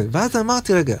אתה עושה? ואז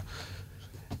אמרתי, רגע,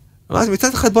 אמרתי,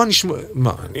 מצד אחד בוא נשמע,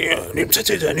 מה, אני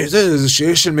המצאתי את זה, זה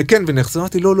שיש של מקן ונחזר,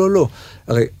 אמרתי, לא,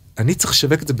 הרי אני צריך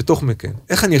לשווק את זה בתוך מקן,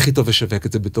 איך אני הכי טוב לשווק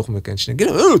את זה בתוך מקן, שנגיד,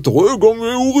 אתה רואה, גם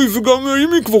אורי וגם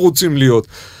אימי כבר רוצים להיות,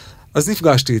 אז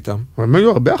נפגשתי איתם. אבל הם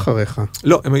היו הרבה אחריך.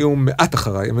 לא, הם היו מעט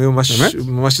אחריי, הם היו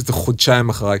ממש איזה חודשיים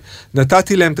אחריי.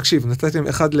 נתתי להם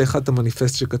אחד לאחד את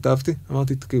המניפסט שכתבתי,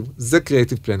 אמרתי, תקשיב, זה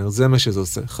קריאטיב פלנר, זה מה שזה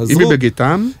עושה. אימי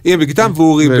בגיטם? אימי בגיטם,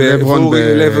 ואורי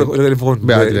לברון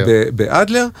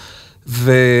באדלר,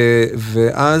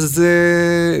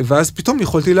 ואז פתאום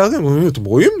יכולתי להרים, אתם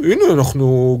רואים? הנה,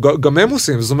 אנחנו, גם הם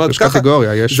עושים, זאת אומרת, יש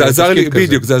קטגוריה, יש תפקיד כזה.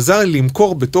 בדיוק, זה עזר לי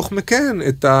למכור בתוך מקן,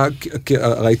 כי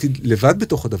ראיתי לבד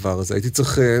בתוך הדבר הזה, הייתי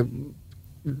צריך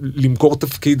למכור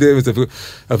תפקיד,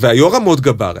 והיורא מאוד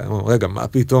גבר, רגע, מה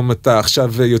פתאום אתה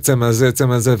עכשיו יוצא מהזה,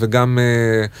 וגם...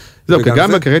 זהו, כי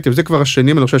גם בקריאטיב, זה כבר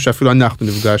השנים, אני חושב שאפילו אנחנו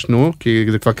נפגשנו, כי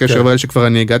זה כבר קשר ואלה שכבר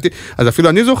אני הגעתי, אז אפילו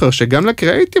אני זוכר שגם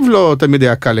לקריאטיב לא תמיד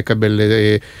היה קל לקבל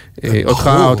אותך,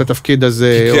 או את התפקיד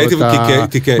הזה,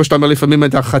 כמו שאתה אומר, לפעמים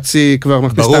אתה חצי כבר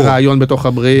מכניס את הרעיון בתוך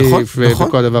הבריף,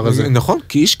 וכל הדבר הזה. נכון,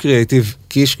 כי איש קריאטיב,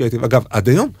 אגב, עד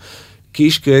היום, כי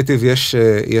איש קריאטיב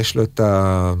יש לו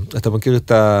אתה מכיר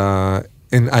את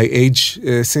ה-NIH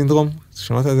סינדרום?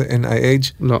 שמעת את זה? NIH?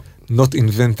 לא. Not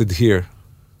invented here.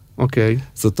 אוקיי.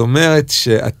 זאת אומרת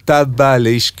שאתה בא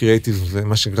לאיש קריאטיב,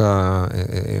 מה שנקרא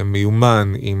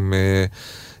מיומן,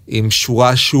 עם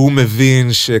שורה שהוא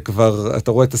מבין שכבר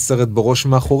אתה רואה את הסרט בראש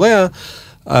מאחוריה,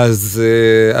 אז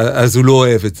הוא לא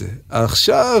אוהב את זה.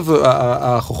 עכשיו,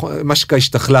 מה שקרה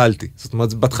השתכללתי. זאת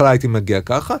אומרת, בהתחלה הייתי מגיע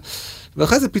ככה,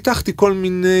 ואחרי זה פיתחתי כל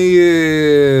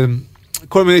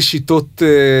מיני שיטות,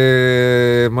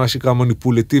 מה שנקרא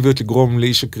מניפולטיביות, לגרום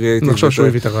לאיש הקריאטיב. נחשוב שהוא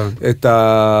הביא את הרעיון.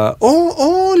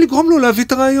 או לגרום לו להביא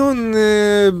את הרעיון.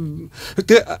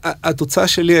 תראה, התוצאה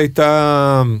שלי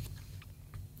הייתה,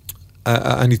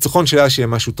 הניצחון שלה שיהיה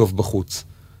משהו טוב בחוץ.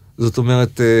 זאת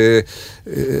אומרת,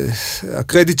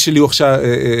 הקרדיט שלי הוא עכשיו,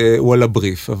 הוא על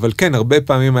הבריף, אבל כן, הרבה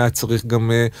פעמים היה צריך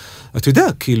גם, אתה יודע,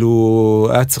 כאילו,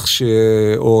 היה צריך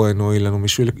שאורן או אילן או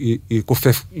מישהו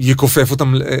יכופף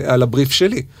אותם על הבריף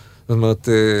שלי. זאת אומרת...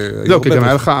 לא, כי גם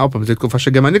היה לך, זו תקופה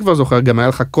שגם אני כבר זוכר, גם היה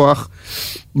לך כוח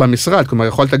במשרד, כלומר,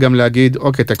 יכולת גם להגיד,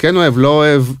 אוקיי, אתה כן אוהב, לא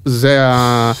אוהב, זה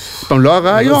לא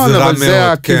הרעיון, אבל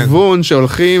זה הכיוון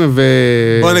שהולכים ו...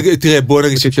 בוא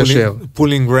נגיד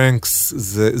שפולינג רנקס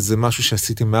זה משהו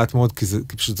שעשיתי מעט מאוד, כי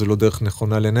פשוט זה לא דרך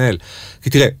נכונה לנהל. כי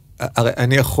תראה,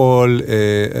 אני יכול,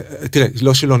 תראה,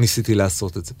 לא שלא ניסיתי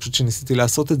לעשות את זה, פשוט שניסיתי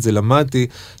לעשות את זה, למדתי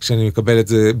שאני מקבל את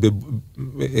זה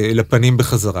לפנים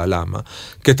בחזרה, למה?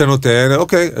 כי אתה נותן,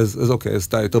 אוקיי, אז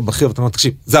אתה יותר בכיר, ואתה אומר,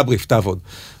 תקשיב, זה הבריף, תעבוד.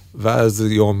 ואז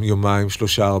יום, יומיים,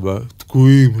 3, 4,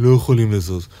 תקועים, לא יכולים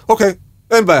לזוז. אוקיי,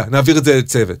 אין בעיה, נעביר את זה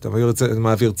לצוות,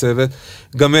 מעביר צוות,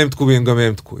 גם הם תקועים, גם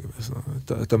הם תקועים.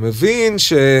 אתה מבין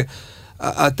ש...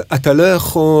 אתה לא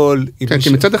יכול... כן, כי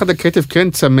מצד אחד הקריאטיב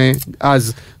כן צמא,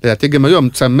 אז, לדעתי גם היום,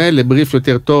 צמא לבריף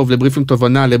יותר טוב, לבריף עם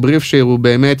תובנה, לבריף שהוא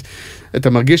באמת, אתה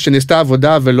מרגיש שנעשתה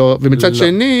עבודה ולא, ומצד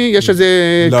שני, יש איזה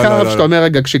קו שאתה אומר,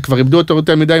 רגע, כשכבר איבדו אותו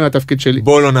יותר מדי מהתפקיד שלי.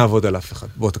 בוא לא נעבוד על אף אחד,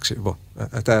 בוא תקשיב, בוא.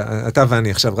 אתה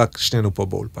ואני עכשיו, רק שנינו פה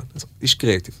באולפן. איש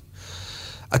קריאטיב.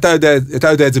 אתה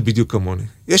יודע את זה בדיוק כמוני.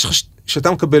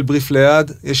 כשאתה מקבל בריף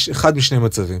ליד, יש אחד משני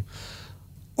מצבים.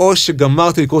 או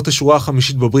שגמרתי לקרוא את השורה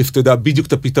החמישית בבריף, אתה יודע בדיוק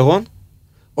את הפתרון,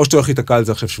 או שאתה הולך להתקע על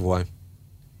זה עכשיו שבועיים.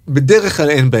 בדרך כלל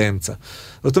אין באמצע.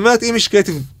 זאת אומרת, אם איש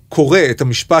קריאטיב קורא את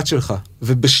המשפט שלך,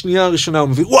 ובשנייה הראשונה הוא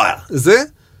מביא, וואו, זה, הוא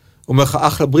אומר לך,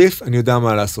 אחלה בריף, אני יודע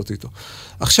מה לעשות איתו.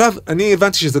 עכשיו, אני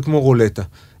הבנתי שזה כמו רולטה.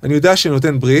 אני יודע שאני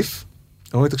נותן בריף,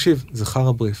 אני אומר, תקשיב, זה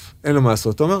חרא בריף, אין לו מה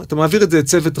לעשות. אתה אומר, אתה מעביר את זה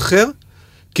לצוות אחר,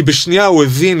 כי בשנייה הוא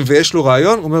הבין ויש לו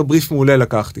רעיון, הוא אומר, בריף מעולה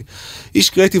לקחתי. איש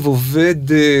קריאטיב עובד,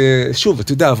 שוב,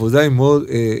 אתה יודע, העבודה היא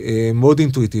מאוד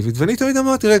אינטואיטיבית, ואני תמיד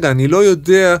אמרתי, רגע, אני לא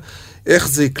יודע איך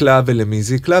זה יקלע ולמי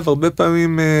זה יקלע, והרבה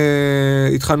פעמים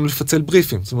התחלנו לפצל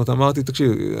בריפים. זאת אומרת, אמרתי,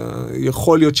 תקשיב,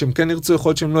 יכול להיות שהם כן ירצו, יכול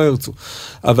להיות שהם לא ירצו.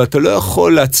 אבל אתה לא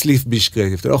יכול להצליף באיש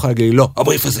קריאטיב, אתה לא יכול להגיד לי, לא,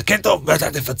 הבריף הזה כן טוב,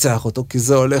 ואתה תפצח אותו, כי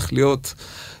זה הולך להיות...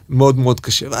 מאוד מאוד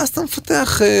קשה, ואז אתה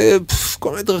מפתח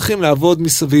כל מיני דרכים לעבוד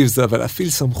מסביב זה, אבל להפעיל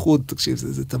סמכות, תקשיב,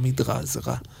 זה תמיד רע, זה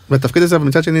רע. והתפקיד הזה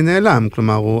מצד שני נעלם,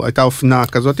 כלומר, הייתה אופנה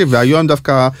כזאת, והיום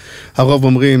דווקא הרוב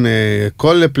אומרים,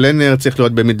 כל פלנר צריך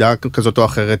להיות במידה כזאת או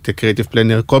אחרת, קריאטיב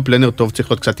פלנר, כל פלנר טוב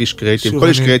צריך להיות קצת איש קריאטיב, כל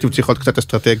איש קריאטיב צריך להיות קצת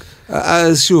אסטרטג.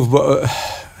 אז שוב,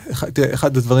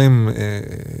 אחד הדברים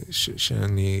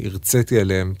שאני הרציתי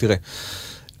עליהם, תראה,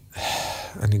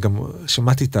 אני גם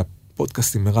שמעתי את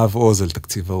פודקאסט עם מירב עוז על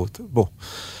תקציבאות. בוא.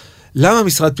 למה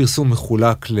משרד פרסום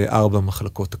מחולק ל4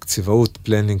 מחלקות? תקציבאות,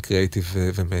 פלנינג, קריאטיב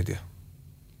ומדיה?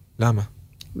 למה?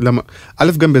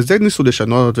 א', גם בזה ניסו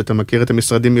לשנות, ואתה מכיר את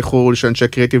המשרדים מחול, שאנשי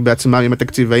קריאיטיב בעצמם עם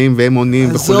התקציבאים, והם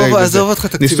עונים וכולי. עזוב אותך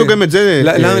תקציבים. ניסו גם את זה.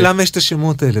 למה יש את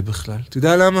השמות האלה בכלל? אתה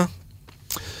יודע למה?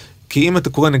 כי אם אתה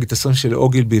קורא נגיד את הסרטים של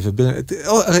אוגילבי,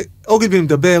 אוגילבי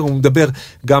מדבר, הוא מדבר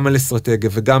גם על אסטרטגיה,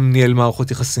 וגם ניהל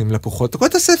מערכות יחסים לקוחות. אתה קורא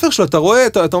את הספר שלו, אתה רואה,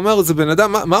 אתה אומר, זה בן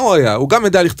אדם, מה הוא היה? הוא גם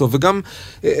ידע לכתוב, וגם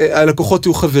הלקוחות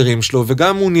היו חברים שלו,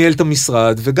 וגם הוא ניהל את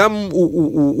המשרד, וגם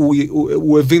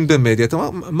הוא הבין במדיה. אתה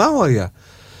אומר, מה הוא היה?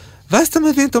 ואז אתה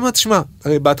מבין, אתה אומר, תשמע,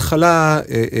 הרי בהתחלה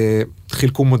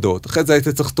חילקו מודעות, אחרי זה היית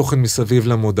צריך תוכן מסביב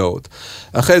למודעות,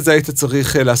 אחרי זה היית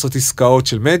צריך לעשות עסקאות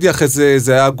של מדיה, אחרי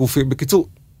זה היה גופים, בקיצור,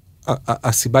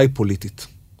 הסיבה היא פוליטית.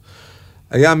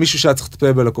 היה מישהו שהיה צריך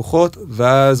לטפל בלקוחות,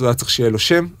 ואז הוא היה צריך שיהיה לו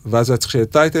שם, ואז הוא היה צריך שיהיה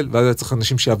טייטל, ואז הוא היה צריך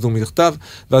אנשים שיעבדו מתחתיו,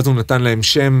 ואז הוא נתן להם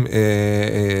שם,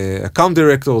 account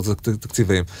director, זה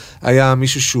תקציבים. היה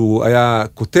מישהו שהוא היה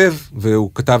כותב,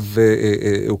 והוא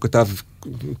כתב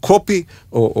קופי,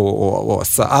 או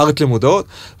עשה ארט למודעות,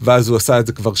 ואז הוא עשה את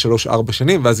זה כבר 3-4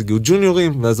 שנים, ואז הגיעו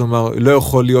ג'וניורים, ואז הוא אמר, לא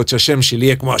יכול להיות שהשם שלי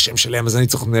יהיה כמו השם שלהם, אז אני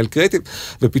צריך לנהל קריאיטיב,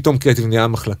 ופתאום קריאיטיב נהיה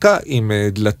מחלקה עם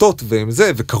דלתות ועם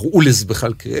זה, וקראו לזה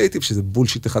בכלל קריאיטיב, שזה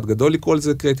בולשיט אחד גדול לקרוא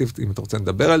לזה קריאיטיב, אם אתה רוצה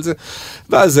לדבר על זה,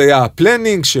 ואז היה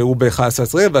פלנינג, שהוא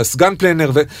ב-11, והסגן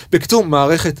פלנר, ובקצור,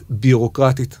 מערכת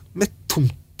בירוקרטית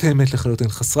מטומטמת לחלוטין,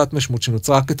 חסרת משמעות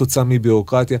שנוצרה כתוצאה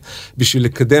מבירוקרטיה, בשביל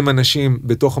לקדם אנשים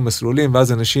בתוך המסלולים,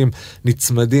 ואז אנשים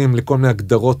נצמדים לכל מיני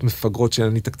הגדרות מפגרות של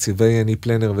אני תקציבי, אני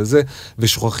פלנר וזה,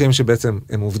 ושוכחים שבעצם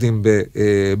הם עובדים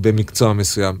במקצוע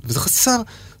מסוים. וזה חסר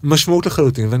משמעות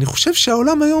לחלוטין, ואני חושב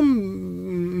שהעולם היום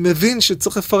מבין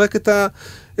שצריך לפרק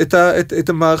את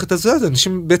המערכת הזאת,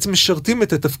 אנשים בעצם משרתים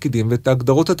את התפקידים ואת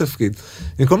הגדרות התפקיד,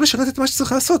 במקום לשרת את מה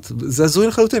שצריך לעשות, זה הזוי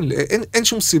לחלוטין, אין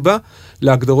שום סיבה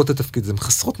להגדרות התפקיד, זה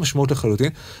חסרות משמעות לחלוטין,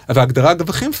 אבל ההגדרה אגב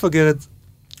הכי מפגרת,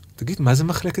 תגיד, מה זה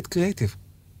מחלקת קריאיטיב?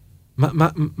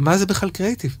 מה זה בכלל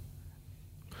קריאיטיב?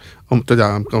 אתה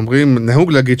יודע, אומרים,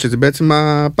 נהוג להגיד שזה בעצם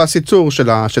הפס ייצור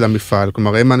של המפעל,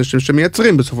 כלומר, הם האנשים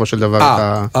שמייצרים בסופו של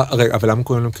דבר רגע, אבל למה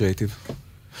קוראים להם קריאיטיב?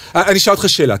 אני אשאל אותך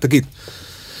שאלה, תגיד,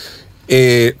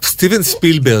 סטיבן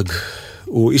ספילברג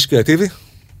הוא איש קריאטיבי?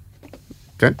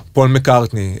 כן. פול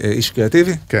מקארטני איש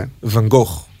קריאטיבי? כן. ון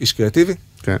גוך איש קריאטיבי?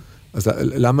 כן. אז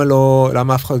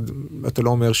למה אף אחד, אתה לא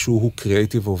אומר שהוא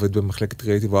קריאטיב ועובד במחלקת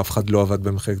קריאטיב, או אף אחד לא עבד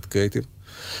במחלקת קריאטיב?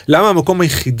 למה המקום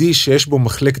היחידי שיש בו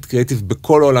מחלקת קריאטיב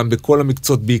בכל העולם, בכל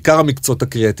המקצועות, בעיקר המקצועות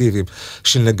הקריאטיביים,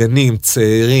 של נגנים,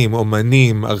 צעירים,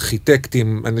 אומנים,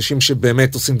 ארכיטקטים, אנשים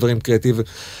שבאמת עושים דברים קריאטיביים,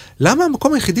 למה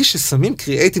המקום היחידי ששמים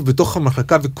קריאטיב בתוך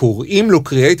המחלקה וקוראים לו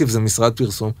קריאטיב זה משרד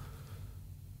פרסום?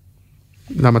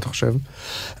 למה אתה חושב?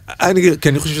 כי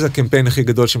אני חושב שזה הקמפיין הכי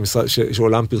גדול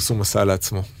שעולם פרסום עשה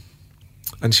לעצמו.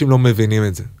 אנשים לא מבינים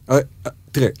את זה.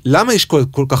 תראה, למה יש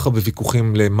כל כך הרבה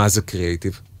ויכוחים למה זה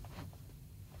קריאטיב?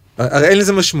 הרי אין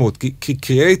לזה משמעות, כי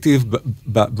קריאטיב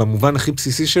במובן הכי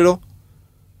בסיסי שלו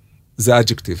זה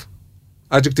אדג'קטיב.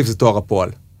 אדג'קטיב זה תואר הפועל.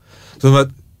 זאת אומרת,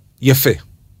 יפה,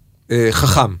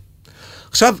 חכם.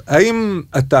 עכשיו, האם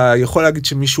אתה יכול להגיד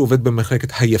שמישהו עובד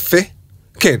במחלקת היפה?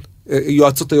 כן,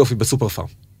 יועצות היופי בסופר פארם.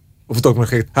 עובדות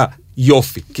במחלקת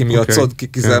היופי,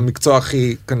 כי זה המקצוע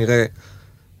הכי כנראה...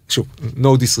 שוב, no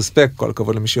disrespect, כל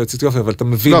הכבוד למי שיועצת יופי, אבל אתה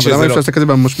מבין שזה לא... אבל למה אפשר לעשות את זה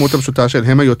במשמעות הפשוטה של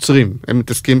הם היוצרים, הם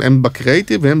מתעסקים, הם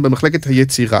בקריאיטיב והם במחלקת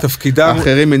היצירה. תפקידם...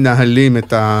 האחרים מנהלים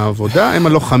את העבודה, הם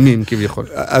הלוחמים כביכול.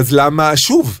 אז למה,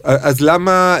 שוב, אז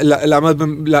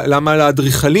למה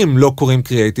לאדריכלים לא קוראים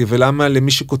קריאיטיב, ולמה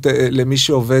למי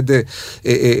שעובד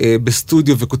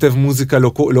בסטודיו וכותב מוזיקה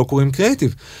לא קוראים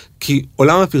קריאיטיב? כי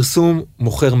עולם הפרסום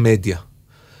מוכר מדיה.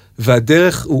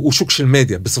 והדרך הוא שוק של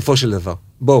מדיה, בסופו של דבר.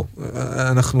 בואו,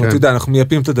 אנחנו, אתה יודע, אנחנו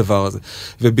מייפים את הדבר הזה.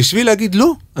 ובשביל להגיד,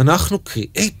 לא, אנחנו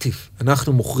קריאיטיב,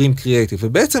 אנחנו מוכרים קריאיטיב,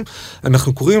 ובעצם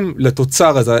אנחנו קוראים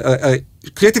לתוצר הזה,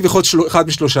 קריאיטיב יכול להיות אחד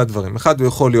משלושה דברים. אחד הוא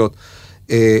יכול להיות,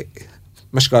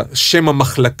 מה שקרה, שם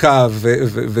המחלקה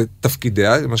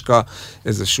ותפקידיה, מה שקרה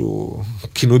איזשהו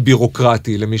כינוי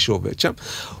בירוקרטי למי שעובד שם.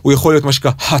 הוא יכול להיות מה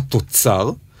שקרה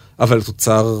התוצר, אבל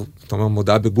התוצר, אתה אומר,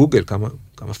 מודעה בגוגל,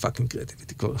 כמה פאקינג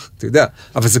קריאטיביטי כבר, אתה יודע,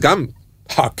 אבל זה גם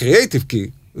הקריאטיב, כי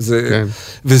זה, כן.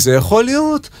 וזה יכול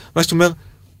להיות, מה שאתה אומר,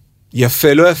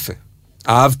 יפה לא יפה,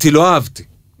 אהבתי לא אהבתי,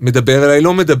 מדבר אליי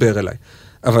לא מדבר אליי,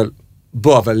 אבל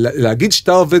להגיד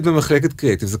שאתה עובד במחלקת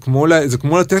קריאטיב, זה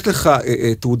כמו לתת לך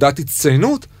תעודת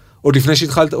הצטיינות, עוד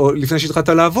לפני שהתחלת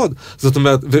לעבוד, זאת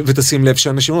אומרת, ותשים לב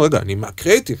שאנשים אומרים, רגע, אני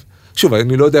מהקריאטיב, שוב,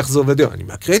 אני לא יודע איך זה עובד, אני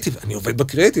מהקריאטיב, אני עובד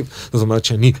בקריאטיב, זאת אומרת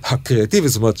שאני הקריאטיב,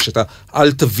 זאת אומרת שאתה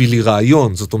אל תביא לי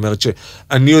רעיון, זאת אומרת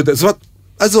שאני יודע, זאת אומרת,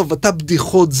 עזוב, אתה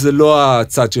בדיחות, זה לא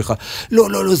הצד שלך.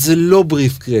 לא, זה לא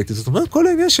בריף קריאטיב. זאת אומרת, כל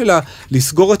העניין שלה,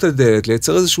 לסגור את הדלת,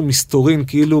 לייצר איזשהו מסתורין,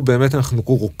 כאילו באמת אנחנו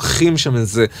רוקחים שם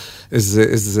איזה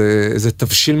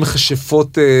תבשיל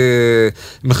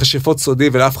מכשפות סודי,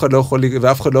 ואף אחד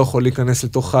לא יכול להיכנס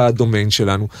לתוך הדומיין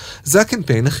שלנו. זה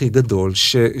הקמפיין הכי גדול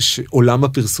שעולם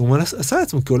הפרסום עשה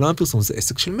עצמו, כי עולם הפרסום זה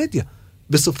עסק של מדיה.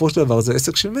 בסופו של דבר זה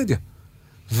עסק של מדיה.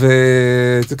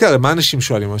 ותקרא, מה אנשים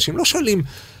שואלים? אנשים לא שואלים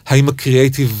האם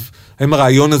הקריאייטיב, האם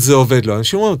הרעיון הזה עובד לו.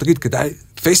 אנשים אומרים, תגיד, כדאי,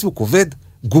 פייסבוק עובד,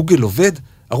 גוגל עובד,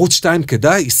 ערוץ 2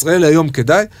 כדאי, ישראל היום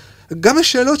כדאי. גם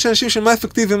השאלות של אנשים של מה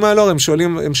אפקטיבי ומה לא, הם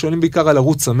שואלים בעיקר על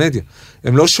ערוץ המדיה.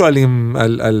 הם לא שואלים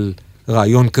על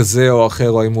רעיון כזה או אחר,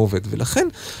 או האם הוא עובד. ולכן...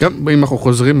 גם אם אנחנו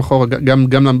חוזרים אחורה,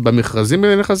 גם במכרזים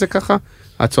בעיניך זה ככה?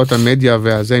 הצעות המדיה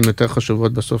והזה הן יותר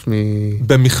חשובות בסוף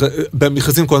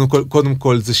במכרזים קודם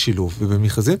כל זה שילוב,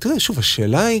 ובמכרזים, תראה, שוב,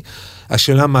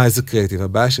 השאלה מה איזה קריאטיב,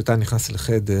 הבעיה שאתה נכנס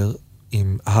לחדר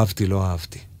אם אהבתי, לא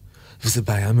אהבתי. וזו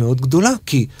בעיה מאוד גדולה,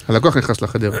 כי... הלקוח נכנס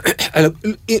לחדר.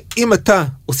 אם אתה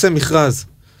עושה מכרז,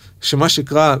 שמה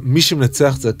שקרא, מי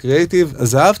שמנצח זה הקריאטיב,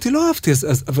 אז אהבתי, לא אהבתי,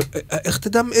 אבל איך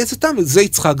תדע איזה טעם? זה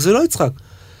יצחק, זה לא יצחק.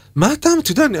 מה הטעם?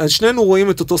 אתה יודע, שנינו רואים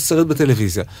את אותו סרט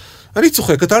בטלוויזיה. אני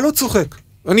צוחק, אתה לא צוחק.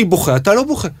 אני בוכה, אתה לא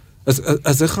בוכה.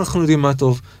 אז איך אנחנו יודעים מה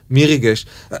טוב? מי ריגש?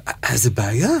 אז זה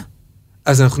בעיה.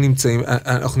 אז אנחנו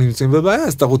נמצאים בבעיה.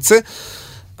 אז אתה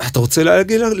רוצה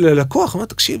להגיד ללקוח, מה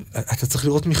תקשיב? אתה צריך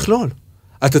לראות מכלול.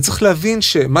 אתה צריך להבין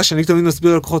שמה שאני תמיד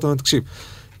מסביר ללקוחות, מה תקשיב?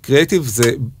 קריאטיב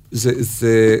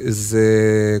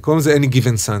זה, קוראים לזה any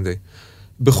given Sunday.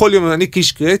 בכל יום, אני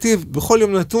כאיש קריאטיב, בכל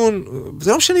יום נתון,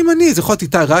 זה לא משנה אם אני, זה יכול להיות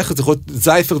איתי רייכר, זה יכול להיות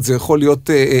זייפרד, זה יכול להיות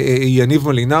יניב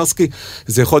מלינרסקי,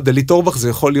 זה יכול להיות דלית אורבך, זה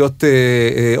יכול להיות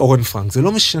אורן פרנק, זה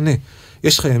לא משנה.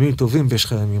 יש לך ימים טובים ויש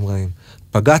לך ימים רעים.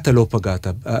 פגעת, לא פגעת.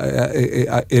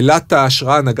 אלת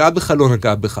ההשראה נגעה בך, לא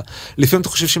נגעה בך. לפעמים אתה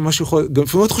חושב שמשהו יכול...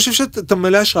 לפעמים אתה חושב שאתה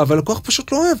מלא השראה, אבל לקוח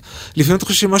פשוט לא אוהב. לפעמים אתה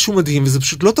חושב שמשהו מדהים, וזה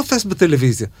פשוט לא תופס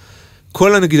בטלוויזיה.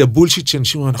 כל נגיד הבולשיט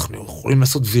שאנשים אנחנו יכולים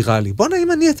לעשות ויראלי. בוא נעים,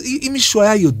 אם מישהו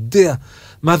היה יודע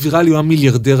מה ויראלי, הוא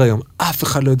המיליארדר היום. אף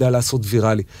אחד לא יודע לעשות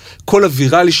ויראלי. כל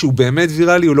הוויראלי שהוא באמת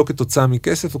ויראלי, הוא לא כתוצאה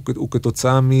מכסף, הוא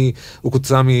כתוצאה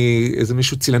מאיזה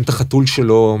מישהו צילם את החתול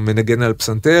שלו, מנגן על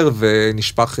פסנתר,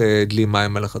 ונשפך דלי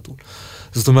מים על החתול.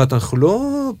 זאת אומרת, אנחנו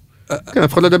לא... כן,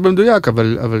 אף אחד לא יודע במדויק,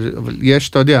 אבל יש,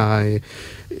 אתה יודע,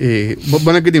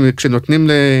 בוא נגיד, כשנותנים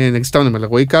סתם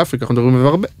לרועי כפרי,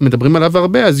 אנחנו מדברים עליו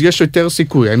הרבה, אז יש יותר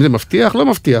סיכוי. האם זה מבטיח? לא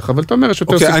מבטיח, אבל אתה אומר, יש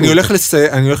יותר סיכוי.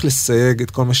 אני הולך לסייג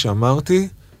את כל מה שאמרתי,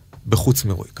 בחוץ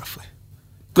מרועי כפרי.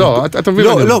 לא, אתה מבין?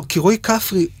 לא, כי רועי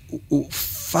כפרי הוא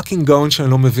פאקינג גאון שאני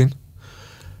לא מבין.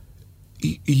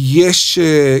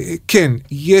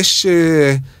 יש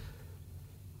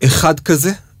אחד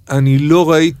כזה, אני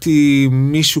לא ראיתי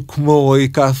מישהו כמו רועי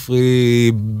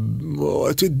כפרי,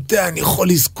 אתה יודע, אני יכול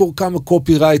לזכור כמה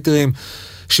קופירייטרים,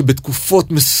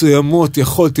 שבתקופות מסוימות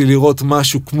יכולתי לראות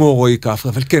משהו כמו רועי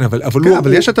כפרי, אבל כן,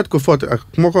 אבל יש את התקופות,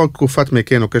 כמו כל תקופת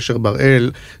מקן או קשר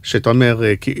בראל, שאתה אומר,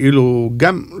 כאילו,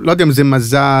 גם, לא יודע אם זה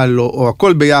מזל, או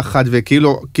הכל ביחד,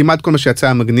 וכאילו, כמעט כל מה שיצא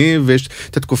המגניב, ויש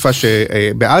את התקופה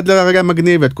שבעד לרגע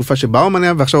מגניב, והתקופה שבאו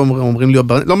מניה, ועכשיו אומרים לי,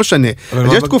 לא משנה.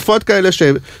 אז יש תקופות כאלה,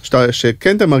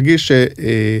 שכן אתה מרגיש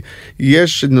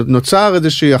שיש, נוצר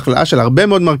איזושהי החלאה של הרבה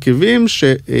מאוד מרכיבים,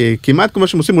 שכמעט כל מה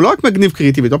שהם עושים, הוא לא רק מגניב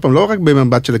קריאטיבית, לא רק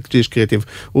במבט של איש קריאטיב,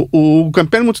 הוא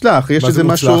קמפיין מוצלח, יש איזה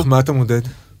משהו... מה זה מוצלח? מה אתה מודד?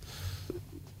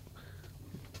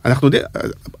 אנחנו יודעים,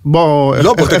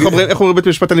 איך אומרים בית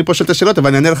משפט, אני פה שואל את השאלות, אבל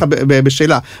אני אענה לך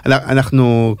בשאלה.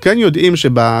 אנחנו כן יודעים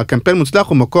שבקמפיין מוצלח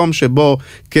הוא מקום שבו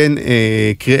כן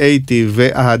קריאטיב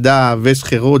ואהדה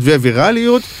וסחירות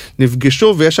וויראליות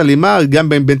נפגשו, ויש הלימה גם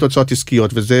בין תוצאות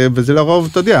עסקיות, וזה לרוב,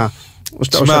 אתה יודע, או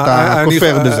שאתה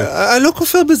כופר בזה. אני לא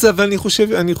כופר בזה, אבל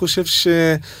אני חושב ש...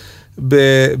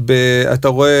 אתה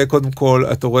רואה, קודם כל,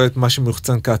 אתה רואה את מה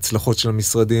שמוחצן כהצלחות של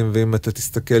המשרדים, ואם אתה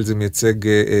תסתכל, זה מייצג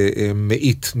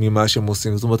מאית ממה שהם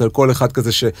עושים. זאת אומרת, על כל אחד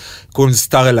כזה שקוראים לזה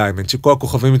סטאר אליימנט, שכל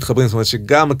הכוכבים מתחברים, זאת אומרת,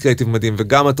 שגם הקריאטיב מדהים,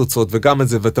 וגם התוצאות, וגם את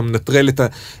זה, ואתה מנטרל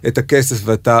את הכסף,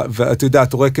 ואתה יודע,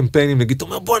 אתה רואה קמפיינים, נגיד, אתה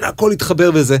אומר, בוא, הכל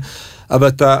יתחבר בזה, אבל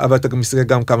אתה גם מסתכל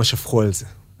גם כמה שפכו על זה.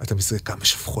 אתה מסתכל כמה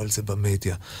שפכו על זה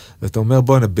במדיה, ואתה אומר,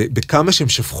 בוא'נה, בכמה שהם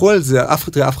שפכו על זה,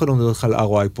 אף אחד לא מדבר לך על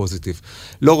ROI פוזיטיב.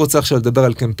 לא רוצה עכשיו לדבר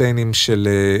על קמפיינים של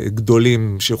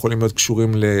גדולים, שיכולים להיות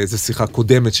קשורים לאיזו שיחה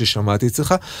קודמת ששמעתי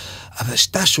אצלך, אבל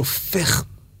שאתה שופך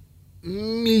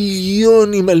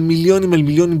מיליונים על מיליונים על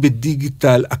מיליונים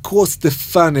בדיגיטל, across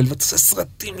the funnel, ואתה עושה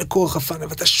סרטים לקורך הפאנל,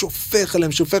 ואתה שופך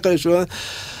עליהם,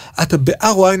 אתה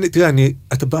ב-ROI, תראה,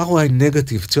 אתה ב-ROI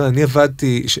נגטיב, תראה, אני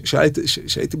עבדתי,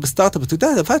 שהייתי בסטארט-אפ, אתה יודע,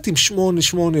 עבדתי עם 8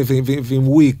 ועם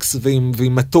וויקס,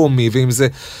 ועם אטומי, ועם זה,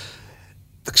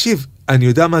 תקשיב, אני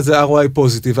יודע מה זה ROI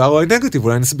פוזיטיב, ROI נגטיב,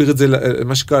 אולי נסביר את זה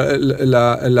למה שקרה,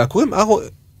 לקוראים,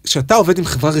 שאתה עובד עם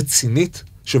חברה רצינית,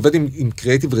 שעובד עם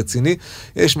קריאטיב רציני,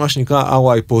 יש מה שנקרא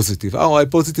ROI פוזיטיב. ROI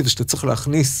פוזיטיב זה שאתה צריך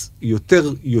להכניס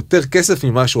יותר כסף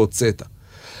ממה שהוצאת.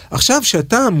 עכשיו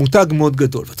שאתה מותג מאוד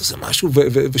גדול, ואתה עושה משהו,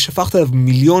 ושפכת עליו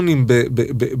מיליונים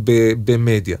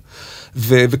במדיה,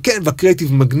 וכן,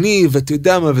 והקריאטיב מגניב, ואתה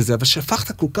יודע מה וזה, אבל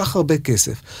שפכת כל כך הרבה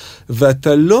כסף,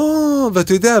 ואתה לא,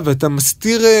 ואתה יודע, ואתה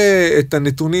מסתיר את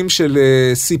הנתונים של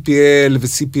CPL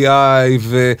ו-CPI,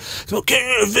 ואתה אומר, כן,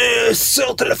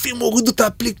 ו10,000 הורידו את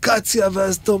האפליקציה,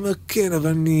 ואז אתה אומר, כן,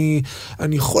 אבל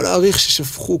אני יכול להעריך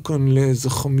ששפכו כאן לאיזה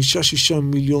 5-6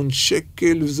 מיליון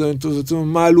שקל, וזה,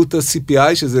 מה עלות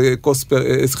ה-CPI, שזה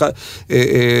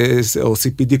או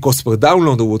CPD, cost per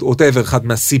download, או whatever, אחד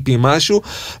מה-CP משהו,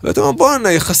 ואתה אומר, בוא,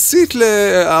 יחסית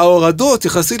להורדות,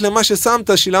 יחסית למה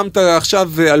ששמת, שילמת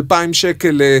עכשיו 2,000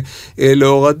 שקל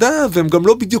להורדה, והם גם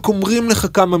לא בדיוק אומרים לך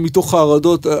כמה מתוך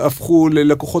ההורדות הפכו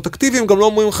ללקוחות אקטיביים, גם לא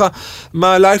אומרים לך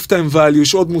מה ה-lifetime value,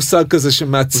 יש עוד מושג כזה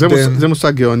שמעצבן. זה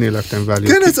מושג גאוני, lifetime value,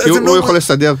 כי הוא יכול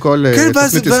לסדר כל תוכנית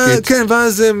עסקית. כן,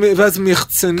 ואז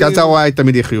מייחצנים. כי אתה רואה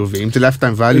תמיד יהיה חיובי, אם זה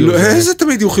lifetime value. איזה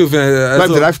תמיד יהיו חיובי? לא,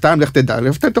 אם זה lifetime, לך תדע,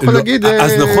 lifetime אתה יכול להגיד,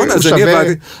 אז נכון,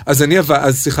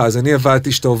 אז אני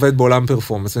עבדתי שאתה עובד בעולם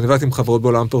פרפורמנס, ואני עבדתי עם חברות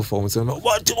בעולם פרפורמנס, ואני אומר,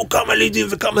 וואי, תראו כמה לידים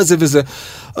וכמה זה וזה.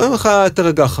 אומרים לך,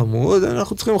 תרגע חמוד,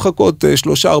 אנחנו צריכים לחכות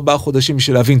 3-4 חודשים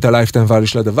בשביל להבין את ה-lifetime value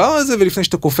של הדבר הזה, ולפני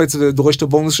שאתה קופץ ודורש את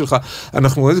הבונוס שלך,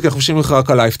 אנחנו רואים את זה, כי אנחנו חושבים לך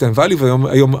רק על lifetime value,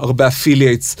 והיום הרבה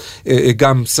affiliates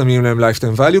גם שמים להם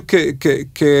lifetime value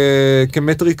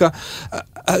כמטריקה.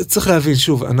 צריך להבין,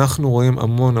 שוב, אנחנו רואים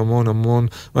המון,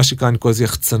 מה שקרה, אני קורא לזה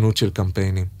יחצנות של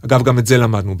קמפיינים. אגב, גם את זה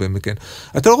למדנו באמת, כן.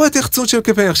 אתה לא רואה את יחצנות של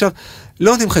קמפיינים. עכשיו,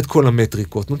 לא נותנים לך את כל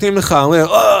המטריקות. נותנים לך,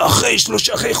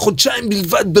 אחרי חודשיים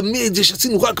בלבד במדיה,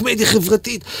 שעשינו רק מדיה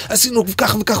חברתית, עשינו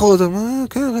כך וכך עוד.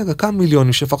 כן, רגע, כמה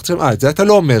מיליונים שפכתם? את זה אתה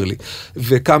לא אומר לי.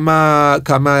 וכמה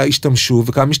השתמשו,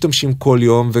 וכמה משתמשים כל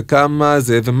יום, וכמה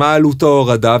זה, ומה עלות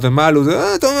ההורדה, ומה עלות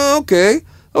זה, אתה אומר,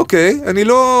 אוקיי, אני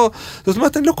לא, זאת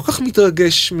אומרת, אני לא כל כך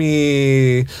מתרגש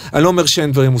אני לא אומר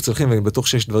שאין דברים מוצלחים, ואני בטוח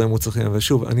שיש דברים מוצלחים, אבל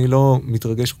שוב, אני לא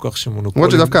מתרגש כל כך שמונופולים.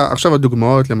 למרות שדווקא עכשיו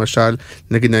הדוגמאות, למשל,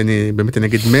 נגיד, באמת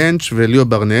נגיד מנץ' וליאו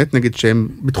ברנט, נגיד שהם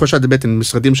בתחושת בטן,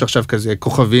 משרדים שעכשיו כזה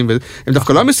כוכבים, הם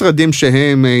דווקא לא המשרדים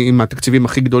שהם עם התקציבים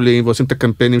הכי גדולים, ועושים את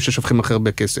הקמפיינים ששופכים הכי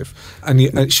הרבה כסף.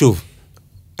 שוב,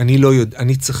 אני לא יודע,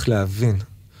 אני צריך להבין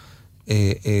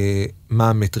מה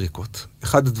המטריקות.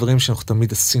 אחד הדברים שאנחנו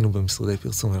תמיד עשינו במשרדי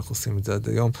פרסום, ואנחנו עושים את זה עד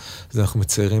היום, זה אנחנו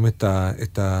מציירים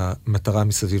את המטרה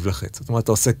מסביב לחץ. זאת אומרת,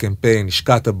 אתה עושה קמפיין,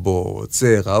 השקעת בו,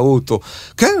 ראו אותו,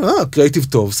 כן, קריאטיב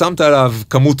טוב, שמת עליו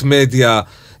כמות מדיה,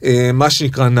 מה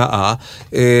שנקרא נאה,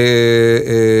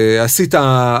 עשית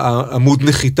עמוד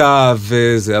נחיתה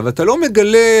וזה, אבל אתה לא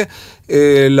מגלה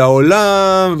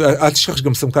לעולם, אל תשכח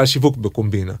שגם סמכה שיווק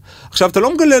בקומבינה. עכשיו, אתה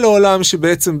לא מגלה לעולם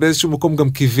שבעצם באיזשהו מקום גם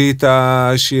קיווית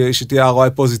שתהיה ROI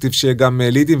פוזיטיב, שיהיה גם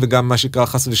לידים וגם מה שקרה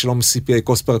חס ושלום CPA,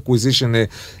 cost per acquisition,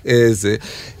 זה,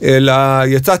 אלא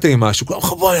יצאת עם משהו, כלומר,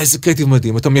 חבוי, איזה קריאטיב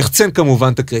מדהים, אתה מייחצן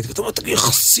כמובן את הקריאטיב, אתה אומר, תגיד,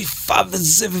 חשיפה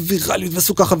וזה, וויראליות,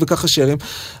 ועשו ככה וככה שרים,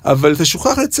 אבל אתה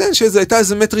שוכח לציין שזו הייתה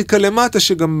איזו מטריקה למטה,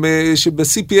 שגם,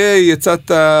 שב-CPA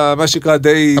יצאת מה שקרה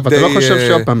די... אבל אתה לא חושב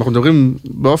שעוד פעם, אנחנו מדברים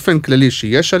באופן כללי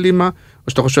שיש הלימה,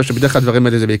 או שאתה חושב שבדרך כלל הדברים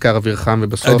האלה זה בעיקר אוויר חם,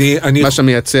 ובסוף מה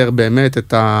שמייצר באמת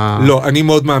את ה... לא, אני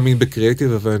מאוד מאמין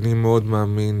בקריאטיב, אבל אני מאוד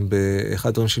מאמין באחד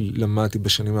הדברים שלמדתי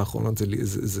בשנים האחרונות,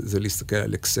 זה להסתכל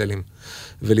על אקסלים,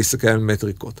 ולהסתכל על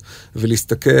מטריקות,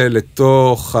 ולהסתכל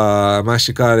לתוך, מה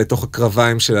שקרה, לתוך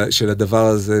הקרביים של הדבר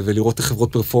הזה, ולראות איך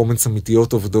חברות פרפורמנס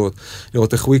אמיתיות עובדות,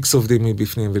 לראות איך וויקס עובדים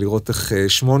מבפנים, ולראות איך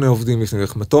 8 עובדים מבפנים,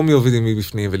 ואיך מטומי עובדים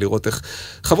מבפנים, ולראות איך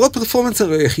חברות פרפורמנס,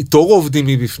 איך איתורו עובדים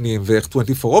מבפנים, ואיך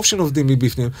 24 אופשן עובדים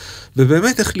מבפנים,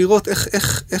 ובאמת איך לראות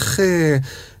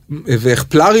ואיך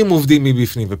פלארים עובדים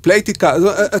מבפנים, ופלייטיקה,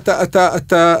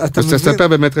 אתה מבין? אז תספר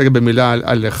באמת רגע במילה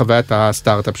על חוויית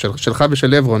הסטארט-אפ שלך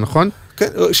ושל אברון, נכון? כן,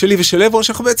 שלי ושל אברון,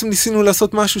 שאנחנו בעצם ניסינו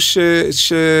לעשות משהו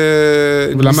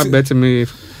ולמה בעצם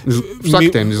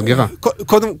הפסקתם, נסגרה?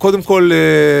 קודם כל,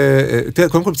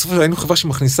 בסופו של היינו חברה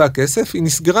שמכניסה כסף, היא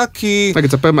נסגרה כי... רגע,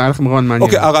 תספר מה היה לכם רעיון מעניין.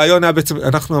 אוקיי, הרעיון היה בעצם,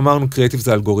 אנחנו אמרנו קריאטיב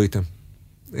זה אלגוריתם.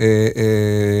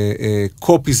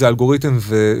 קופי זה אלגוריתם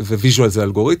וויז'ואל זה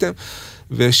אלגוריתם,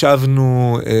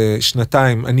 וישבנו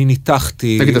 2, אני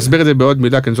ניתחתי... תגיד, תסביר את זה בעוד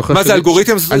מילה, כי אני זוכר... מה זה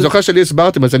אלגוריתם? אני זוכר שלי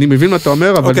הסברתם, אז אני מבין מה אתה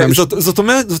אומר, אבל... אוקיי,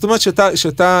 זאת אומרת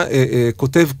שאתה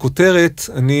כותב כותרת,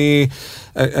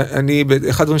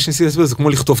 אחד הדברים שניסיתי להסביר, זה כמו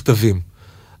לכתוב תווים.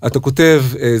 אתה כותב,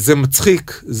 זה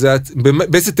מצחיק,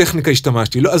 באיזה טכניקה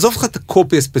השתמשתי, לא, עזוב לך את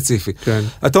הקופי הספציפי. כן.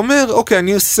 אתה אומר, אוקיי,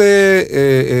 אני עושה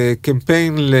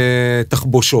קמפיין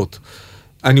לתחבושות.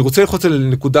 אני רוצה ללחוץ על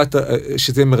נקודת,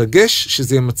 שזה יהיה מרגש,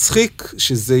 שזה יהיה מצחיק,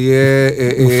 שזה יהיה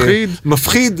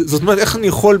מפחיד. זאת אומרת, איך אני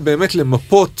יכול באמת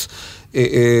למפות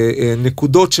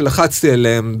נקודות שלחצתי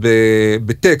עליהן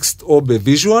בטקסט או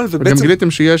בוויז'ואל, וגם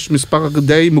גיליתם שיש מספר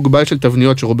די מוגבל של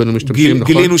תבניות שרובנו משתמשים,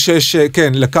 נכון? גילינו שיש,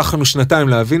 כן, לקח לנו שנתיים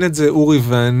להבין את זה, אורי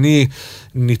ואני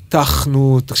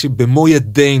ניתחנו, תקשיב, במו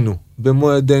ידינו,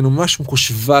 משהו כמו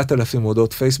 7,000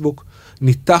 הודעות פייסבוק,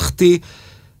 ניתחתי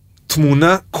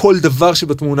תמונה, כל דבר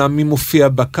שבתמונה, מי מופיע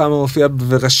בה, כמה מופיע בה,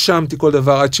 ורשמתי כל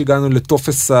דבר עד שהגענו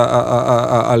לטופס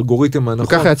האלגוריתם הנכון.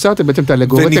 וככה יצרתם בעצם את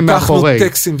האלגוריתם מאחורי.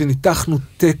 וניתחנו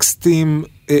טקסטים,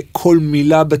 כל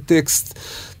מילה בטקסט,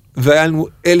 והיה לנו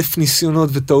 1,000 ניסיונות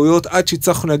וטעויות, עד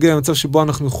שהצלחנו להגיע למצב שבו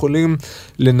אנחנו יכולים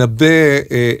לנבא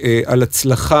על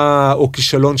הצלחה או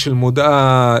כישלון של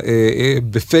מודעה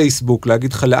בפייסבוק,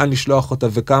 להגיד לך לאן לשלוח אותה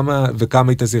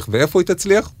וכמה היא תצליח ואיפה היא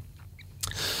תצליח.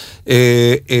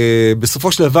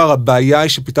 בסופו של דבר הבעיה היא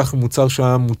שפיתחנו מוצר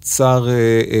שהיה מוצר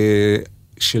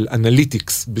של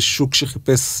אנליטיקס בשוק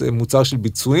שחיפש מוצר של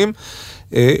ביצועים.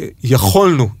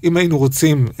 יכולנו, אם היינו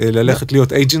רוצים ללכת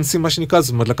להיות אייג'נסי מה שנקרא,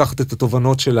 זאת אומרת לקחת את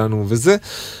התובנות שלנו וזה,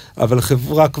 אבל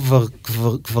החברה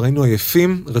כבר היינו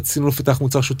עייפים, רצינו לפתח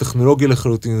מוצר שהוא טכנולוגי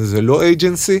לחלוטין, זה לא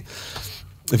אייג'נסי,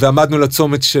 ועמדנו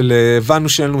לצומת של, הבנו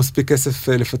שאין לנו מספיק כסף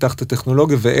לפתח את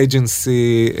הטכנולוגיה,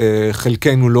 ואייג'נסי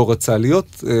חלקנו לא רצה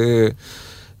להיות,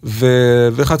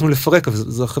 והחלטנו לפרק, אבל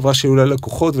זו חברה שהיו לה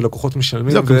לקוחות, ולקוחות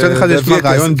משלמים. זהו, מצד אחד יש כבר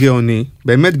רעיון גאוני,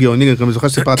 באמת גאוני, אני גם זוכר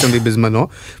שסיפרתם לי בזמנו,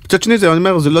 מצד שני זה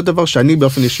אומר, זה לא דבר שאני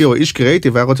באופן אישי, או איש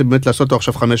קריאיטיב, והיה רוצה באמת לעשות אותו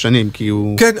עכשיו 5 שנים, כי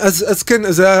הוא... כן,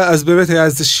 אז באמת היה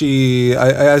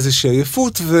איזושהי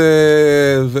עייפות,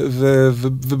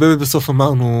 ובאמת בסוף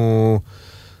אמרנו,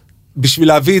 בשביל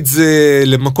להביא את זה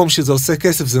למקום שזה עושה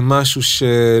כסף, זה משהו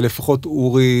שלפחות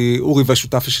אורי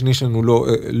והשותף השני שלנו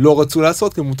לא רצו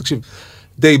לעשות, כי הוא תקשיב,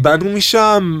 די באנו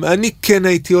משם, אני כן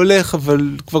הייתי הולך,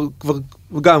 אבל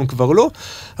כבר לא.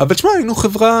 אבל תשמע,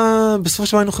 בסופו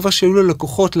של דבר היינו חברה שהיו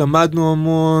ללקוחות, למדנו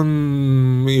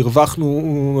המון,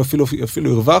 הרווחנו,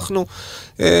 אפילו הרווחנו.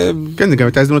 כן, זה גם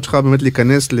הייתה הזדמנות שלך באמת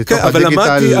להיכנס לתוך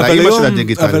הדיגיטל, לאמא של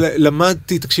הדיגיטל. אבל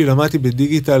למדתי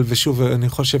בדיגיטל, ושוב, אני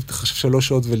חושב 3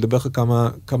 שעות ולדבר לך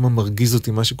כמה מרגיז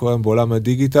אותי מה שקורה בעולם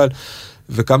הדיגיטל,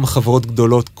 וכמה חברות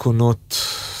גדולות קונות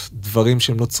דברים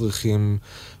שהם לא צריכים,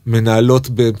 מנהלות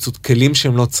באמצעות כלים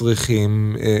שהם לא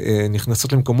צריכים,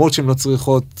 נכנסות למקומות שהם לא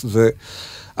צריכות,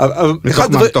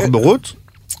 מתוך בורות?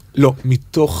 לא,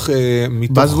 מתוך...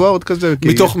 Buzzword כזה?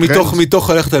 מתוך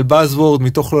ללכת על Buzzword,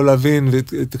 מתוך לא להבין,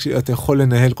 ואתה יכול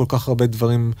לנהל כל כך הרבה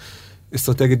דברים,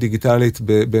 אסטרטגיה דיגיטלית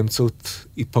באמצעות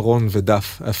עיפרון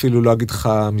ודף, אפילו לא אגיד לך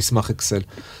מסמך אקסל.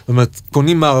 זאת אומרת,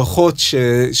 קונים מערכות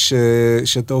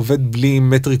שאתה עובד בלי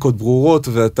מטריקות ברורות,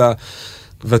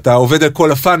 ואתה עובד על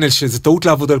כל הפאנל, שזה טעות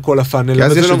לעבוד על כל הפאנל. כי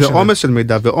אז יש איזה עומס של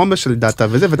מידע ועומס של דאטה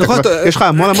וזה, ויש לך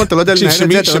המון, אתה לא יודע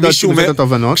לנהל את זה, אתה לא יודע את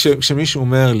התובנות. כשמישהו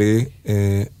אומר לי,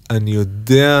 אני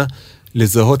יודע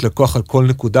לזהות לקוח על כל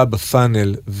נקודה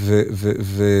בפאנל,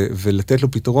 ולתת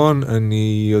לו פתרון,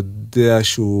 אני יודע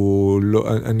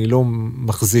אני לא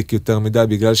מחזיק יותר מדי,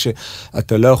 בגלל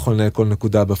שאתה לא יכול לנהל כל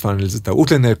נקודה בפאנל, זה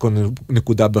טעות לנהל כל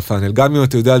נקודה בפאנל, גם אם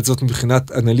אתה יודע על זאת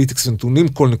מבחינת אנליטיקס ונתונים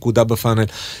כל נקודה בפאנל,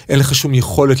 אין לך שום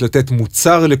יכולת לתת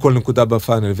מוצר לכל נקודה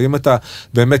בפאנל, ואם אתה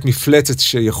באמת מפלצת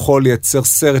שיכול לייצר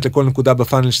סרט לכל נקודה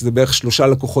בפאנל, שזה בערך 3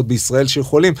 לקוחות בישראל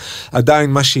שיכולים,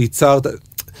 עדיין מה שייצרת,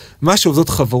 מה שעובדות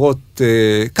חברות,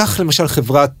 כך למשל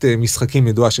חברת משחקים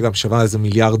ידועה שגם שווה איזה $1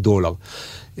 מיליארד.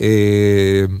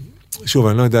 שוב,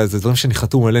 אני לא יודע, זה דברים שאני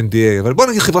חתום על NDA, אבל בוא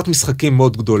נגיד חברת משחקים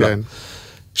מאוד גדולה. כן.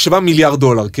 שווה $1 מיליארד,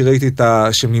 כי ראיתי את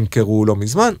שהם נמכרו לא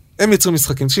מזמן, הם יצרו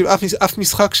משחקים, תקשיב, אף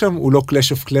משחק שם הוא לא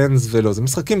Clash of Clans ולא, זה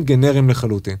משחקים גנריים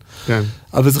לחלוטין. כן.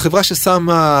 אבל זו חברה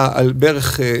ששמה על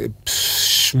בערך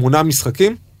 8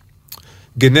 משחקים,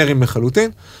 גנריים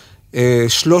לחלוטין, $300,000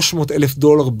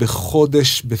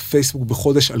 בחודש, בפייסבוק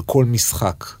בחודש על כל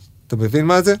משחק. אתה מבין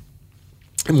מה זה?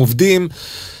 הם עובדים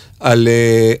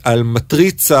על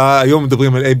מטריצה, היום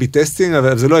מדברים על A-B טסטינג,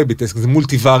 אבל זה לא A-B טסטינג, זה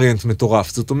מולטי-וריאנט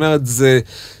מטורף. זאת אומרת, זה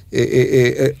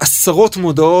עשרות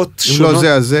מודעות שונות.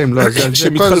 אם לא זה,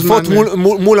 שמתחלפות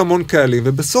מול המון קהלים,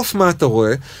 ובסוף מה אתה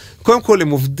רואה? קודם כל הם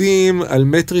עובדים על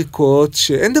מטריקות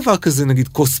שאין דבר כזה, נגיד,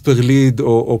 cost per lead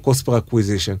או cost per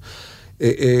acquisition.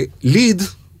 lead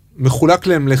מחולק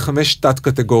להם ל5 תת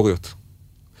קטגוריות.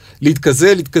 ליד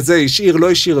כזה, השאיר,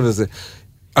 לא השאיר וזה.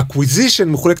 אקוויזישן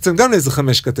מחולק קצת גם לאיזה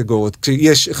 5 קטגוריות.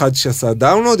 כשיש אחד שעשה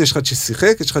דאונלוד, יש אחד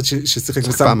ששיחק, יש אחד ששיחק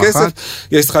ושם כסף,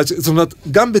 יש אחד, זאת אומרת,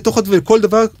 גם בתוך כל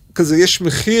דבר כזה יש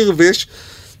מחיר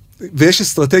ויש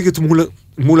אסטרטגיות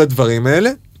מול הדברים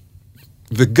האלה,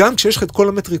 וגם כשיש לך את כל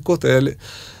המטריקות האלה,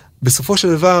 בסופו של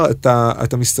דבר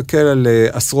אתה מסתכל על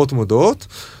עשרות מודעות,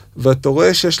 ואתה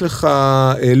רואה שיש לך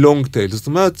long tail, זאת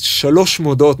אומרת, 3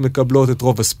 מודעות מקבלות את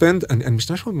רוב הספנד, אני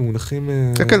משתמש במונחים...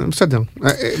 כן, בסדר.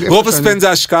 רוב הספנד זה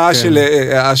ההשקעה של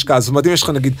ההשקעה, זאת אומרת, אם יש לך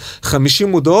נגיד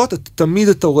 50 מודעות, תמיד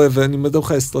אתה רואה, ואני מדבר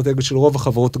לך אסטרטגיות של רוב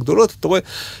החברות הגדולות, אתה רואה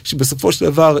שבסופו של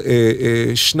דבר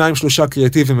 2-3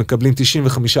 קריאטיבים מקבלים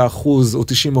 95% או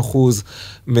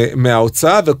 90%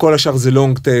 מההוצאה, וכל השאר זה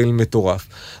long tail מטורף.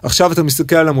 עכשיו אתה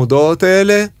מסתכל על המודעות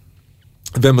האלה,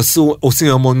 והם עושים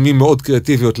המון ממאוד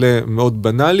קריאטיביות למאוד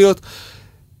בנאליות,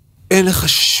 אין לך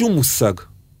שום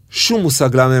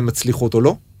מושג למה הם מצליחות או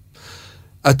לא.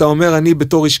 אתה אומר, אני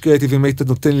בתור איש קריאטיב, אם היית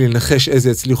נותן לי לנחש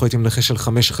איזה הצליחו, הייתי מנחש על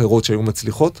 5 אחרות שהיו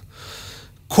מצליחות.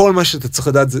 כל מה שאתה צריך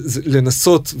לדעת זה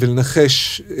לנסות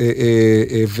ולנחש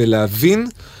ולהבין.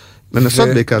 לנסות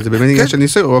בעיקר, זה באמת עניין של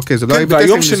ניסיון, אוקיי, זה לא...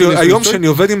 היום שאני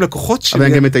עובד עם לקוחות שלי... אבל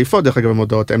הן גם מטייפות, דרך אגב,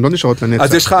 המודעות, הן לא נשארות לנצח.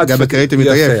 אז יש לך גם בקריאטיב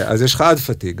מתעייף. יפה, אז יש לך עד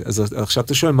פתיג. אז עכשיו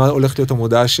אתה שואל, מה הולך להיות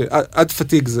המודעה ש... עד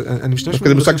פתיג זה... אני משתמש...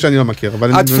 זה מושג שאני לא מכיר,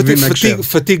 אבל אני מבין מהקשר.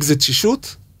 פתיג זה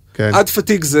תשישות, עד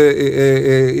פתיג זה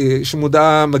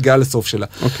שמודעה מגיעה לסוף שלה.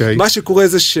 מה שקורה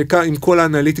זה שעם כל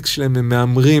האנליטיקס שלהם הם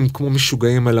מאמרים כמו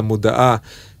משוגעים על המודעה,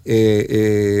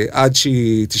 עד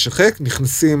שהיא תשחק,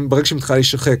 נכנסים, ברגע שהיא מתחילה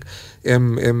להישחק,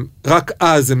 הם רק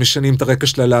אז הם משנים את הרקע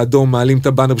שלה לאדום, מעלים את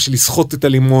הבאנר בשביל לסחוט את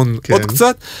הלימון עוד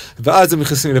קצת, ואז הם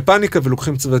נכנסים לפאניקה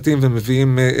ולוקחים צוותים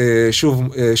ומביאים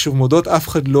שוב מודות, אף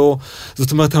אחד לא,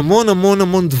 זאת אומרת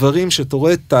המון דברים שאתה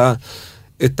רואה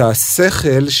את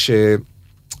השכל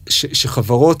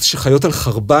שחברות שחיות על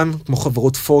חרבן, כמו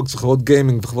חברות פוקס, חברות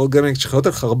גיימינג וחברות גיימינג שחיות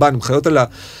על חרבן,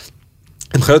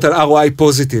 הם חיות על ROI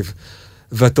פוזיטיב.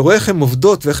 ואתה רואה איך הם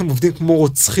עובדות, ואיך הם עובדים כמו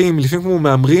רוצחים, לפעמים כמו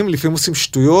מאמרים, לפעמים עושים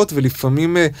שטויות,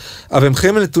 ולפעמים, אבל הם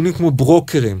חיים על נתונים כמו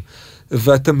ברוקרים.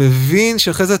 ואתה מבין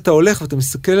שאחרי זה אתה הולך, ואתה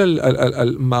מסתכל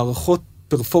על מערכות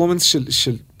פרפורמנס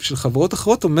של חברות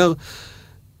אחרות, אומר,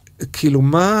 כאילו,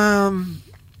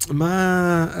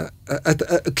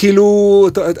 כאילו,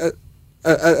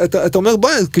 אתה אומר,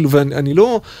 בואי, כאילו,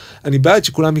 אני בעד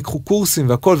שכולם יקחו קורסים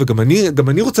והכל, וגם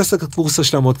אני רוצה לעשות את הקורסה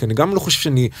שלהם, כי אני גם לא חושב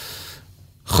שאני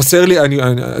חסר לי,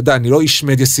 אני לא איש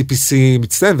מדיה CPC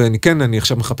מצטיין, אני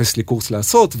עכשיו מחפש לי קורס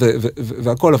לעשות,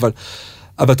 והכל, אבל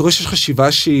אתה רואה שיש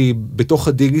חשיבה שהיא בתוך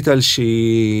הדיגיטל,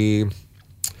 שהיא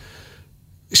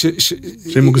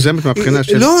מוגזמת מהבחינה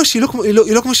של... לא, שהיא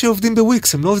לא כמו שעובדים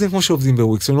בוויקס, הם לא עובדים כמו שעובדים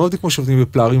בוויקס, הם לא עובדים כמו שעובדים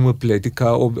בפלארים או בפלטיקה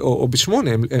או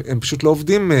בשמונה, הם פשוט לא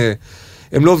עובדים...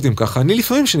 הם לא עובדים ככה. אני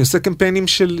לפעמים, שאני עושה קמפיינים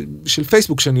של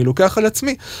פייסבוק, שאני לוקח על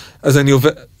עצמי, אז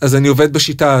אני עובד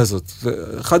בשיטה הזאת.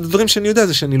 ואחד הדברים שאני יודע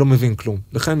זה שאני לא מבין כלום.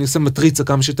 לכן אני עושה מטריצה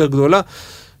כמה שיותר גדולה,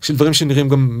 של דברים שנראים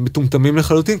גם מטומטמים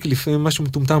לחלוטין, כי לפעמים משהו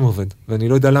מטומטם עובד, ואני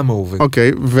לא יודע למה הוא עובד.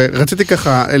 אוקיי, ורציתי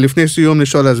ככה, לפני סיום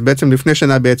לשאול, אז בעצם לפני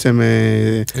שנה בעצם...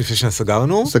 לפני שנה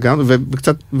סגרנו,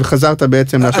 וחזרת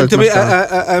בעצם לעשות את מה שאתה...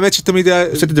 האמת שתמיד...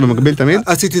 עשית את זה במקביל תמיד?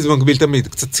 עשיתי את זה במקביל תמיד,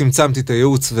 קצת צמצמתי את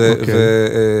הייעוץ,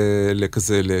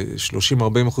 וכזה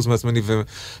ל-30-40% מהזמני,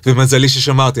 ומזלי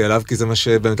ששמרתי עליו, כי זה מה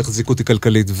שבאמת החזיק אותי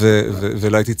כלכלית,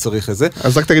 ולא הייתי צריך את זה.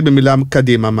 אז רק תגיד במילה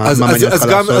קדימה, מה מעניין לך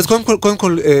לעשות? אז קודם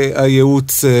כל,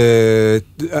 הייעוץ,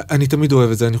 אני תמיד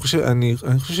אוהב את זה, אני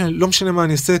חושב שלא משנה מה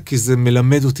אני אעשה, כי זה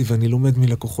מלמד אותי, ואני לומד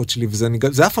מלקוחות שלי,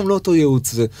 זה אף פעם לא אותו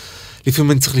ייעוץ,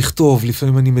 לפעמים אני צריך לכתוב,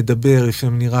 לפעמים אני מדבר,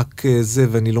 לפעמים אני רק זה,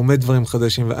 ואני לומד דברים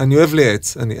חדשים, ואני אוהב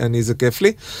לייעץ, זה כיף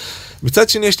לי. מצד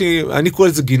שני, אני קורא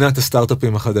לזה גינת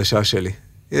הסטארט-אפים החדשה שלי.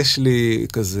 יש לי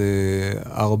כזה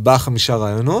 4-5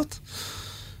 רעיונות,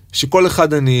 שכל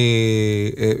אחד אני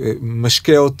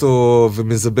משקה אותו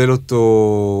ומזבל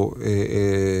אותו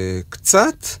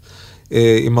קצת,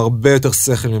 עם הרבה יותר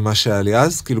שכל ממה שהיה לי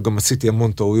אז, כאילו גם עשיתי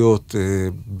המון טעויות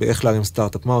באיך להרים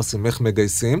סטארט-אפ, מה עושים, איך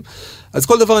מגייסים, אז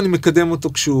כל דבר אני מקדם אותו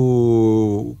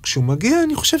כשהוא מגיע,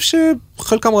 אני חושב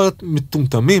שחלקם רעיונות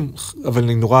מטומטמים, אבל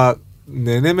אני נורא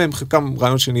נהנה מהם, חלקם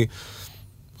רעיונות שאני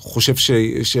חושב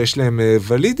שיש להם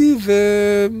ולידי,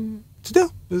 ואתה יודע,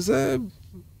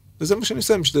 וזה מה שאני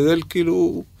עושה, משתדל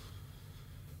כאילו,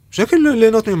 משתדל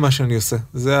ליהנות ממה שאני עושה,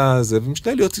 זה,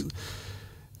 ומשתדל להיות...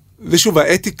 ושוב,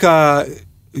 האתיקה,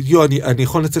 אני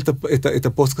יכול לנצל את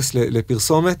הפודקאסט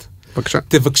לפרסומת. בבקשה.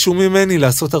 תבקשו ממני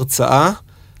לעשות הרצאה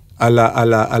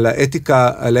על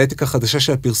האתיקה החדשה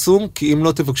של הפרסום, כי אם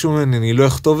לא תבקשו ממני, אני לא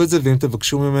אכתוב את זה, ואם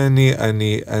תבקשו ממני,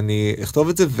 אני אכתוב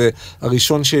את זה,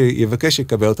 והראשון שיבקש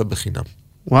יקבל אותה בחינם.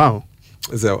 וואו.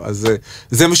 זהו, אז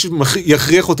זה מה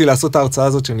שיכריח אותי לעשות את ההרצאה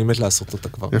הזאת, שאני מת לעשות אותה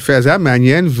כבר. יפה, אז זה היה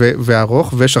מעניין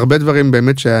וארוך, ויש הרבה דברים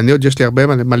באמת שאני עוד יש לי הרבה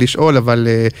מה לשאול, אבל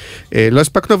לא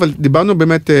הספקנו, אבל דיברנו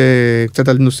באמת קצת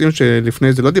על נושאים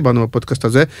שלפני זה לא דיברנו בפודקאסט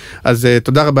הזה, אז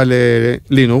תודה רבה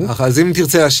ללינור. אז אם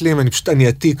תרצה להשלים, אני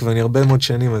עתיק, ואני הרבה מאוד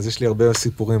שנים, אז יש לי הרבה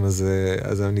סיפורים,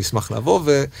 אז אני אשמח לבוא,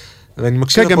 ואני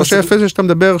מקשיב. כן, גם מה שיפה זה שאתה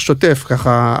מדבר שוטף,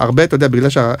 ככה, הרבה, אתה יודע, בגלל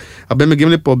שהרבה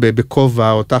מגיעים לפה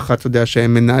בכובע, או תחת, אתה יודע,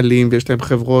 שהם מנהלים, ויש להם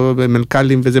חברות,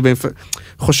 מנכ"לים, וזה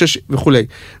חושש וכולי.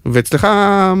 ואצלך,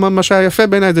 מה שהיפה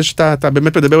בעיניי זה שאתה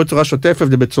באמת מדבר בצורה שוטפת,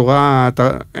 ובצורה,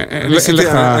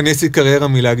 אני עשיתי קריירה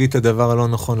מלהגיד את הדבר הלא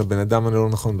נכון, לבן אדם הלא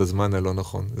נכון, בזמן הלא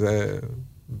נכון.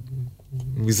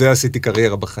 מזה עשיתי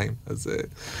קריירה בחיים.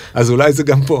 אז אולי זה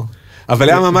גם פה. אבל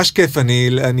היה ממש כיף,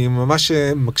 אני ממש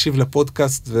מקשיב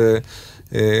לפודקאסט,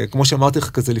 וכמו שאמרתי לך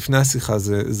כזה לפני השיחה,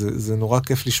 זה נורא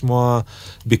כיף לשמוע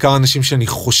בעיקר אנשים שאני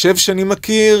חושב שאני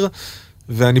מכיר,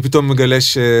 ואני פתאום מגלה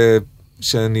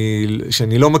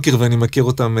שאני לא מכיר, ואני מכיר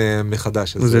אותם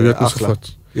מחדש. זה אחלה.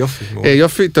 יופי.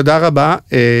 יופי, תודה רבה.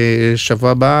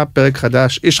 שבוע הבא, פרק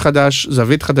חדש, איש חדש,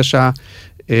 זווית חדשה,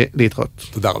 להתראות.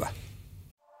 תודה רבה.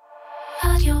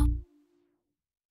 רדיו